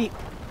not make me...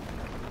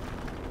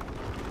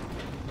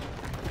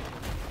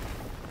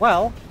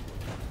 Well...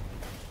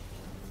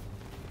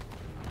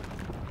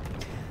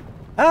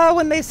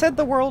 when they said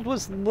the world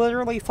was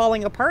literally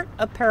falling apart,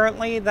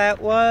 apparently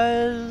that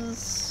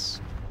was...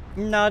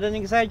 not an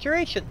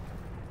exaggeration.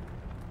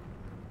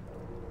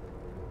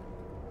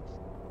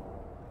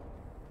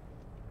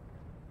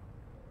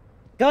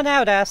 Gun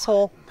out,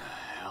 asshole.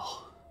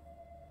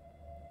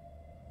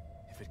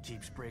 If it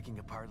keeps breaking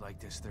apart like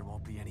this, there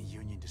won't be any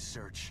Union to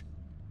search.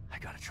 I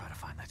gotta try to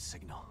find that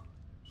signal.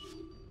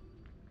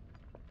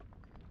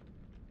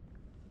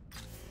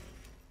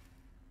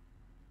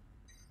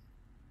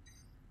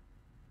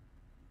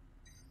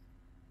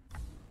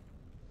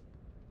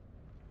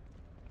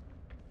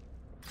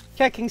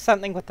 Checking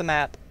something with the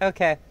map.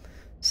 Okay.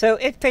 So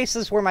it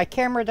faces where my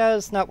camera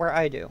does, not where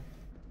I do.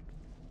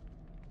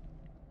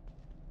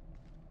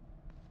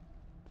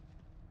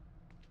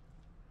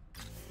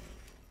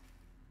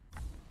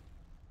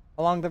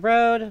 Along the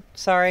road,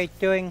 sorry,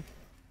 doing...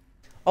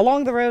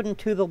 Along the road and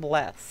to the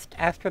left,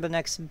 after the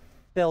next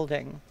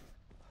building.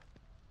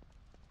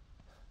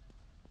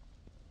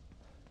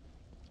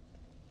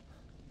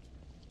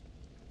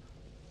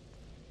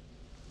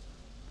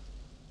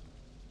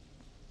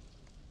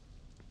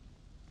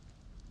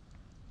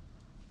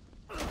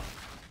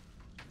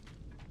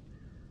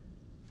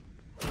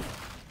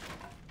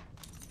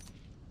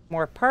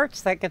 More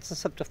parts, that gets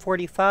us up to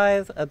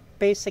 45. A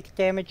basic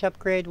damage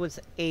upgrade was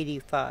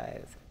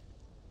 85.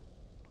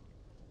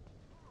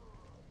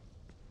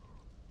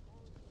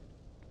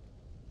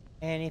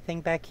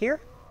 Anything back here?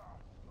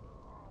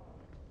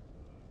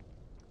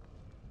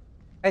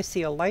 I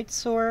see a light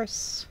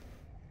source.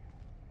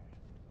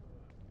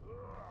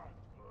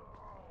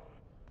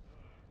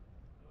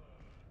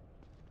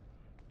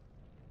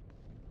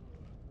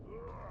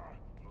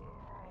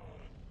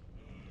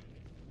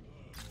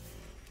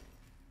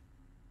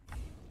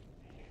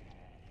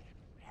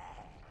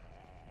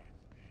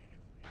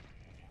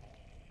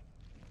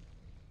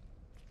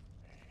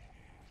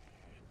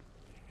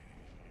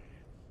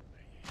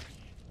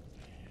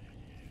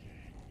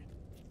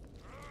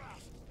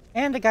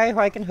 And a guy who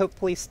I can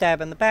hopefully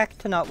stab in the back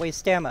to not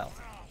waste ammo.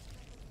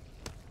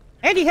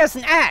 And he has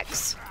an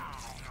axe!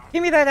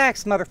 Give me that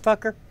axe,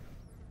 motherfucker!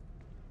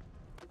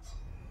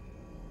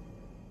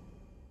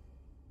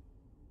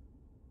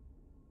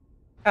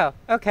 Oh,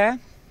 okay.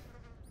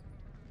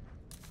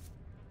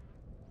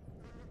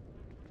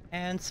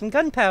 And some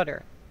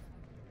gunpowder.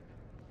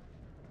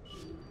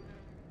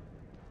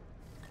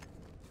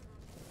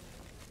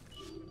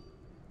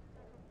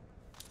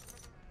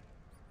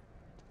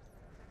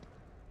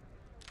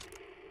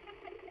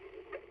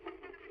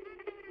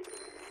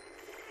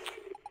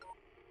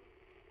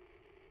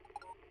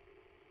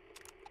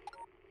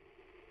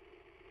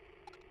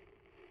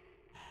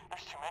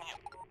 There's too many of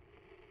them.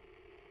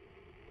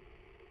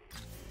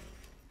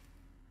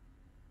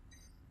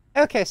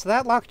 Okay, so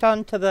that locked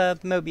on to the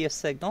Mobius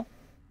signal.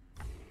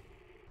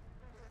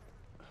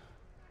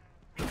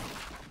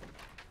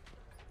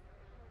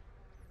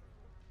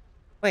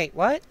 Wait,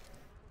 what?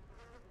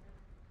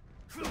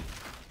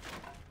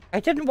 I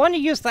didn't want to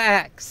use the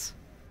axe.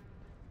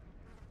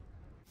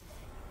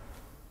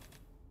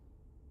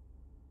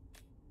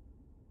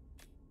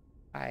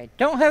 I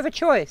don't have a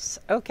choice.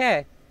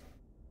 Okay.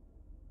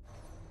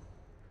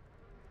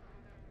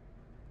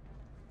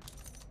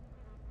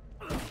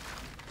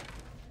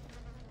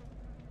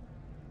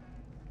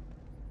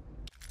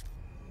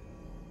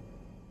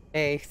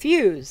 A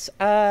fuse,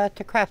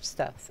 to craft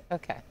stuff.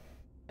 Okay.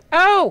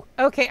 Oh!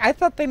 Okay, I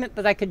thought they meant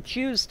that I could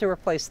choose to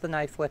replace the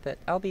knife with it.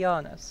 I'll be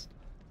honest.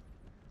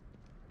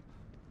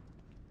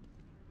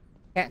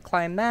 Can't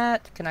climb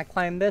that. Can I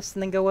climb this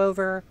and then go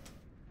over?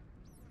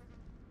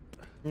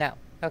 No.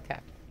 Okay.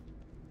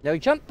 No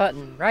jump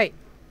button, right.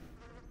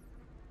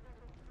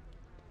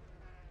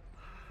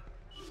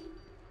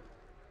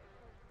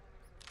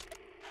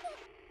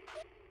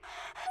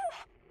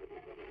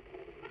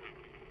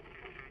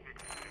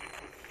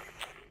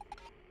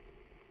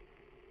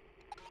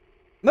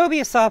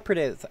 Mobius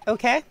operative,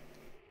 okay.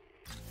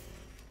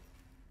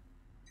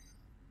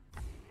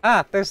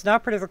 Ah, there's an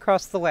operative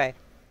across the way.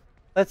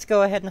 Let's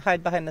go ahead and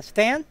hide behind this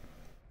fan.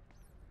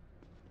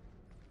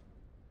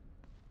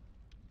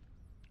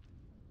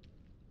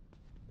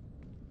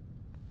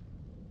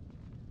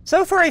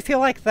 So far, I feel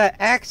like that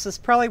axe is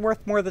probably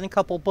worth more than a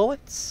couple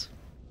bullets.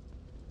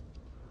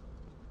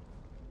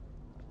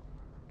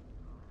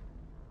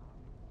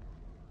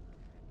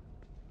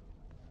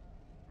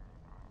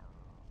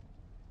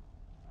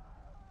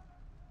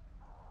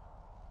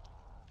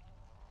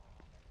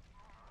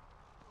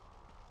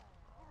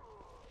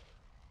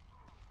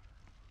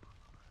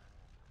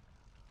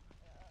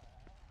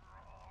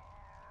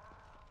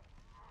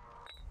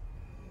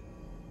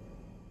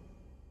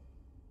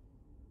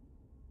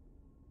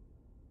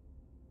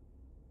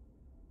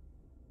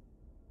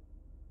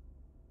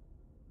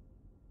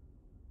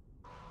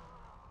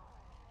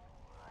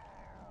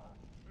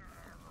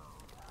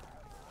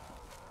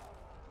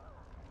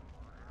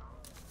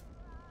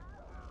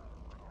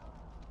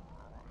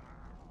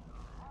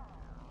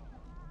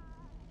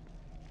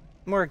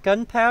 More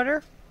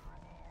gunpowder.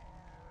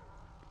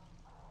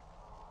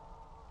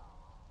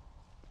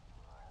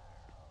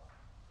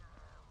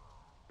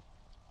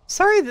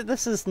 Sorry that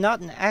this is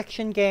not an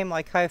action game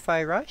like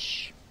Hi-Fi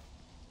Rush.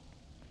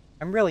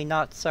 I'm really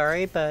not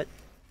sorry, but...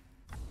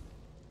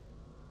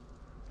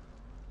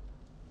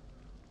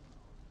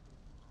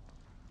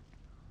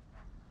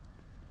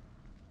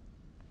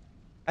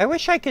 I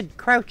wish I could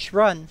crouch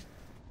run.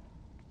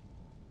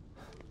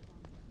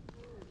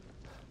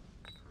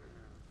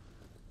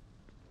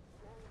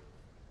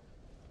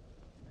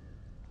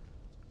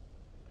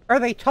 Are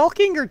they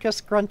talking or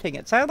just grunting?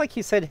 It sounded like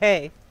he said,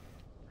 hey.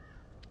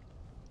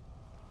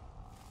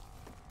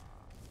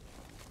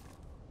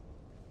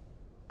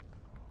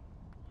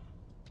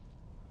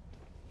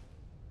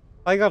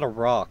 I got a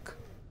rock.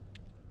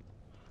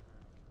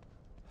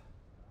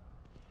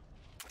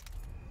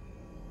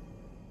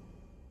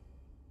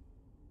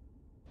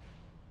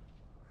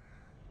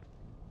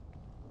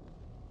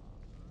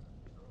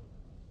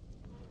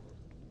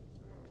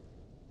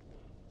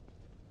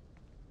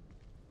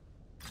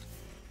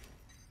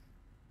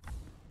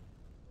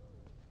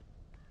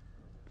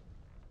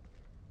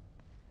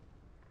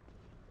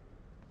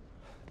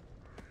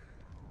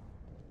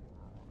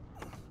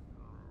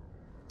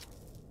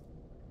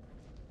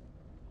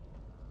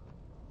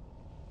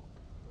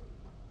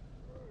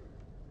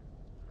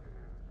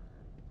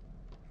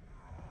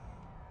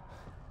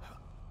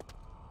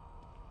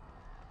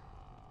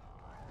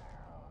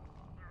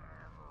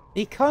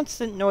 The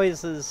constant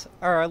noises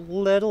are a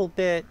little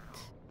bit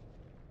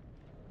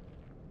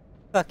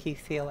sucky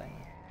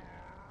feeling.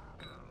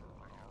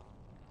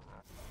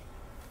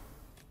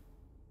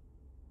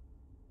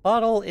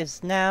 Bottle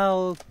is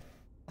now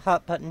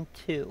hot button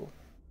 2.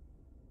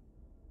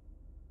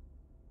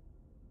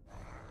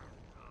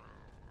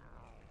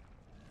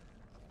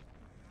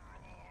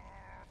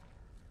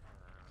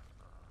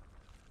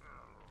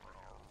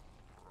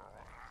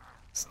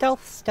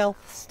 Stealth,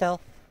 stealth,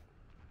 stealth.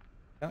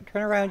 Don't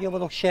turn around, you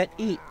little shit.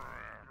 Eat.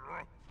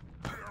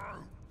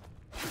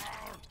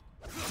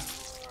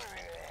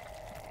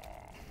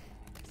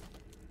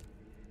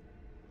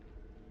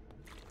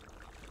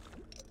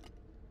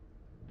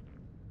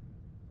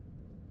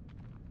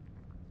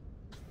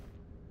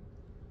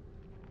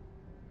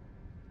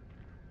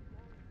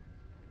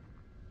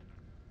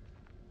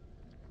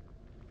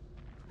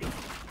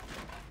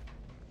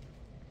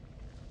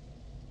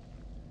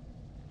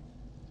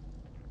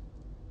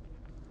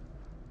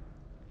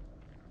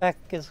 Back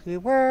as we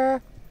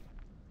were.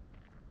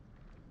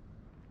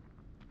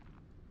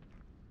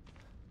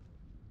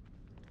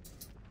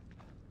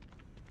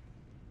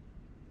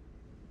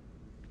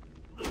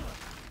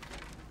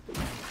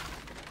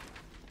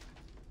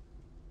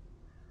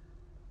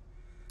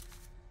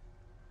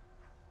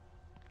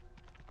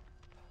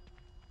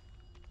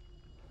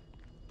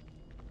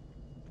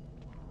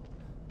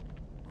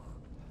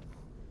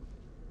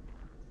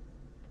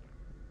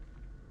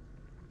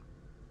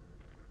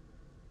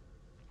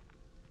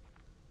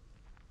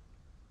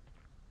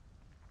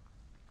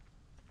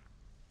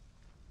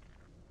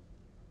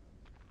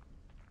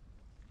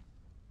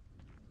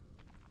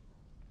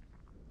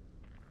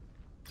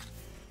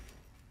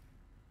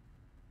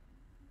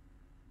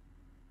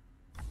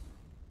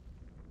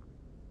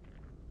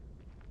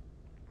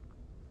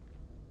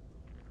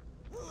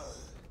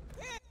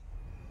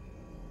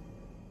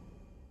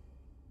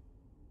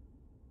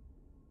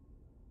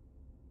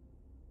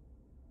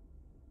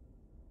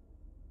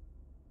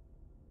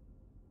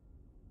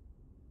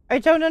 I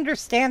don't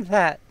understand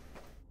that.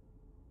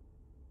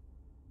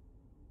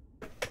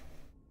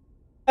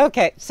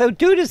 Okay, so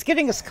dude is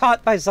getting us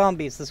caught by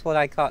zombies, is what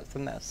I caught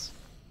from this.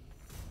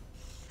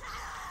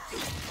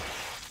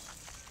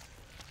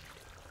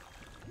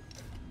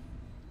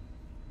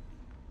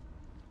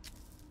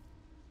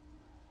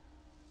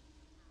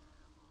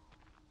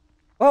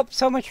 Oh,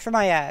 so much for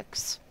my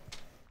axe.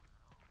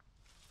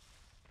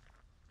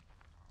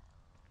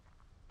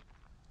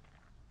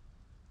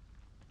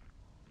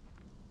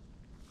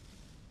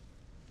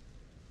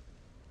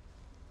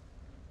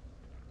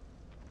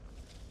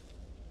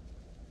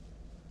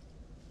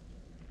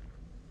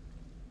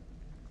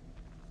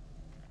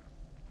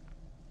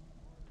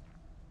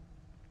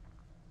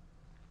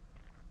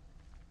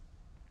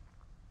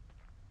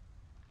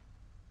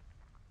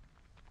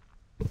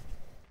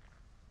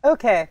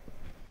 Okay,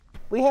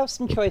 we have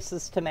some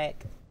choices to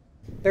make.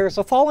 There's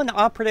a fallen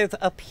operative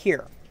up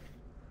here.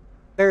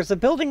 There's a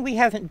building we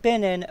haven't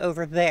been in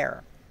over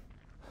there.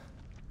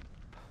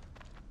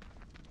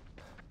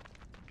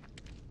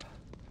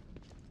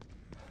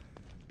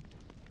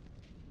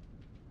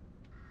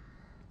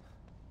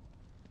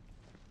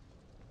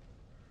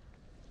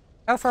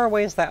 How far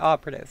away is that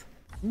operative?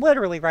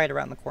 Literally right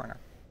around the corner.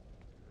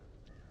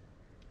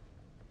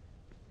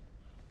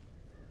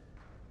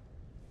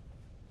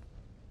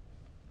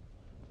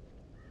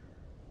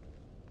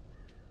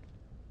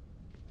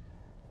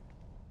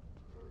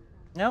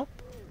 Nope.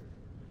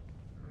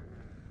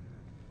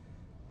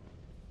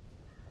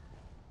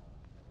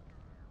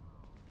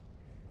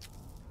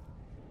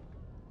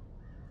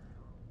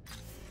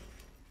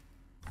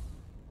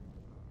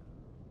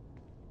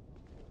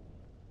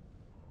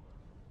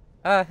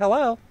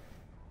 Hello?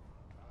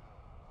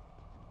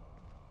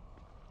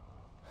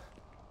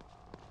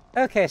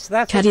 Okay, so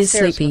that's Cat is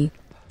sleepy.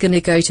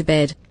 Gonna go to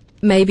bed.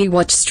 Maybe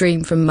watch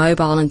stream from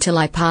mobile until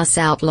I pass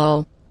out,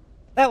 lol.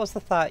 That was the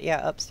thought,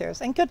 yeah,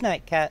 upstairs. And good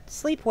night, Cat.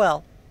 Sleep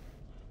well.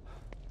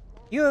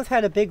 You have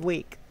had a big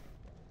week.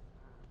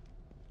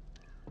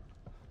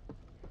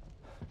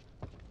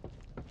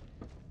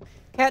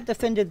 Cat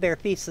defended their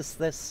thesis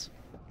this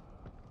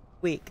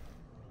week.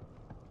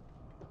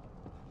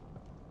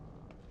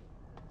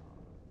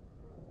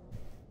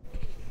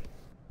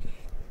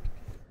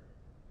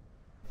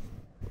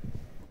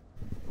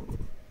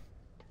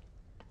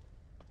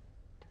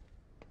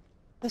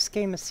 This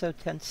game is so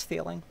tense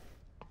feeling.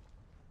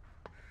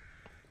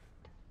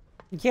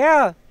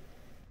 Yeah!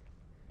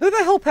 Who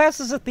the hell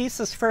passes a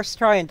thesis first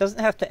try and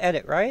doesn't have to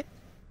edit, right?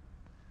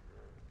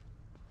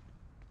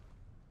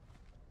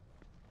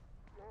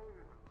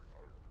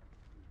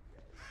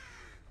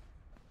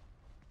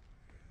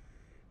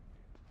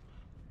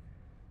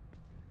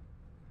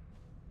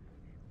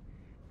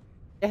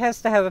 It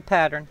has to have a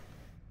pattern.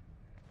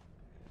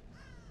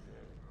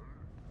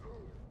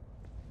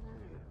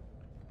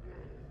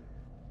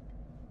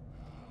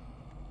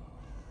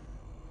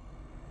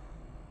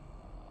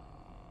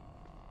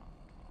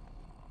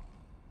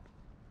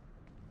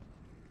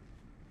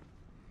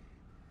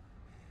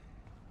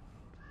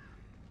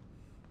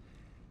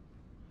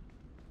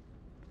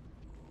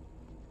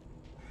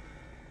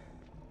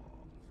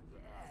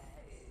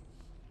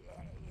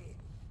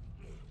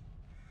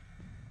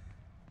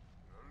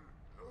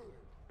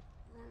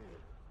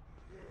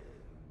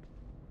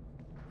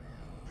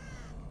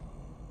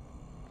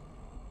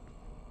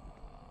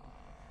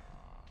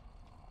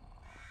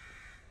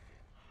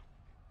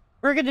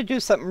 We're gonna do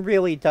something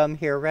really dumb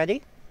here.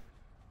 Ready?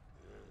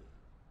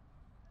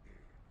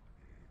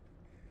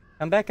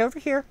 Come back over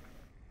here.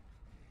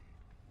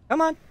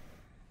 Come on.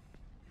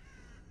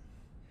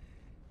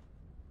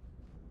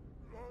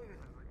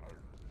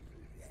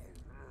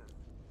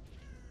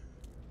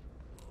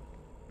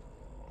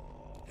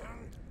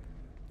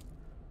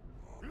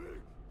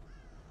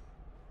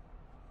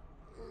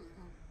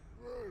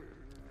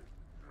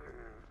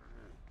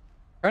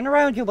 Turn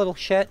around, you little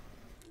shit.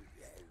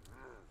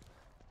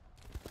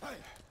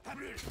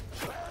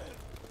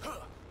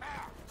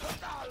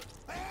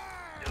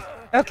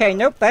 Okay,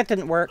 nope, that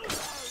didn't work.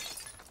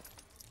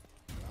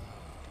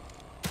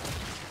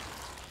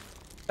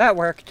 That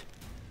worked.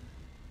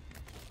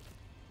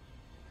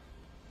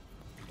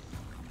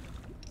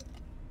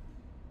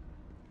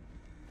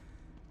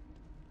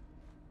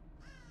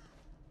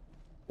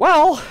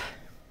 Well,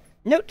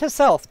 note to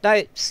self,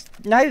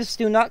 knives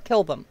do not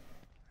kill them.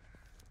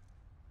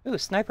 Ooh,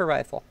 sniper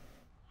rifle.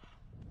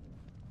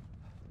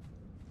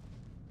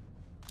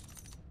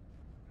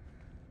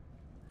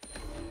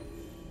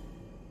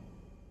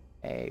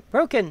 A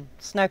broken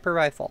sniper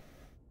rifle.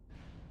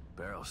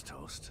 Barrel's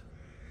toast,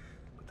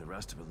 but the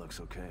rest of it looks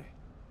okay.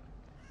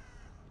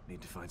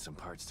 Need to find some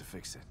parts to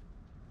fix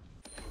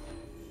it.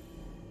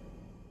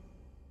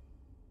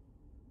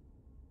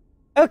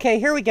 Okay,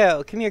 here we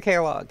go.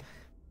 Communicator log.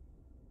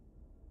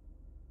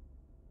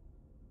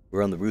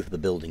 We're on the roof of the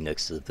building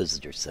next to the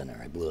visitor center.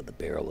 I blew out the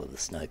barrel of the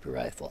sniper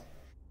rifle.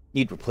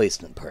 Need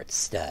replacement parts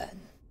stat.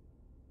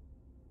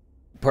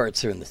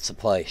 Parts are in the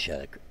supply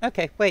shed.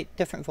 Okay, wait,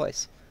 different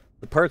voice.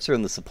 The parts are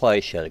in the supply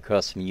shed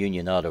across from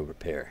Union Auto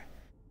Repair.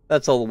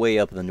 That's all the way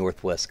up in the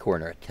northwest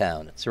corner of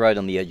town. It's right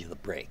on the edge of the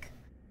break.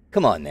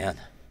 Come on, man.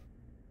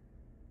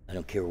 I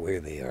don't care where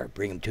they are.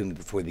 Bring them to me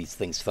before these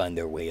things find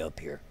their way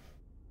up here.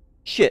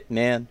 Shit,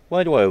 man.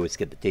 Why do I always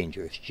get the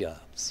dangerous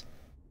jobs?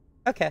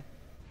 Okay.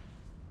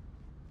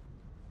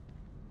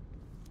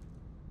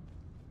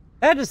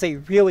 That is a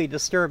really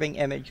disturbing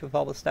image with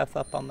all the stuff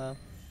up on the...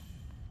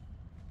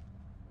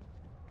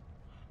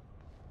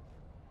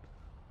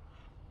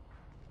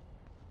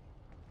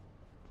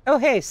 Oh,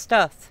 hey,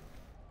 stuff.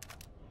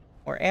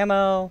 More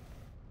ammo.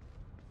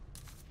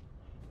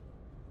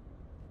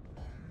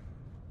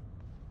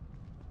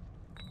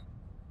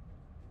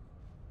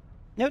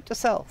 Note to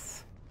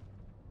self.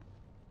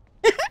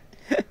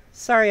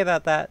 Sorry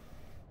about that.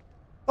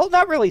 Well,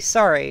 not really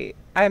sorry.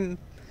 I'm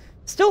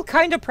still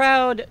kind of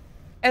proud,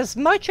 as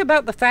much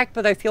about the fact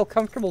that I feel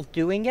comfortable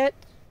doing it.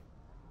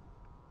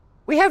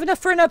 We have enough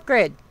for an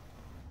upgrade.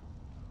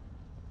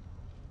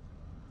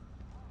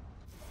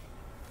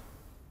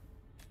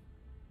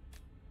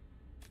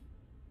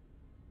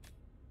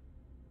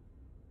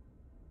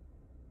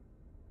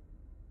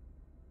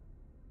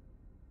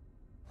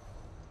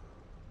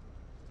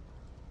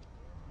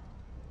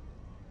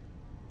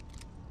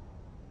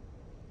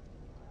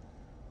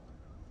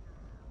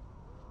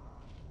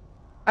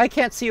 I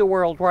can't see a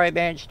world where I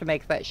managed to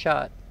make that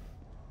shot.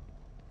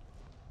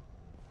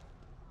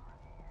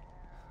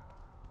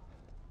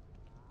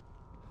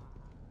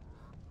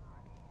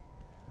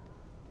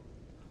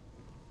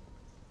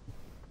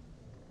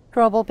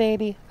 Trouble,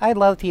 baby. I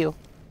love you.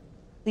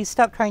 Please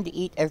stop trying to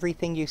eat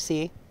everything you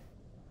see.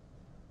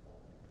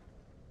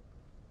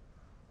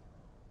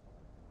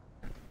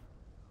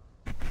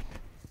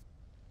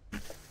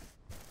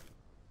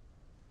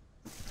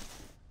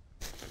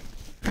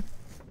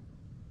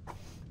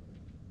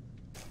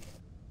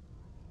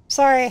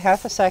 Sorry,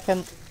 half a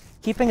second.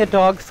 Keeping a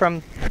dog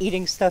from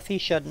eating stuff he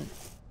shouldn't.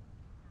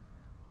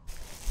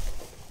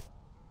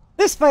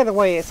 This, by the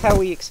way, is how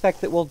we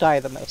expect that we'll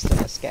die the most in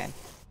this game.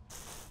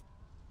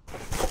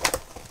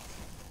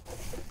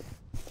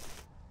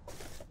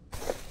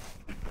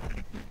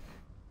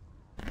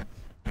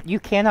 You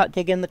cannot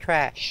dig in the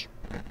trash.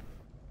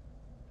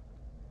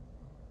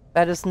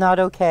 That is not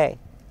okay.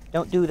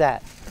 Don't do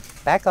that.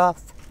 Back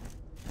off.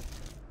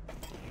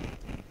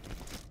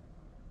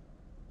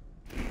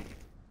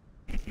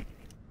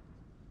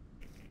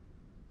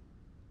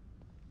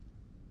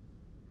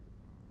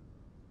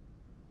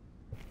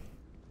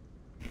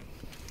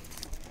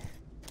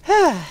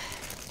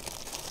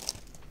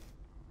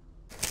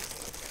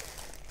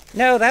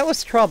 No, that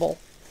was trouble.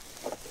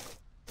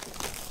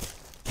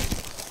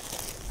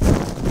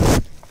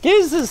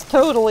 Diz is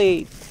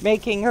totally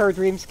making her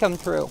dreams come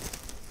true.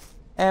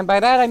 And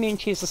by that I mean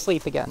she's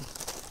asleep again.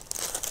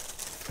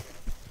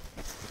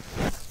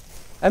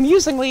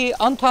 Amusingly,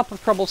 on top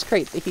of Trouble's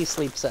crate that he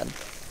sleeps in.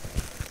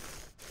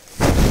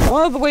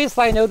 One of the ways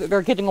that I know that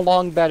they're getting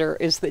along better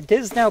is that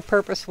Diz now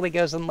purposefully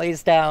goes and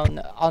lays down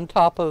on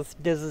top of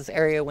Diz's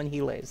area when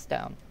he lays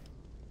down.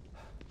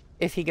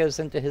 If he goes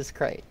into his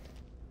crate.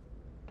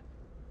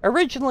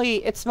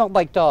 Originally, it smelled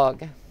like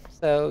dog,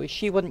 so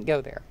she wouldn't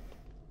go there.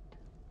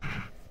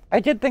 I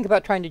did think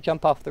about trying to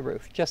jump off the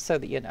roof, just so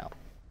that you know.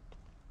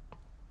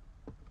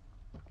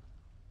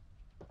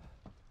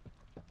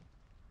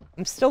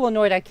 I'm still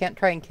annoyed I can't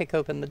try and kick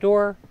open the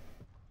door.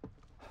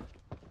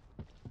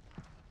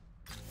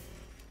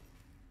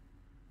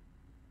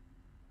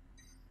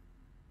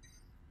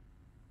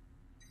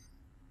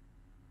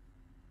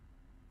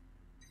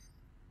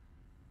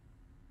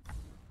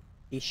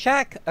 The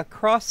shack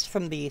across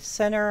from the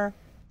center.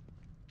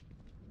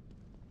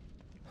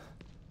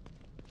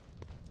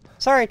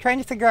 Sorry, trying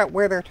to figure out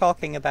where they're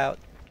talking about.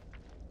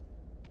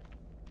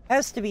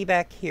 Has to be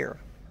back here.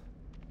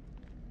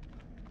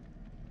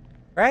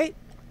 Right?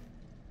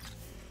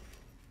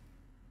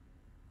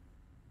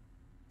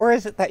 Or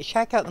is it that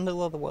shack out in the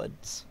middle of the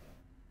woods?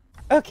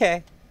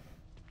 Okay.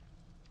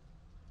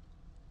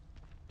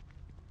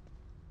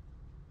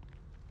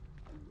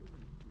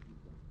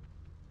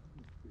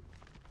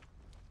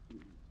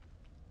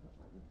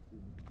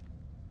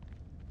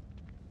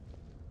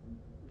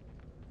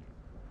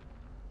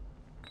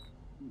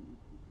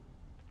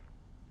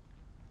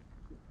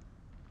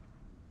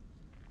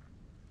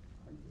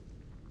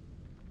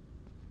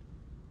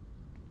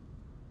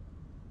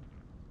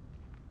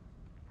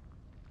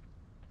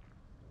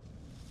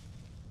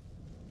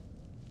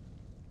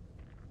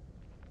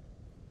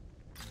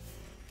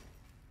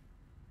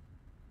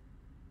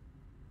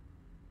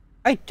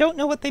 I don't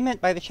know what they meant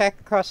by the shack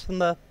across from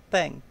the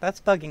thing. That's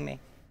bugging me.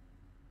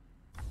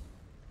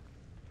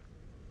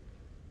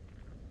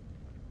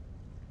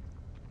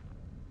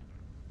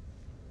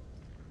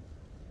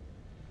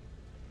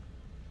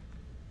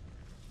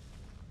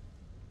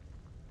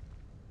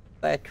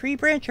 A tree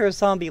branch or a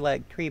zombie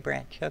leg? Tree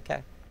branch,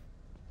 okay.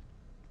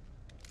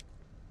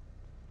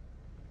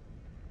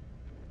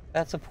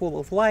 That's a pool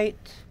of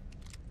light.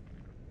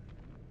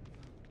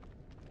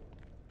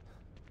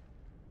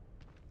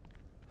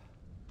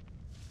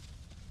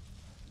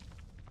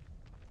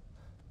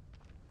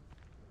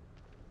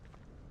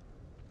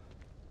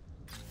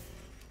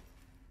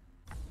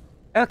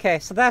 Okay,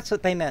 so that's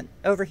what they meant.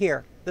 Over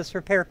here. This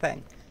repair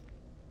thing.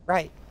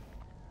 Right.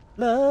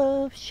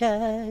 Love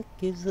Shack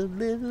is a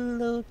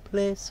little old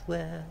place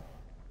where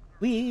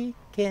we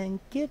can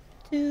get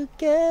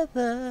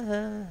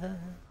together.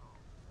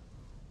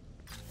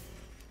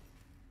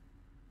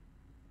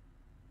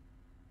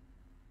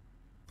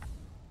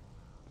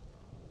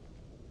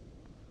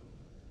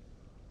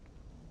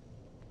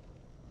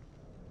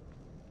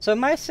 So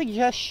my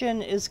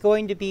suggestion is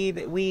going to be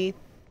that we...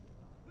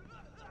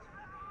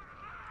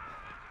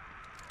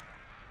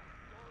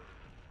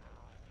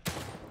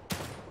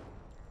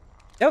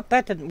 Nope,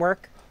 that didn't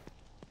work.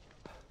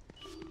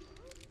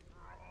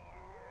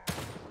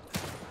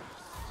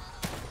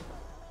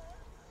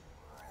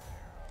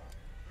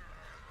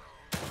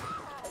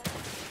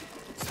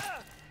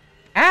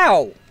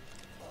 Ow!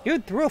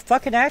 Dude threw a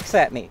fucking axe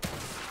at me.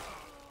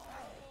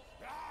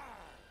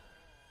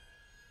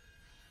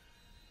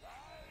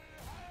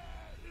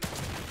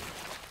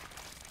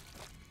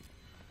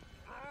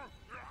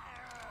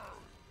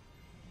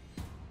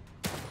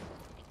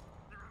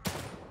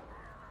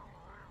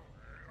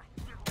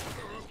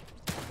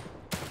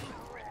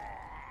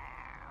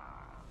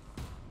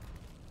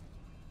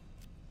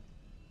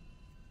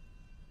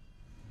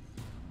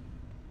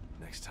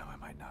 Next time I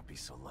might not be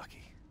so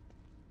lucky.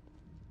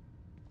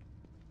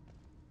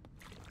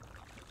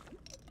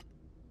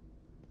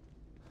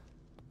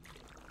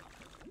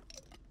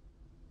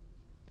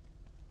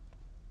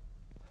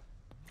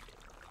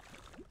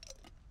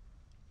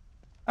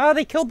 Oh,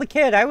 they killed the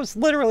kid. I was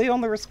literally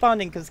only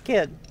responding because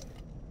kid.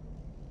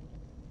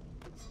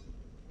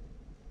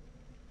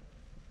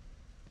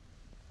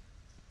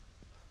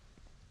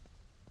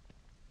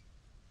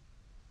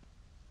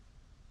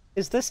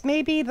 Is this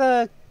maybe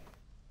the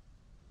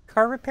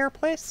car repair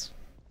place?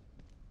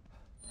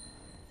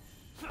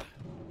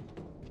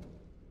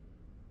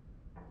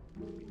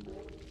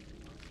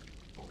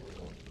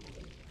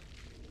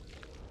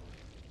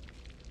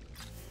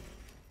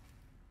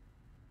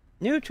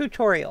 New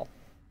tutorial.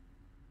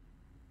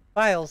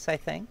 Files, I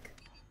think.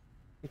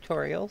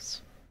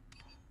 Tutorials.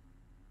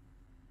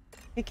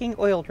 Picking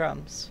oil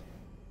drums.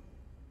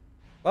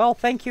 Well,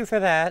 thank you for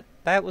that.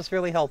 That was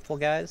really helpful,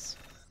 guys.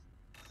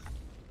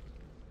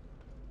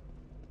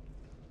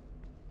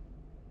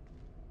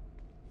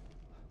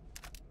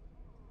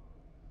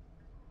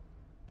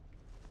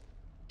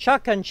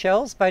 Shotgun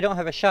shells, but I don't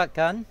have a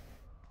shotgun.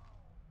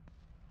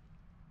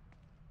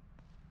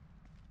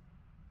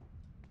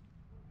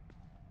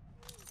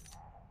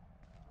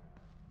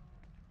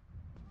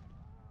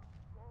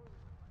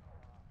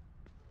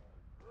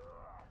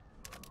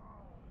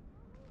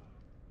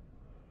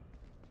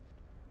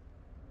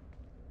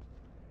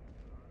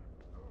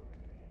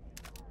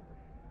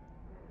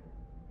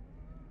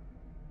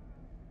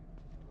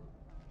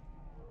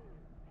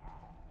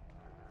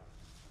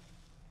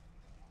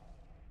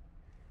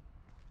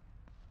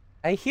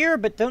 I hear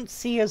but don't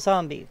see a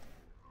zombie.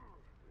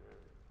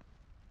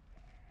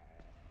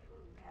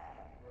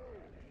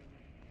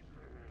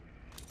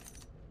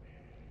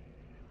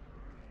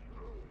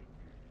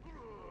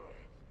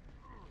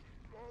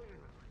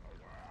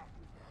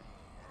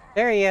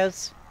 There he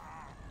is.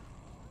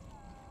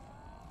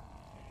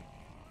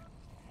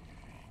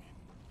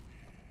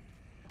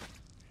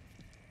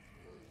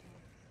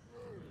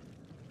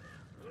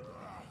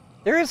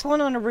 There is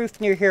one on a roof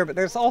near here, but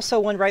there's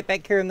also one right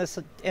back here in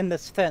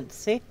this fence.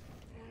 See?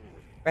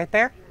 Right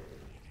there?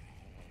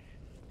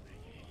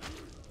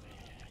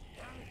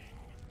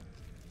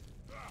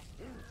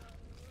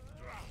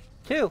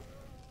 Two.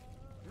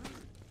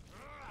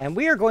 And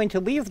we are going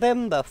to leave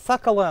them the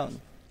fuck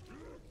alone.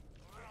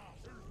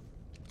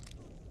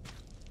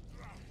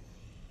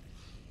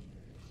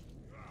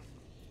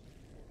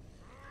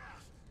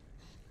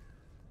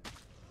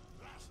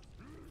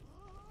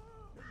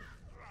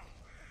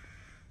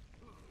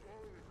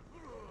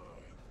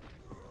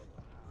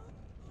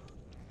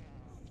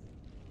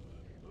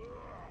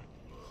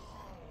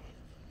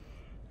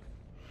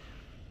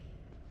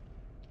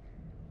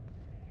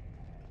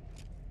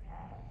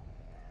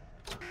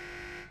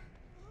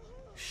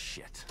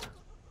 Shit.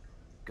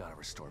 Gotta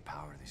restore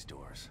power to these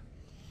doors.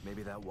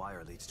 Maybe that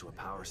wire leads to a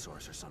power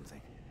source or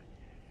something.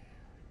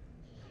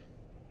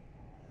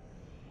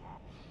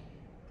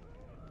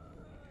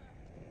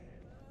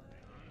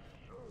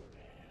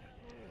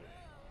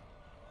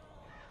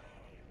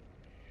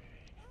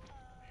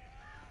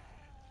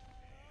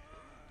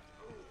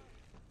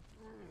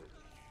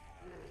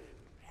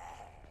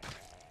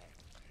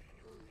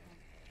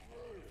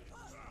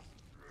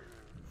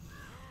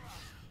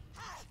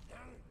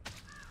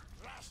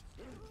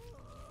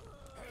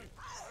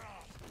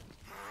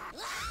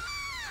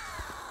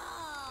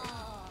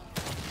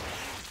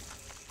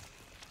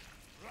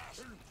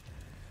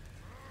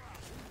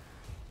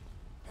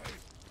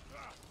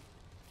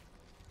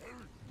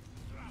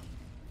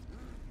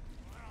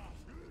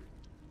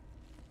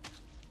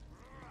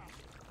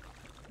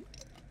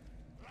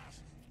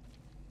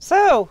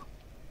 So,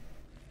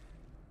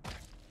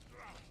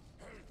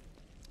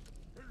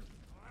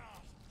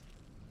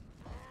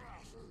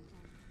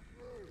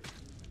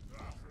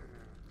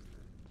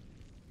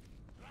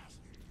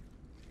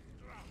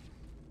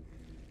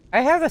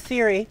 I have a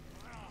theory.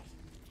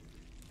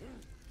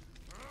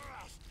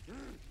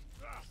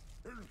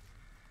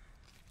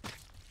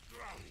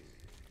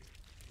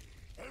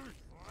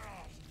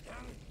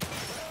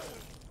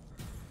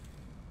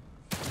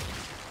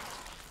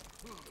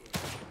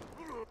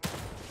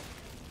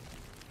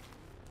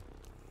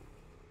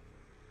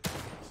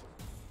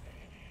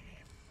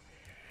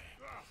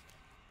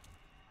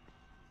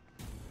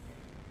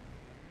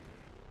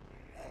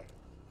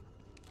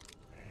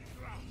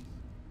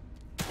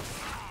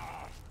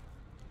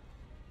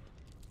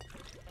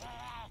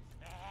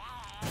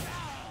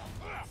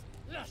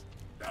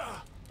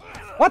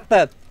 What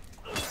the?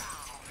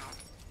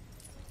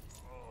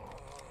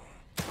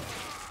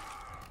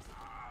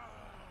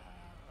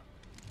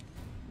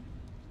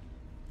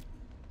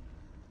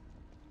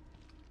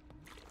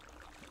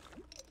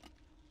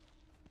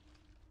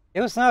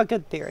 It was not a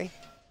good theory.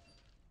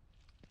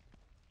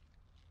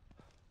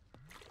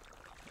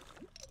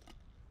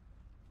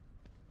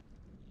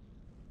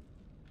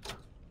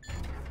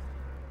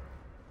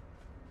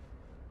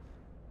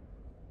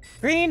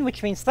 Green,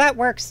 which means that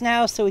works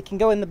now, so we can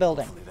go in the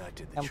building. That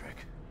did the trick.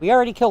 We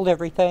already killed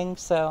everything,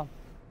 so...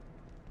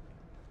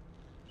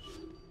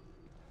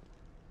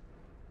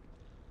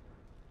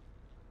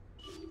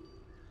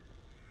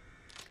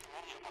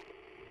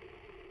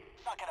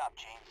 Suck it up,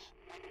 James.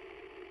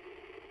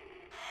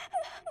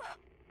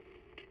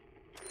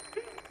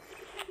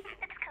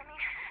 It's coming.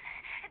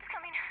 It's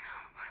coming.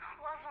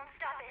 Walls won't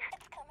stop it.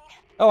 It's coming.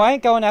 Oh, I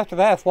ain't going after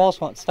that if walls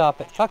won't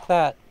stop it. Fuck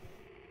that.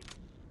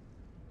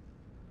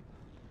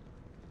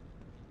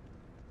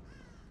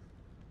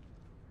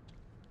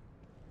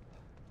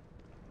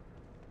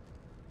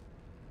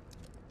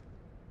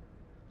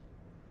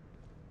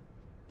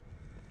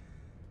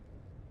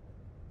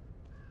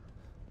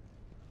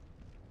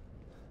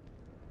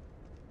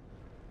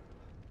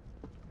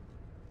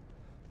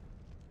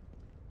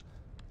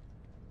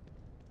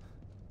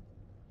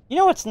 You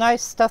know what's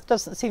nice? Stuff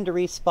doesn't seem to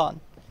respawn.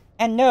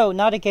 And no,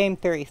 not a game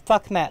theory.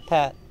 Fuck Matt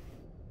Pat.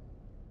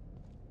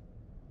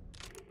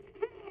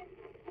 Many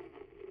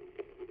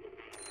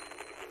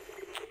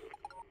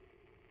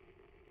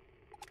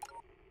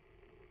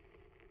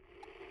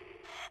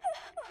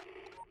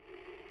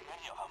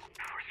of them.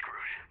 We're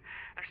screwed.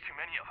 There's too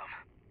many of them.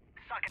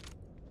 Suck it.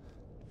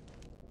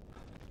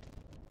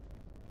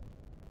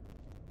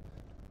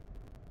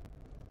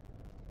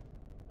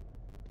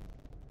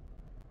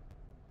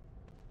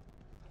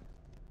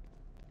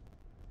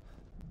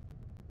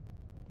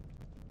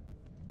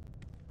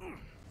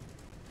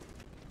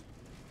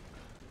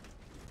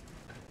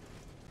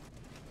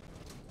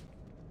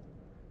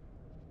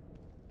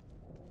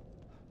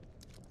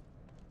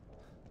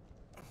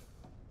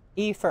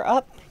 E for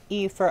up,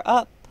 E for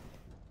up.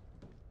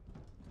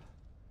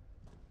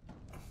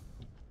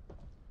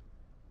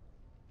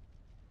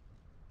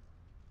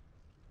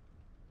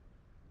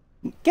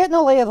 Getting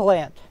a lay of the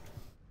land.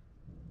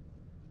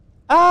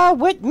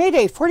 Wit made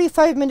a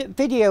 45-minute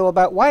video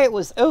about why it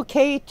was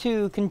okay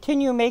to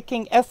continue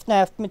making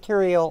FNAF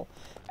material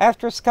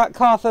after Scott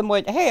Cawthon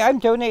went, hey, I'm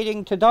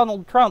donating to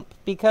Donald Trump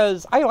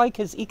because I like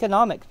his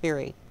economic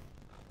theory.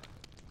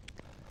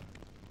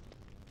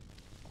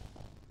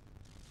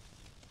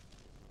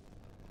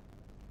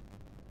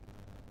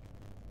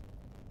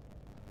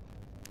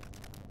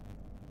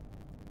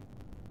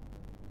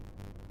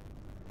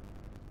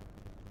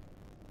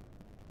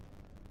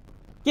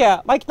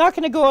 Yeah, like, not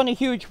gonna go on a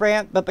huge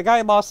rant, but the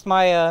guy lost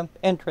my,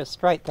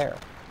 interest right there.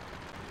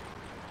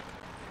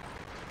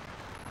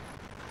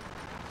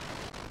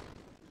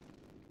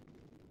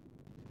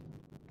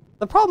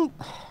 The problem...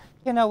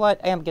 You know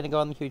what? I am gonna go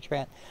on the huge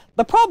rant.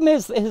 The problem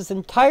is that his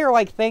entire,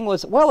 like, thing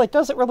was, well, it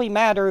doesn't really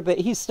matter that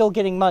he's still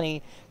getting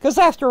money. Because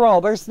after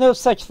all, there's no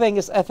such thing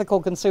as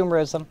ethical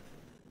consumerism.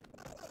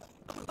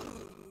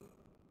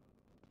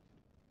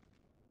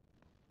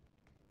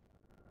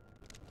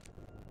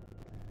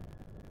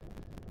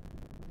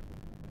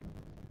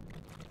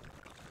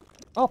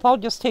 Oh, I'll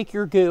just take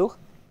your goo.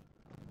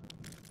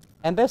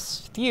 And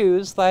this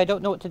fuse that I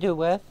don't know what to do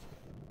with.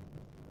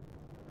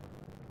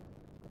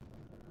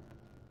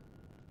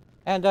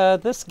 And,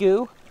 this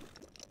goo.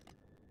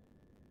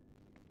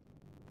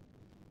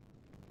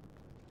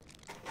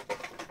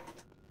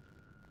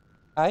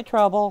 Hi,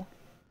 trouble.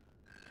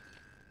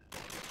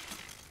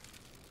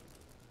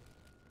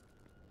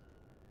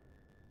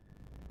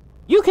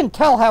 You can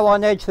tell how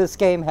on edge this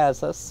game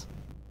has us.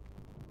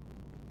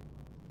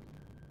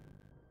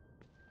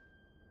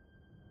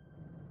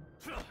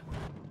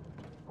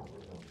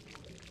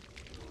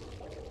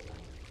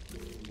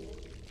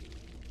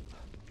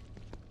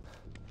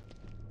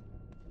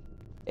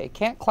 It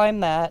can't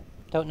climb that.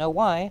 Don't know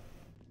why.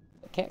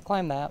 It can't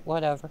climb that.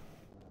 Whatever.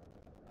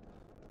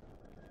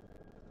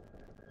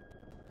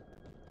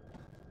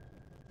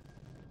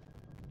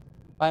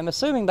 I'm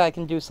assuming that I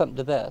can do something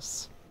to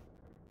this.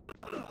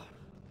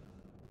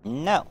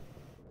 No.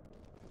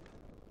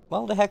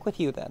 Well, the heck with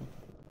you then.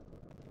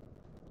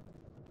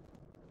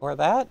 Or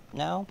that?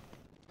 No.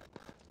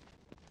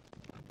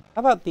 How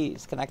about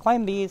these? Can I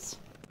climb these?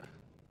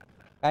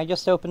 Can I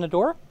just open the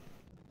door?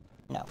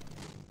 No.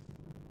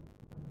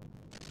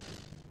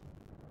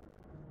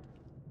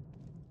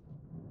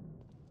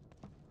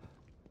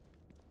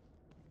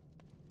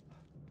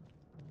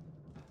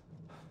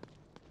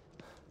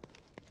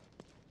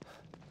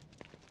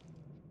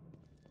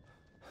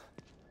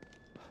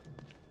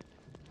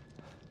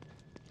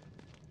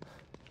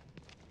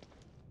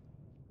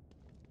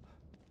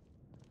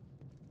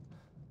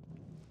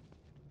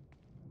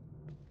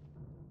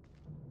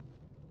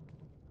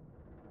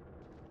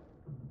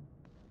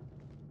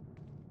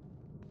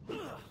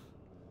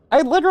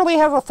 I literally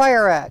have a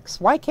fire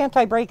axe. Why can't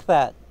I break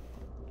that?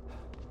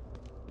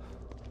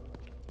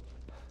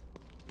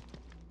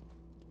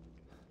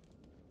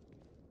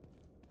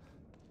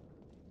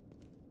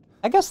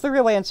 I guess the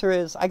real answer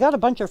is, I got a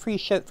bunch of free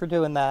shit for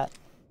doing that.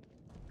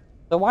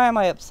 So why am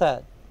I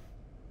upset?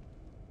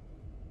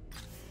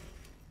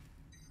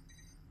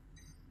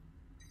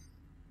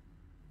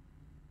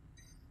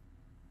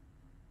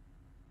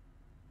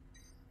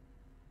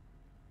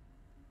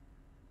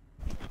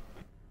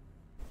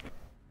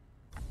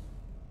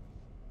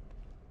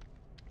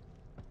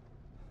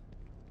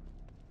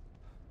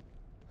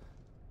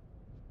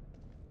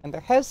 And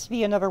there has to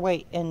be another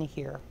way in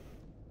here.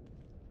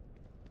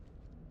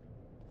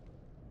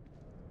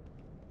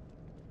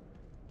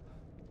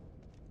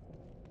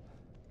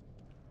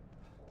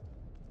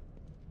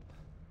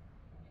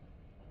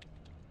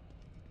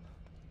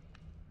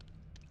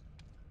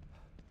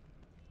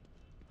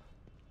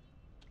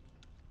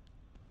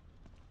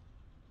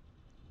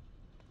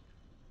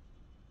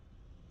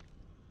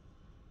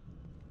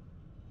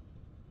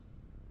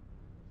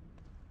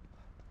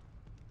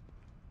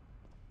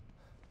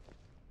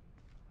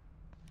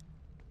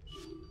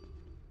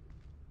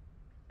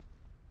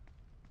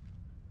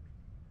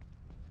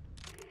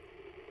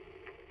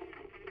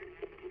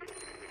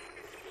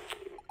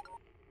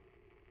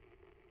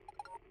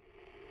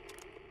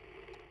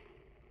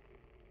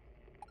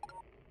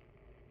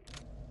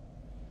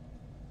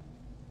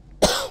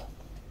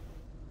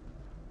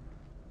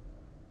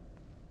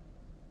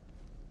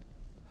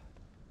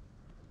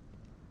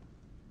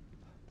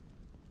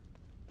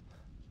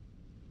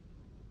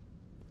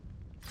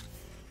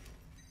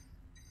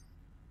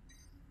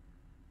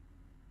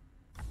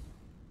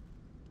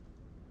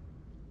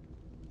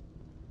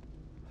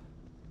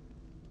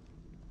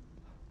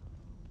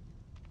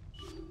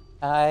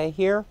 I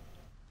hear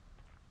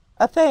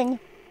a thing.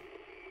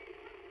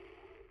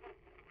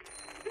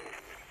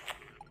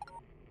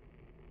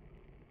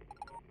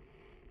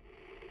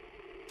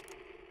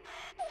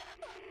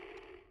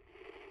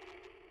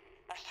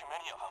 There's too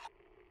many of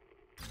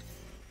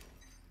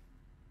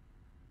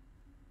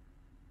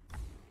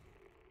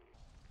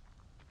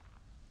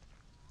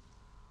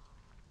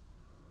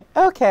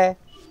them. Okay.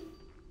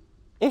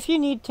 If you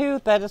need to,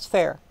 that is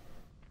fair.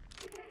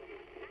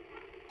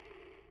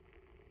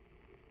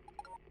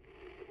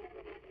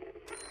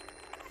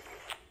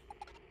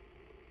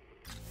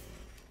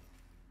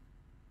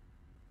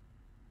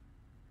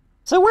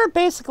 So we're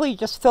basically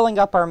just filling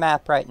up our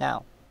map right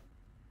now.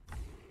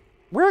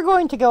 We're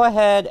going to go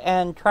ahead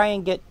and try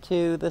and get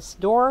to this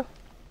door.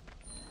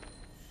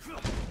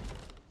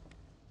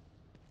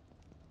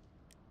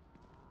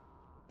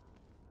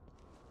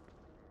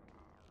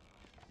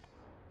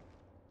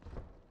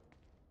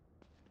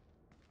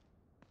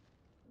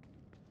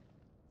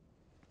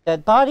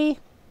 Dead body.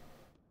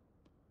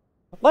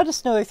 Let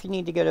us know if you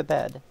need to go to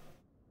bed.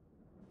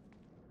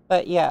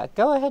 But yeah,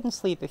 go ahead and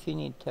sleep if you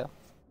need to.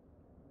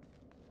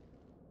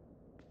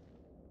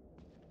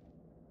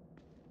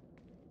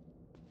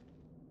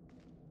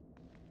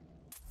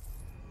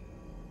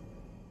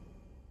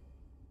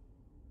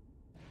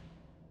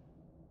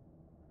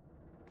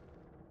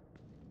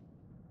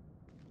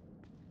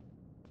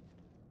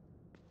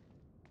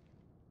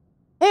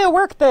 Hey, a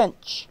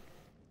workbench!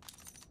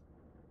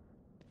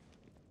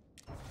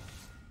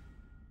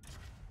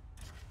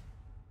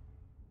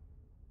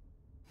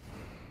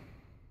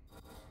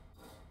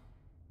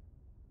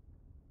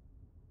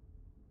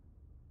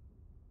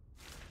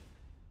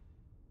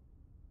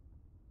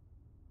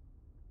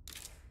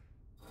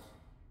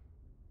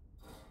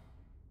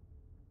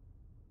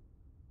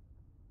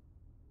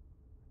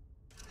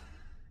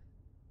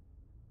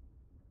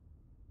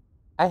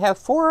 I have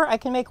 4, I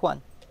can make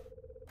 1.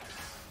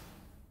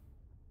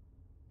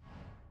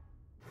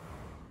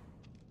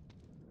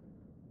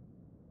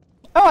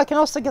 Oh, I can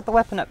also get the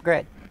weapon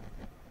upgrade.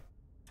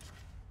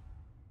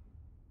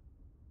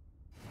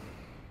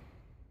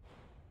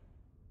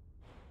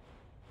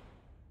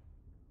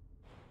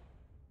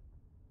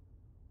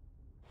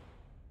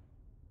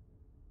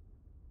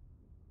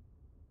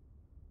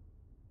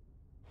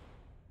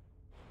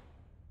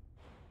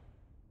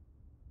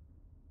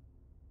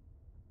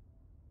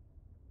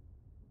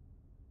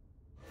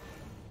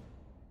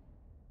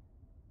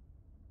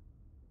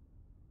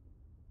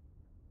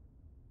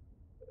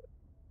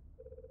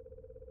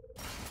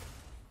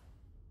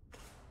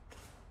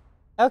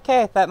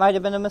 Okay, that might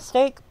have been a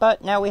mistake,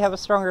 but now we have a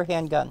stronger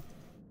handgun.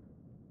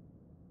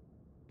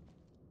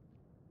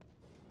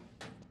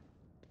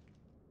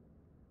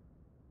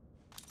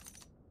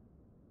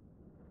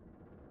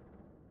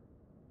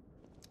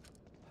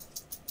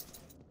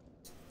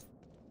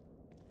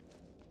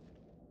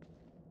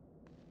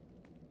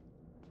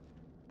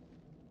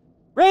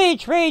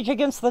 Rage! Rage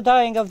against the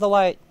dying of the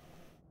light!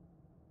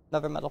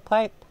 Another metal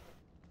pipe.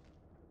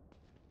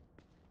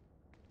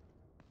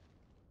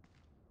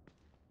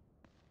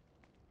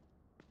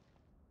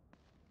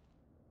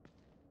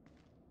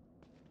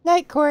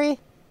 Night, Corey!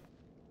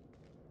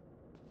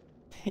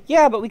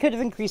 Yeah, but we could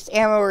have increased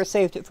ammo or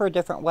saved it for a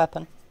different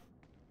weapon.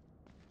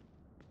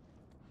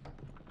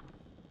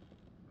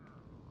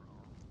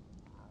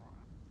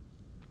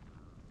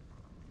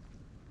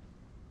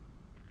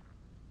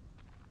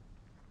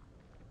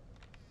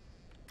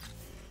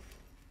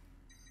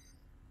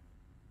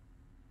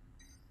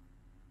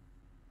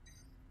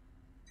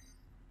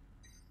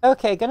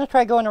 Okay, gonna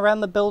try going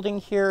around the building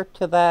here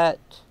to that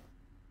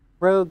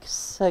rogue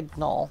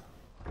signal.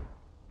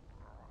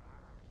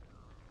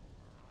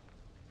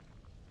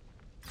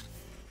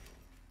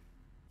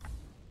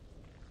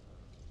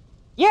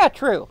 Yeah,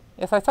 true.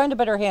 If I find a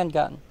better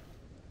handgun.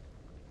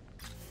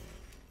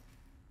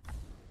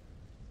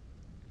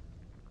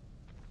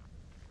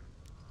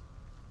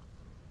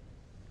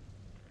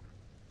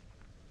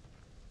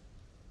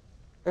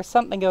 There's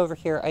something over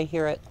here. I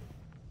hear it.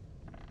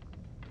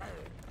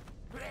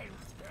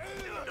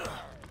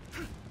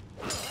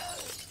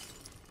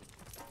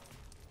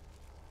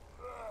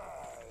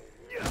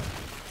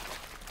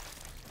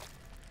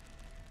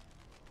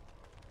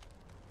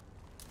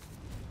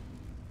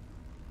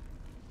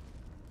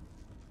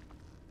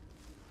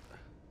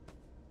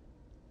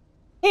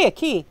 Hey, a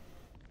key!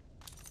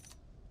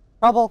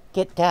 Trouble,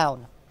 get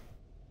down.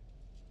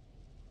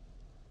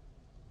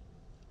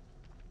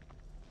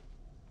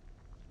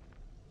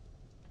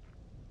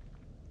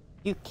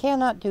 You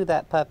cannot do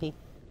that, puppy.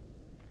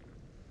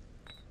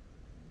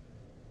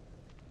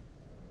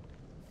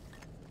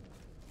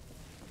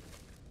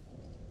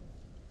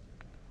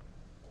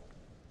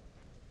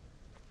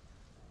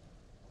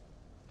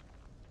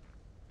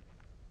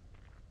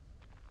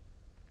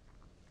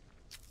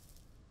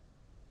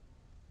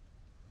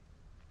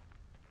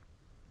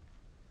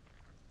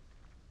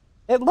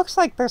 It looks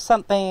like there's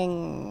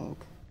something...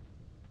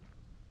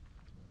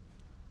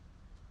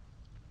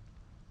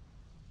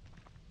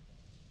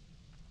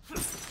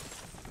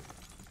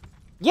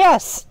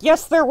 Yes!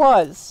 Yes, there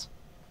was!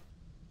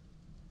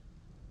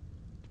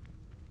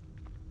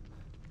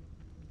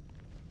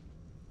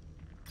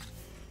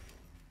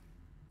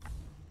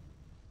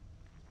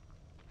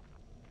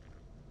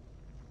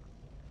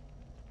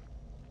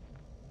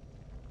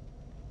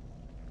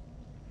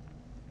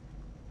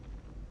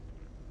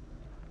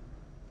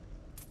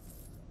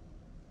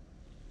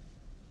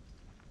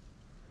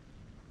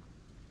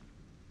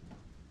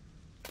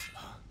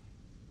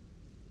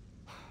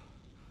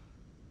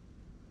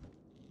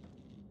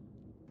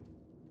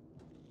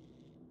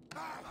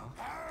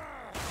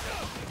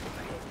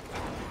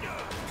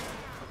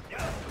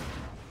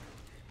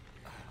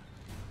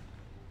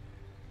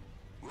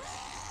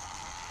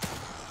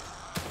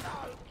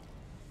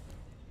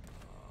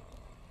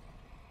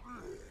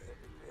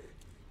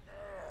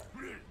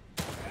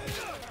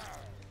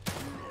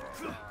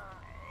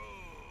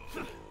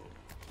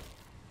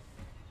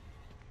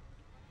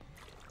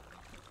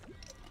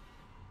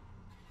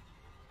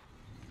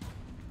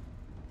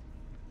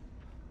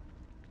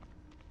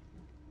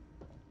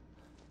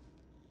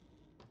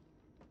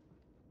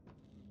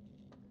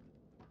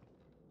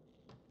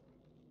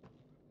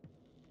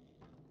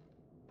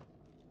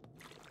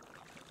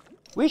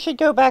 We should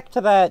go back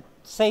to that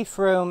safe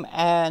room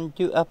and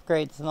do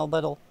upgrades in a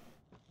little.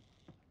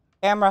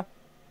 Camera.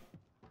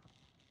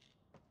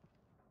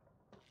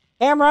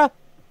 Camera!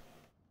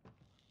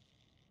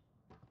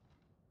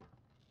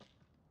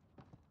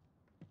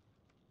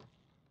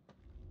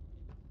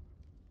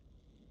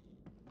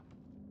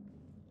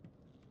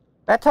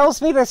 That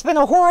tells me there's been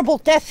a horrible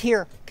death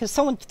here, because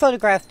someone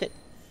photographed it.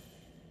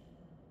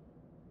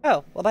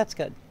 Oh, well that's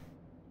good.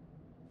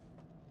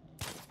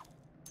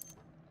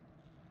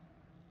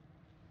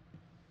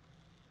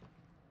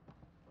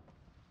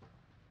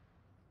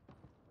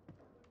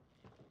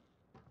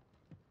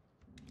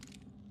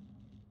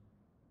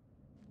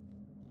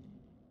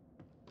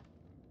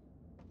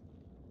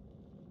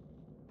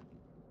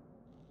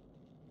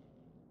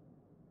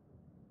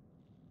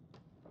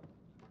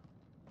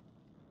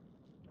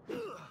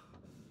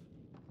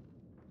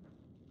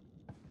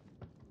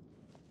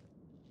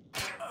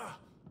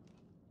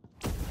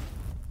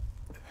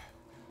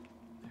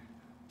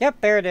 Yep,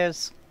 there it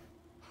is.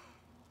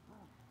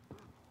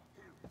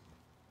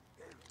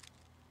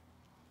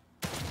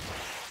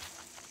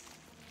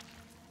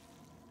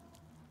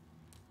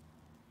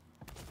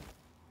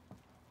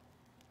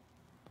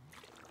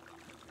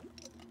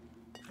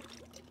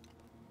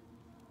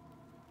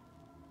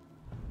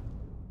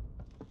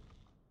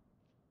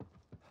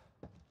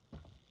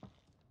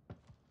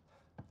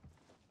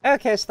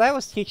 Okay, so that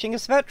was teaching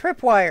us about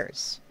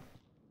tripwires.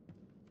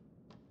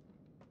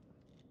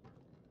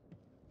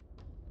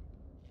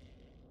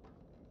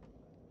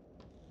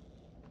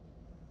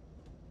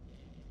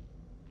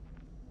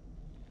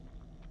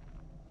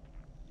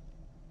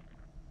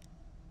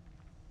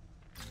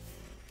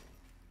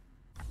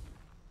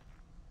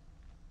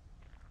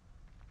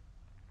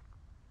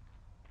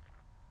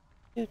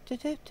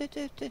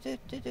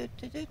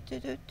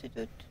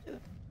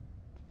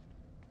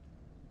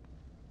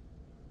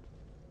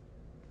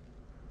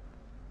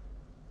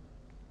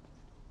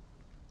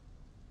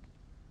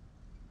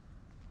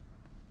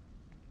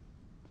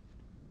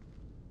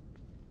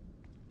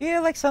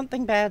 Feel like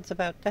something bad's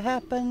about to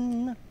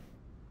happen.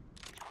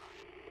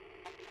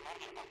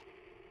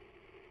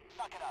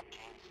 Suck it up,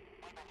 James.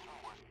 We've been through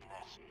worse than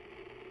this.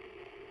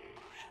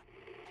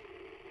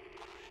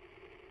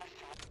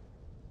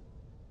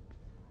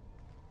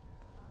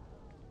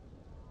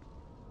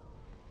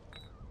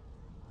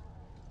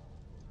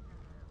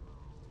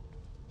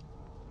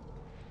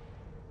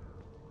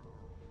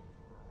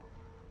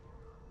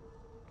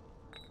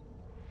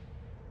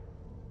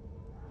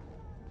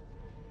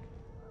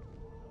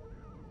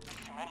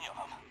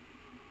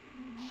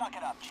 Suck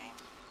it up, James.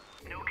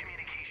 No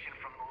communication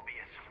from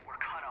Mobius. We're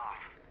cut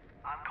off.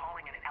 I'm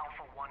calling an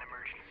Alpha 1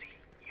 emergency.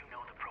 You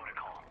know the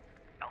protocol.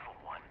 Alpha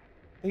 1.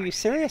 Are you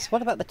serious?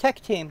 What about the tech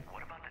team?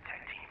 What about the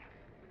tech team?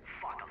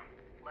 Fuck them.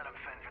 Let them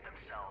fend for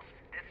themselves.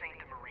 This ain't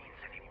the Marines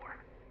anymore.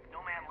 No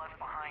man left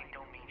behind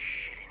don't mean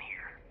shit in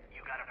here.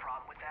 You got a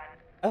problem with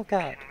that? Oh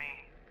god. Kidding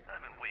me?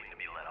 I've been waiting to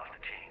be let off the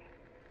chain.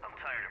 I'm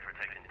tired of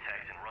protecting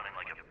techs and running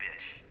like a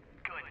bitch.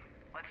 Good.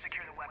 Let's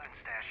secure the weapon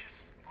stashes.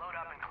 Load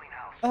up and clean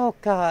house. Oh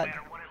god.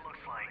 No matter what it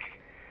looks like,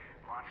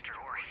 monster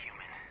or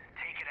human,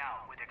 take it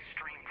out with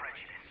extreme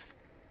prejudice.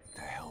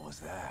 The hell was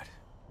that?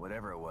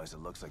 Whatever it was, it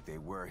looks like they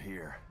were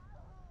here.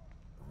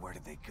 But where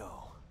did they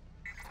go?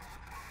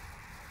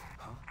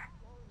 Huh?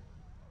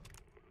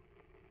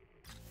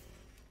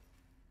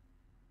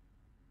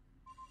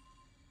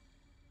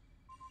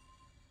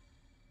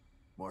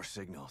 More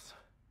signals.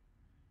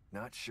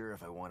 Not sure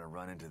if I want to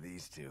run into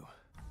these two.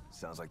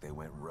 Sounds like they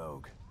went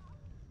rogue.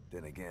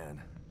 Then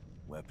again,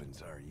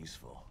 weapons are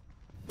useful.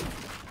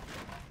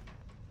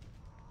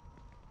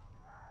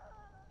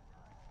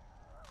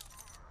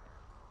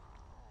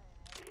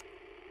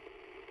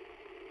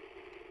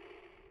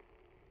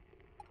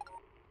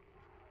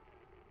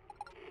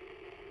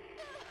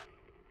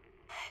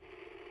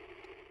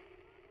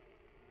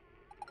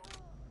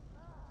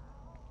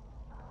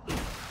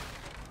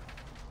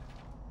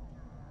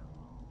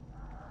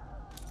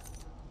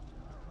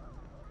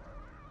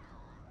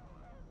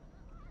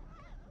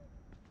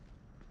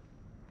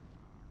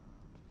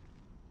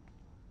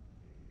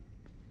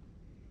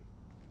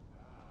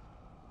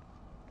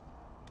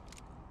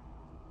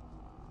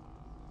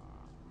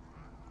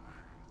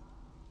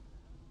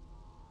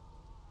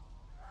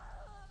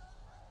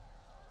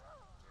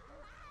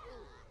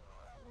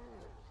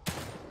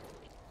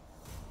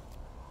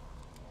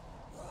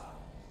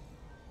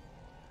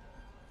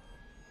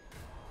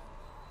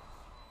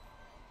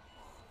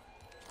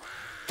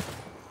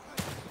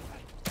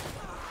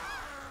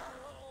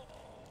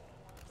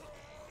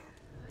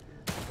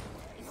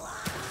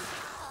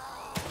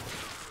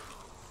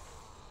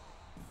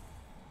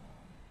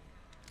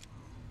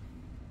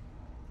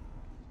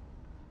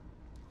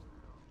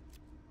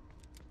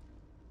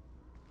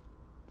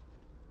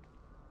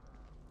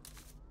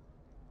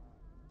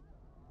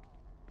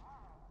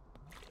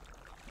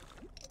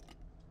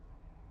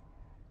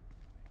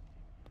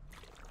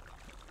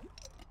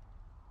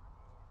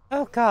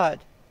 Oh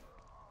god.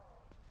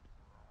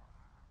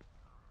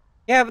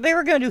 Yeah, but they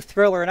were gonna do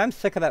Thriller, and I'm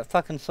sick of that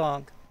fucking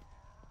song.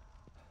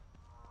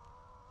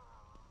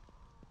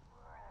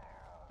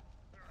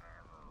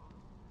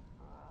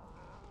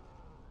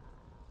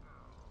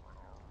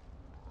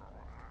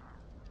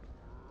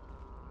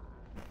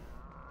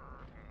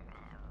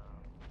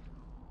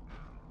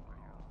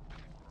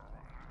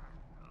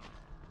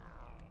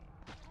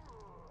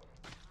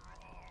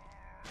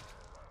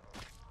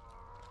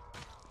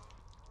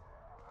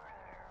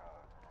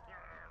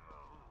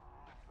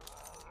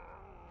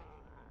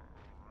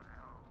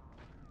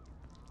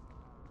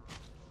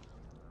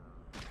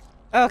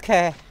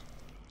 Okay.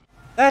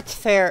 That's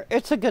fair.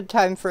 It's a good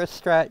time for a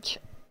stretch.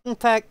 In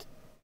fact,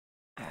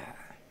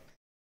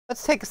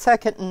 let's take a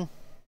second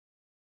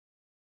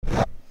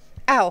and...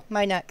 Ow,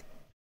 my neck.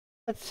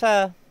 Let's,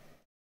 I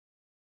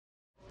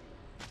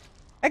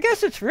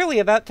guess it's really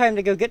about time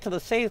to go get to the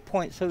save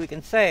point so we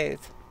can save.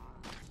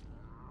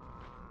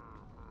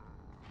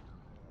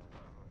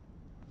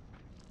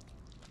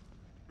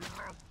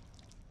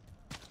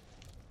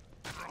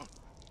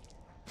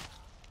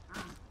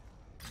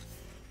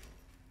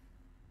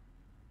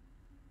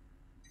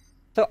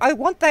 So I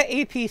want that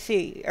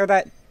APC, or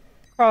that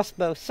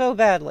crossbow, so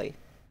badly.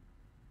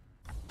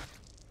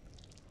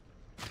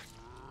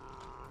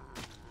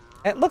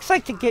 It looks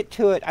like to get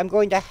to it, I'm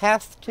going to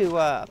have to,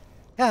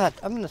 God,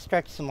 I'm going to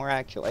stretch some more,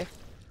 actually.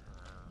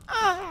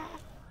 Ah!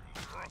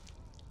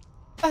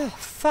 Oh,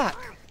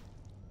 fuck.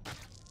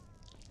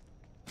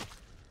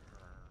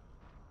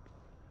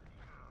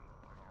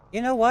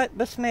 You know what?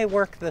 This may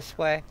work this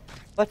way.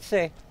 Let's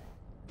see.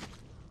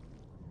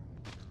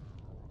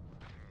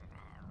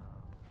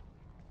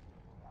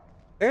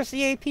 There's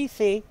the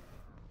APC.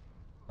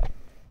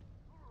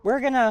 We're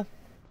gonna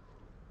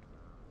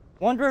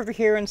wander over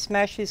here and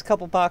smash these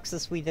couple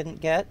boxes we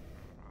didn't get.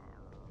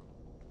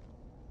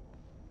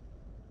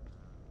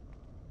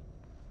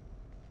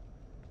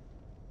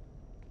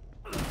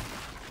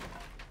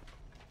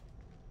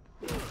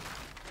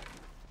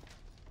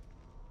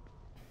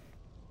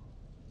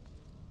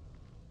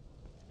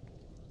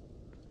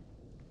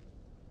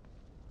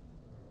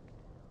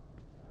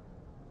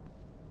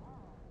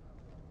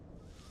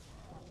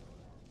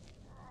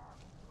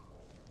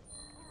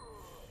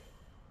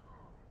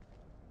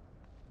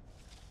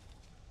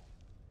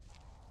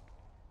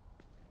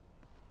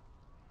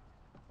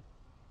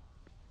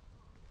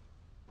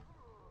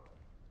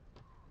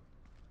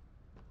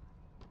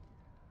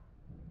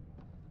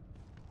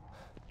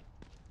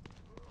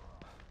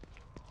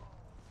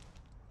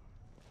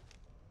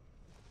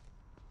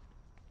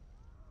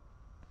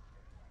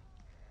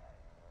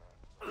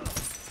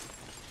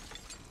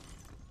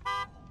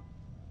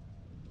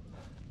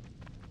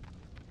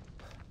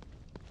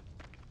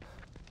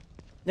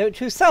 Note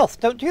to self,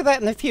 don't do that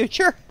in the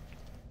future.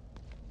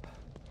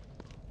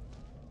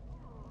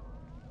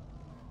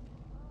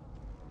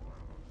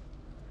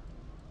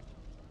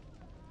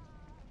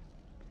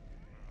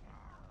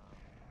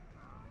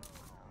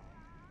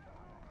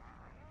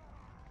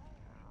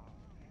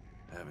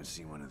 I haven't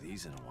seen one of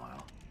these in a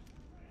while.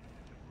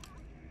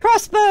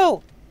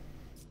 Crossbow!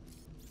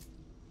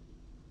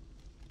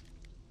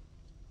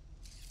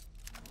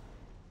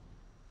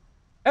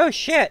 Oh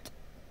shit!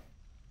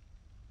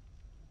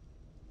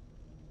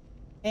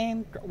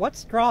 Aim.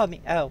 What's draw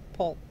me? Oh,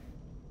 pull.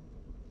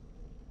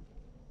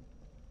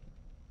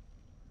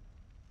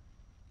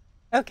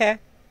 Okay.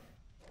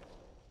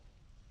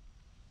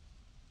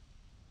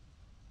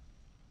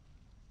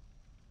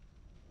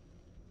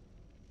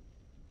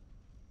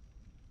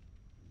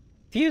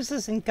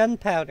 Fuses and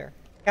gunpowder.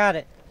 Got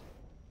it.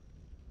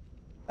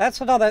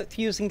 That's what all that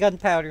fuse and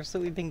gunpowders that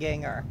we've been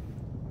getting are.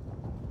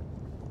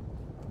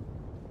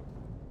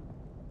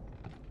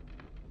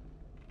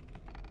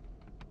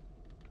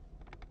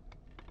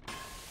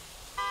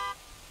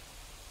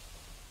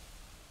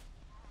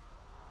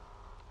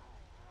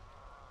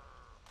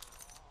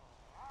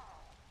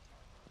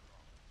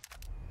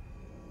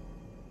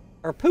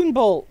 Harpoon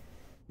bolt.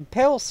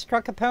 Impale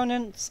struck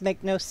opponents,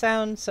 make no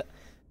sounds.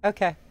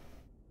 Okay.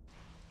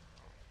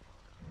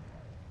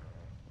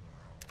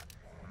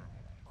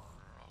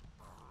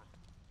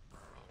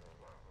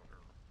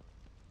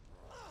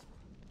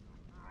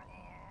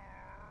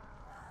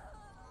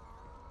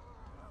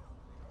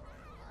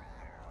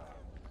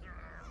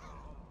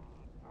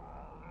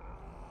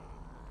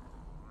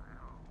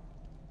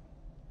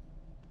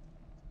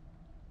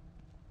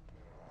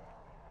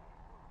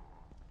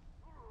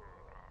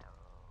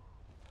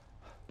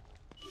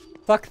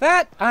 Fuck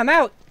that! I'm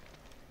out!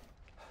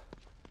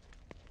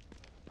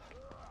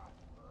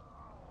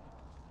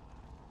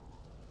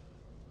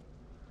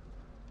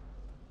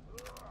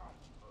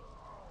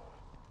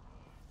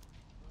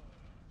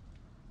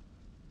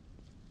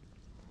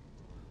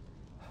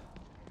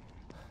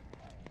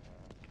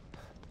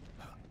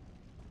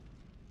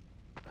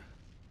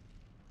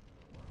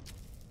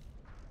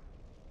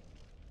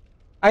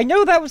 I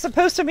know that was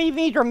supposed to be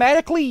me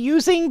dramatically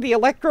using the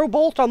electro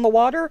bolt on the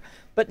water,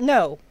 but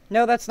no.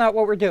 No, that's not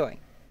what we're doing.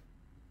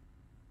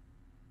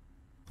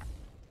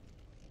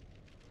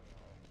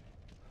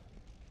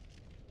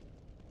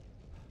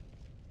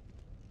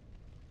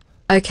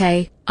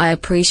 Okay, I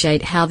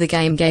appreciate how the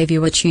game gave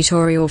you a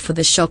tutorial for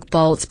the shock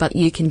bolts, but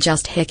you can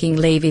just hecking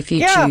leave if you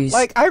choose. Yeah,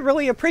 like, I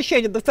really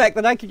appreciated the fact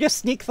that I could just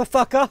sneak the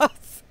fuck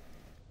off.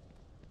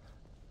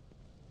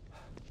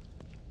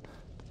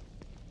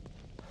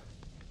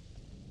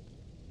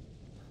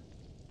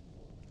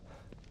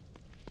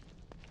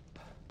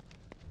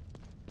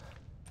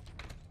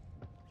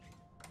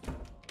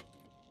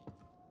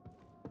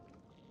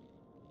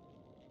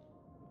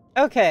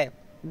 Okay,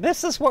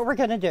 this is what we're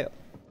gonna do.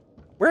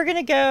 We're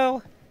gonna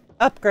go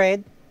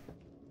upgrade,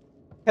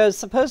 because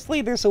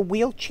supposedly there's a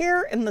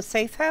wheelchair in the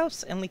safe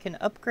house, and we can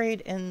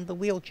upgrade in the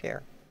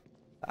wheelchair.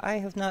 I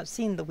have not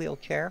seen the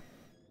wheelchair.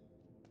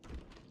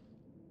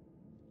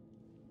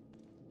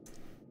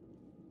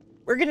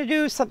 We're gonna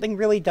do something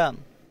really dumb,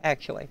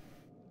 actually.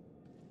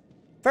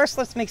 First,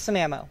 let's make some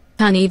ammo.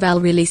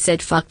 Carnival really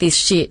said fuck this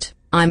shit,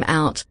 I'm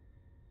out.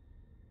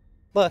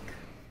 Look,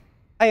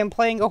 I am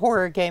playing a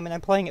horror game and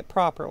I'm playing it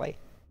properly.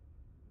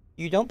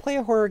 You don't play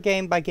a horror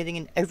game by getting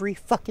in every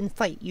fucking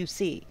fight you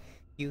see.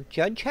 You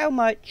judge how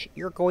much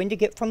you're going to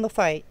get from the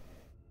fight,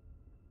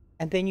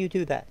 and then you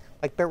do that.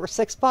 Like, there were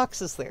 6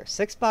 boxes there.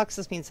 6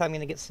 boxes means I'm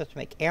going to get stuff to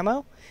make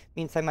ammo,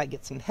 means I might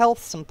get some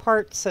health, some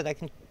parts, so that I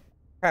can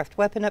craft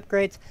weapon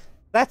upgrades.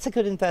 That's a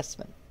good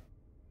investment.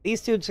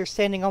 These dudes are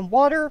standing on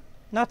water,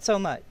 not so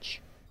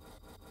much.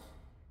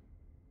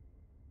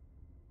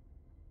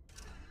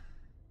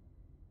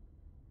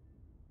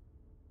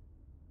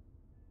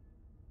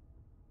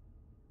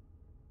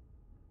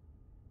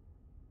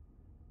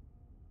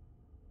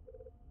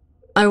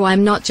 Oh,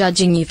 I'm not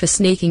judging you for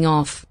sneaking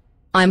off.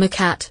 I'm a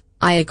cat,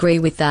 I agree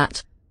with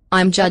that.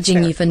 I'm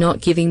judging you for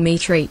not giving me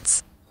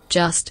treats.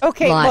 Just,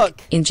 okay, like,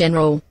 look. in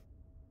general.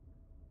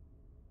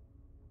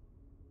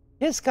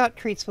 Liz got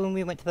treats when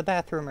we went to the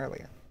bathroom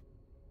earlier.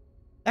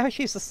 Now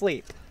she's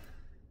asleep.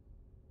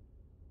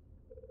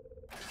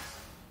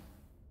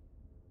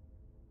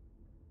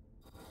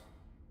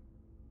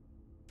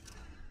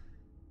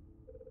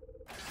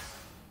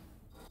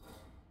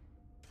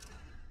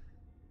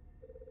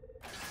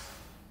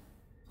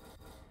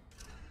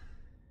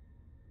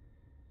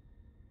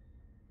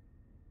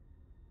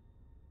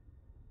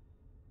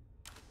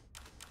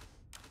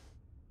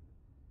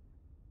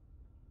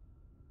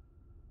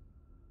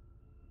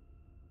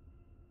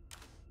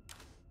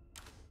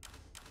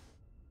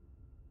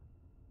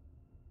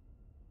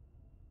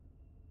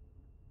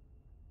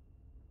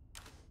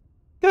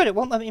 Good, it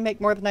won't let me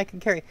make more than I can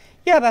carry.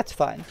 Yeah, that's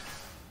fine.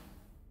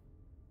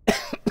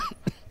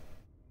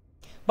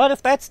 But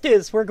if that's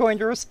Diz, we're going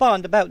to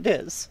respond about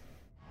Diz.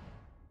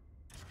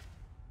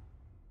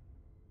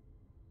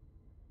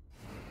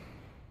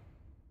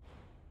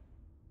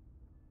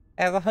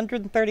 I have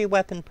 130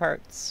 weapon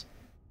parts.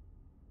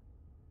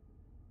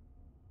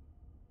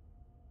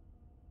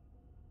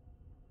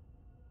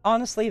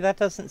 Honestly, that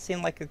doesn't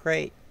seem like a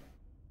great...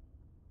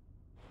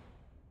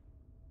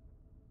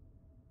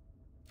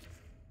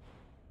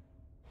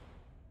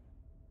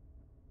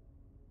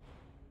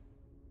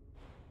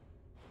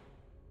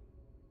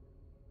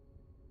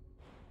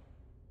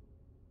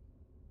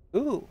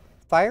 Ooh,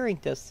 firing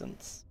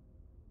distance.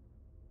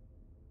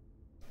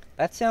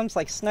 That sounds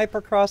like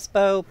sniper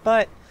crossbow,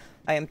 but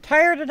I am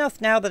tired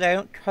enough now that I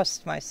don't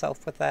trust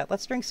myself with that.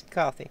 Let's drink some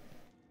coffee.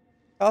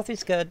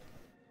 Coffee's good.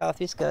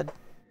 Coffee's good.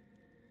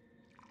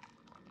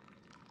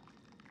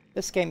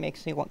 This game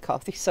makes me want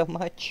coffee so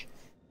much.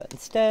 But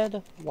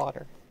instead,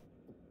 water.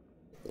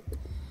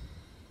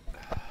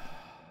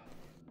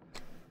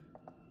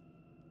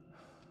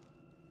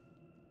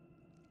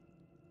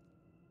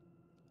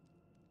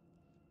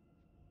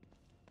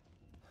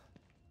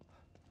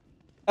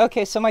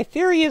 Okay, so my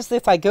theory is that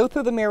if I go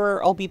through the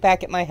mirror, I'll be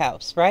back at my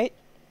house, right?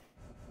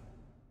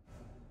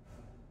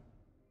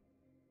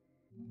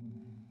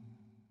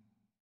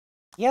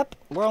 Yep,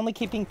 we're only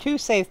keeping 2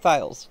 save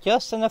files.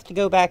 Just enough to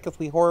go back if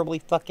we horribly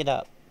fuck it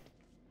up.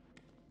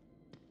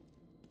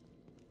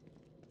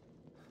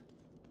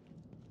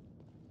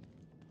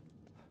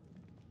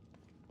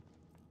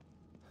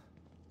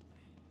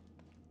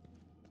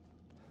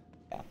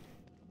 Yeah.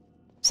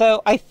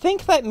 So, I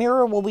think that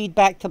mirror will lead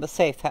back to the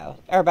safe house,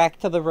 or back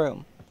to the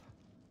room.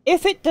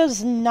 If it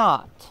does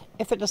not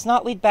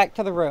lead back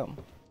to the room,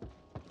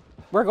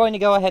 we're going to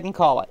go ahead and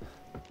call it.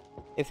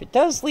 If it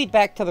does lead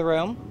back to the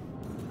room...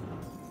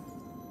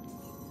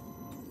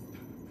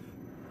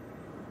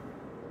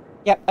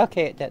 Yep,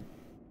 okay, it did.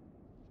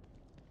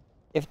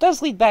 If it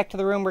does lead back to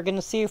the room, we're going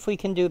to see if we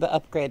can do the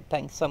upgrade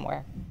thing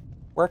somewhere.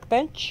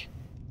 Workbench?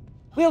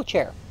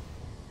 Wheelchair.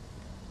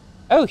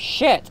 Oh,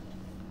 shit!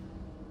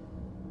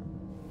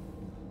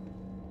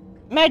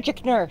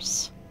 Magic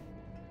nurse!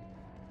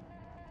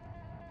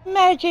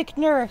 Magic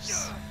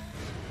nurse!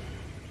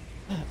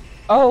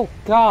 Oh,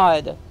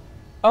 God.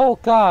 Oh,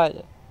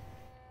 God.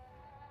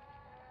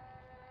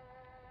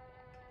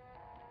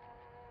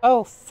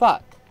 Oh,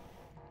 fuck.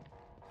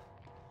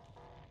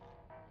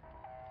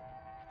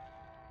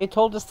 It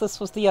told us this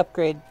was the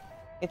upgrade.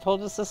 It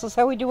told us this is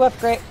how we do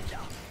upgrade.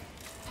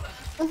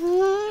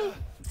 Oh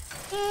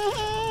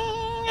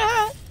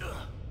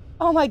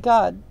my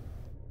god.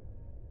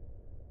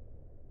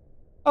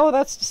 Oh,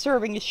 that's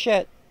disturbing as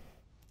shit.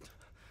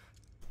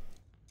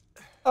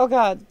 Oh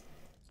god.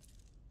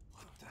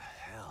 What the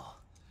hell?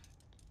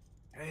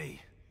 Hey,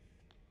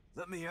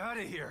 let me out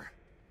of here.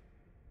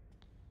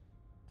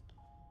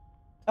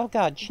 Oh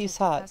god, she's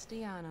hot.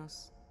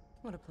 Castellanos.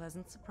 What a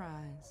pleasant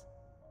surprise.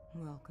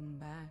 Welcome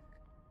back.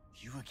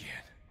 You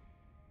again?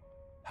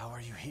 How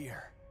are you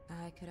here?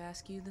 I could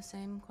ask you the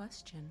same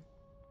question.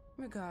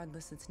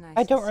 Regardless, it's nice.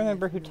 I don't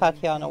remember who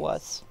Tatiana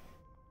was.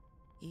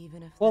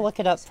 Even if we'll look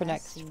it up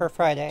for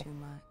Friday. Too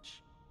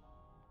much.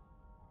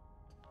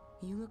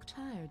 You look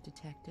tired,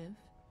 detective.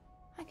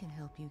 I can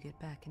help you get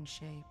back in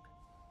shape.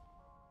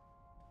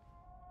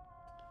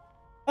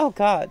 Oh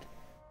god.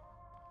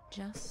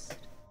 Just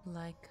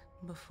like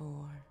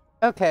before.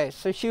 Okay,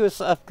 so she was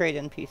the upgrade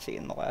NPC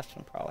in the last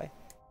one, probably.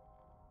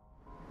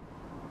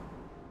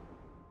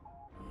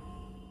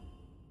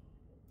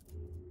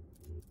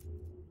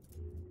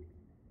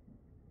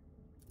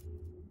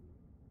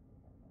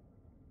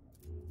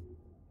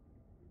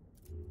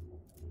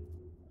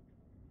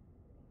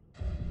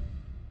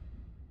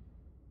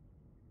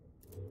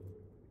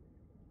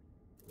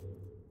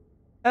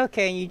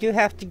 Okay, you do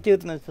have to do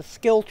them as a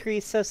skill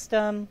tree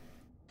system.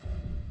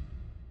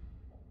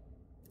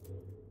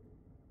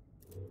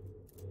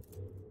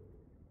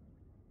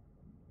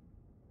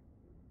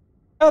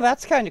 Oh,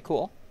 that's kind of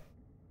cool.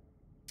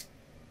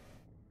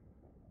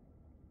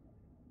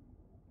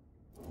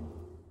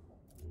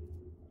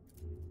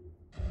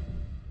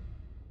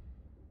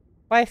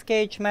 Life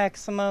gauge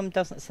maximum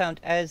doesn't sound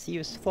as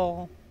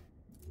useful.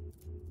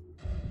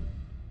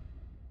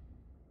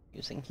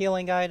 Using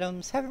healing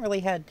items. Haven't really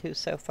had to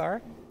so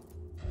far.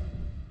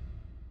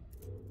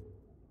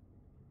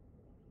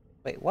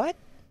 Wait, what?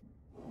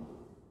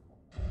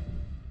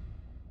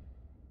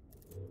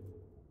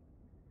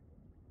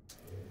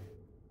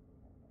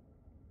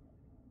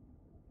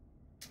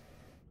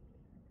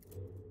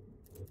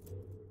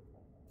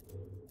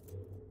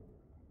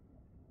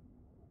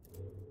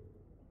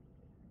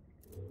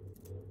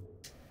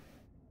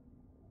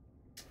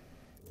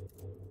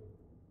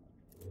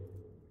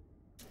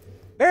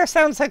 There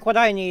sounds like what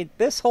I need.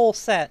 This whole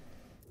set.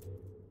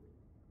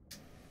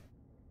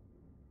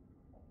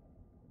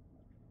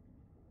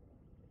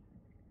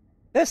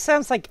 This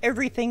sounds like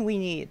everything we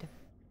need.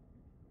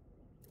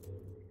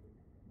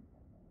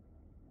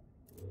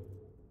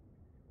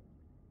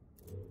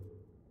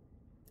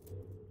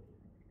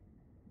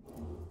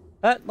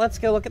 But let's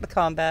go look at the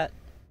combat.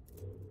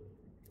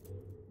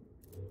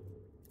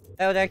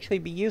 That would actually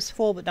be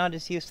useful, but not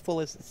as useful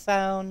as it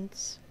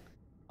sounds.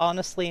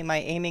 Honestly, my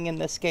aiming in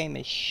this game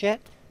is shit.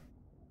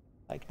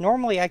 Like,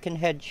 normally I can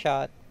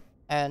headshot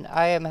and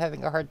I am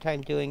having a hard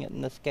time doing it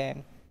in this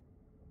game.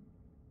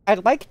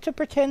 I'd like to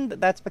pretend that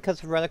that's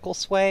because of reticle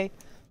sway.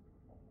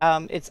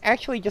 It's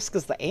actually just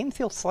because the aim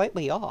feels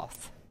slightly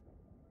off.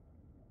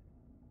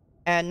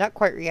 And not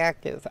quite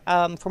reactive.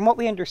 From what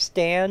we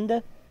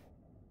understand,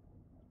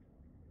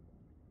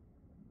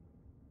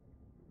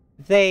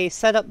 they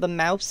set up the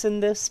mouse in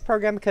this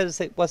program because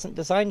it wasn't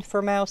designed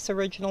for mouse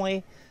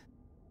originally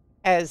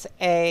as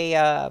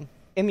a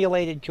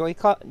emulated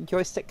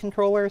joystick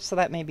controller, so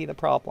that may be the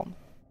problem.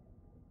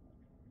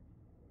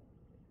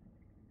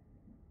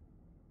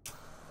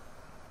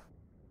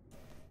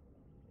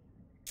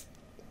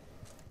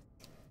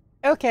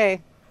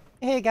 Okay.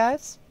 Hey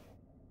guys.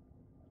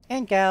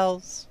 And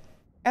gals.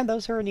 And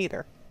those who are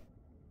neither.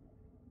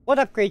 What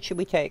upgrade should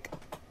we take?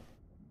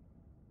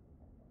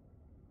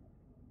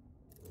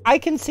 I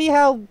can see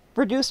how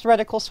reduced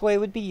reticle sway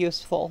would be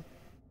useful,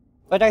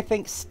 but I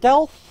think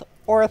stealth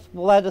or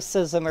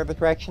athleticism are the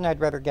direction I'd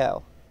rather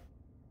go.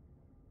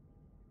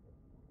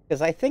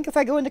 Because I think if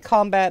I go into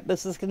combat,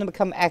 this is going to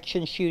become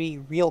action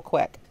shooty real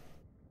quick.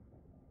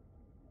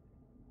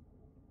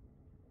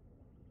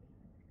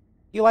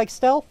 You like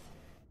stealth?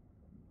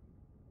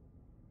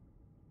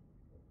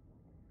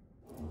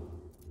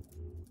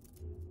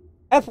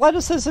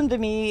 Athleticism to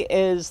me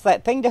is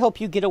that thing to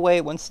help you get away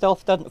when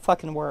stealth doesn't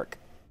fucking work.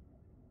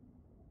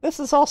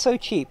 This is also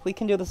cheap. We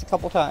can do this a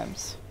couple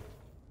times.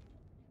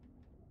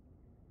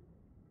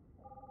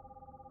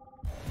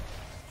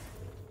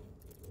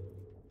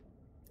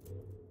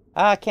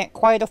 I can't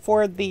quite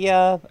afford the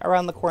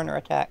around the corner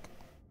attack.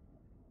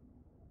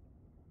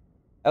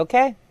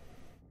 Okay.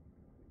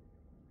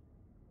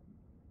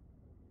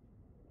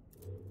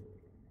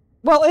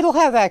 Well, it'll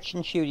have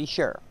action shooty,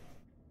 sure.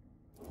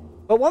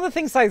 But one of the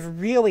things I've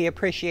really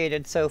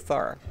appreciated so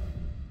far...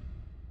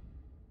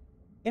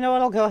 You know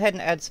what, I'll go ahead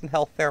and add some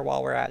health there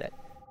while we're at it.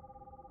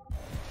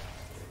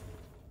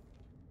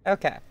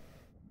 Okay.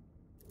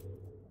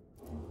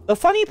 The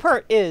funny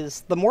part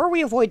is, the more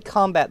we avoid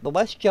combat, the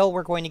less gel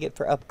we're going to get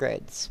for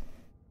upgrades.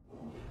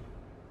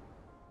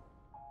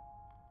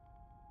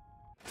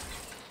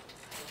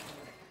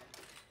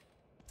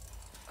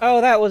 Oh,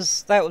 that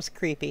was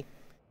creepy.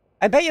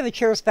 I bet you the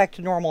chair's back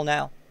to normal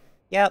now.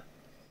 Yep.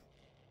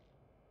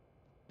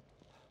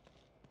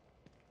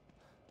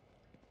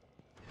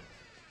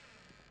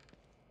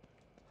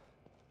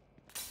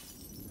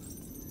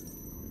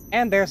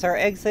 And there's our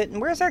exit,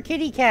 and where's our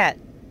kitty cat?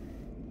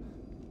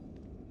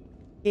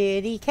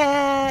 Kitty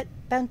cat,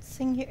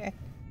 bouncing here.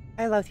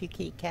 I love you,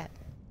 kitty cat.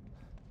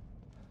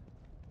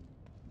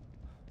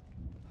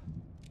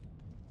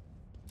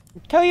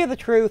 To tell you the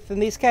truth, in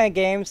these kind of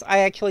games, I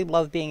actually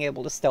love being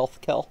able to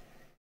stealth kill.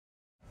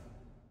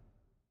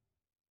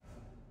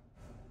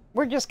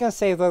 We're just gonna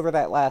save over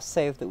that last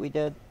save that we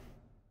did.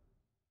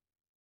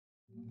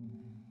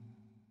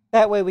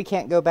 That way we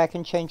can't go back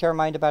and change our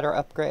mind about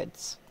our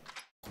upgrades.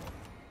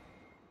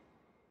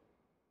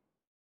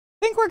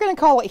 I think we're going to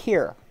call it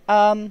here.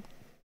 It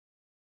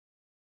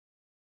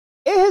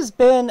has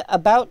been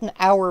about an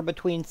hour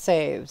between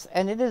saves,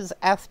 and it is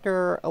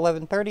after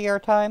 11:30 our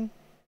time.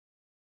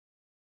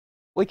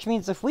 Which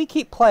means if we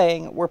keep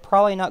playing, we're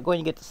probably not going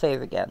to get to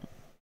save again.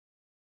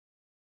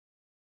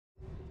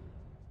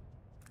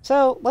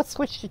 So, let's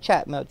switch to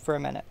chat mode for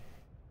a minute.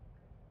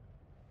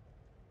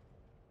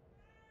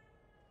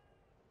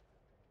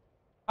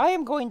 I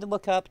am going to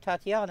look up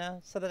Tatiana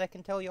so that I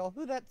can tell y'all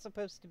who that's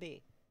supposed to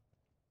be.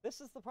 This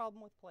is the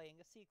problem with playing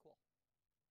a sequel.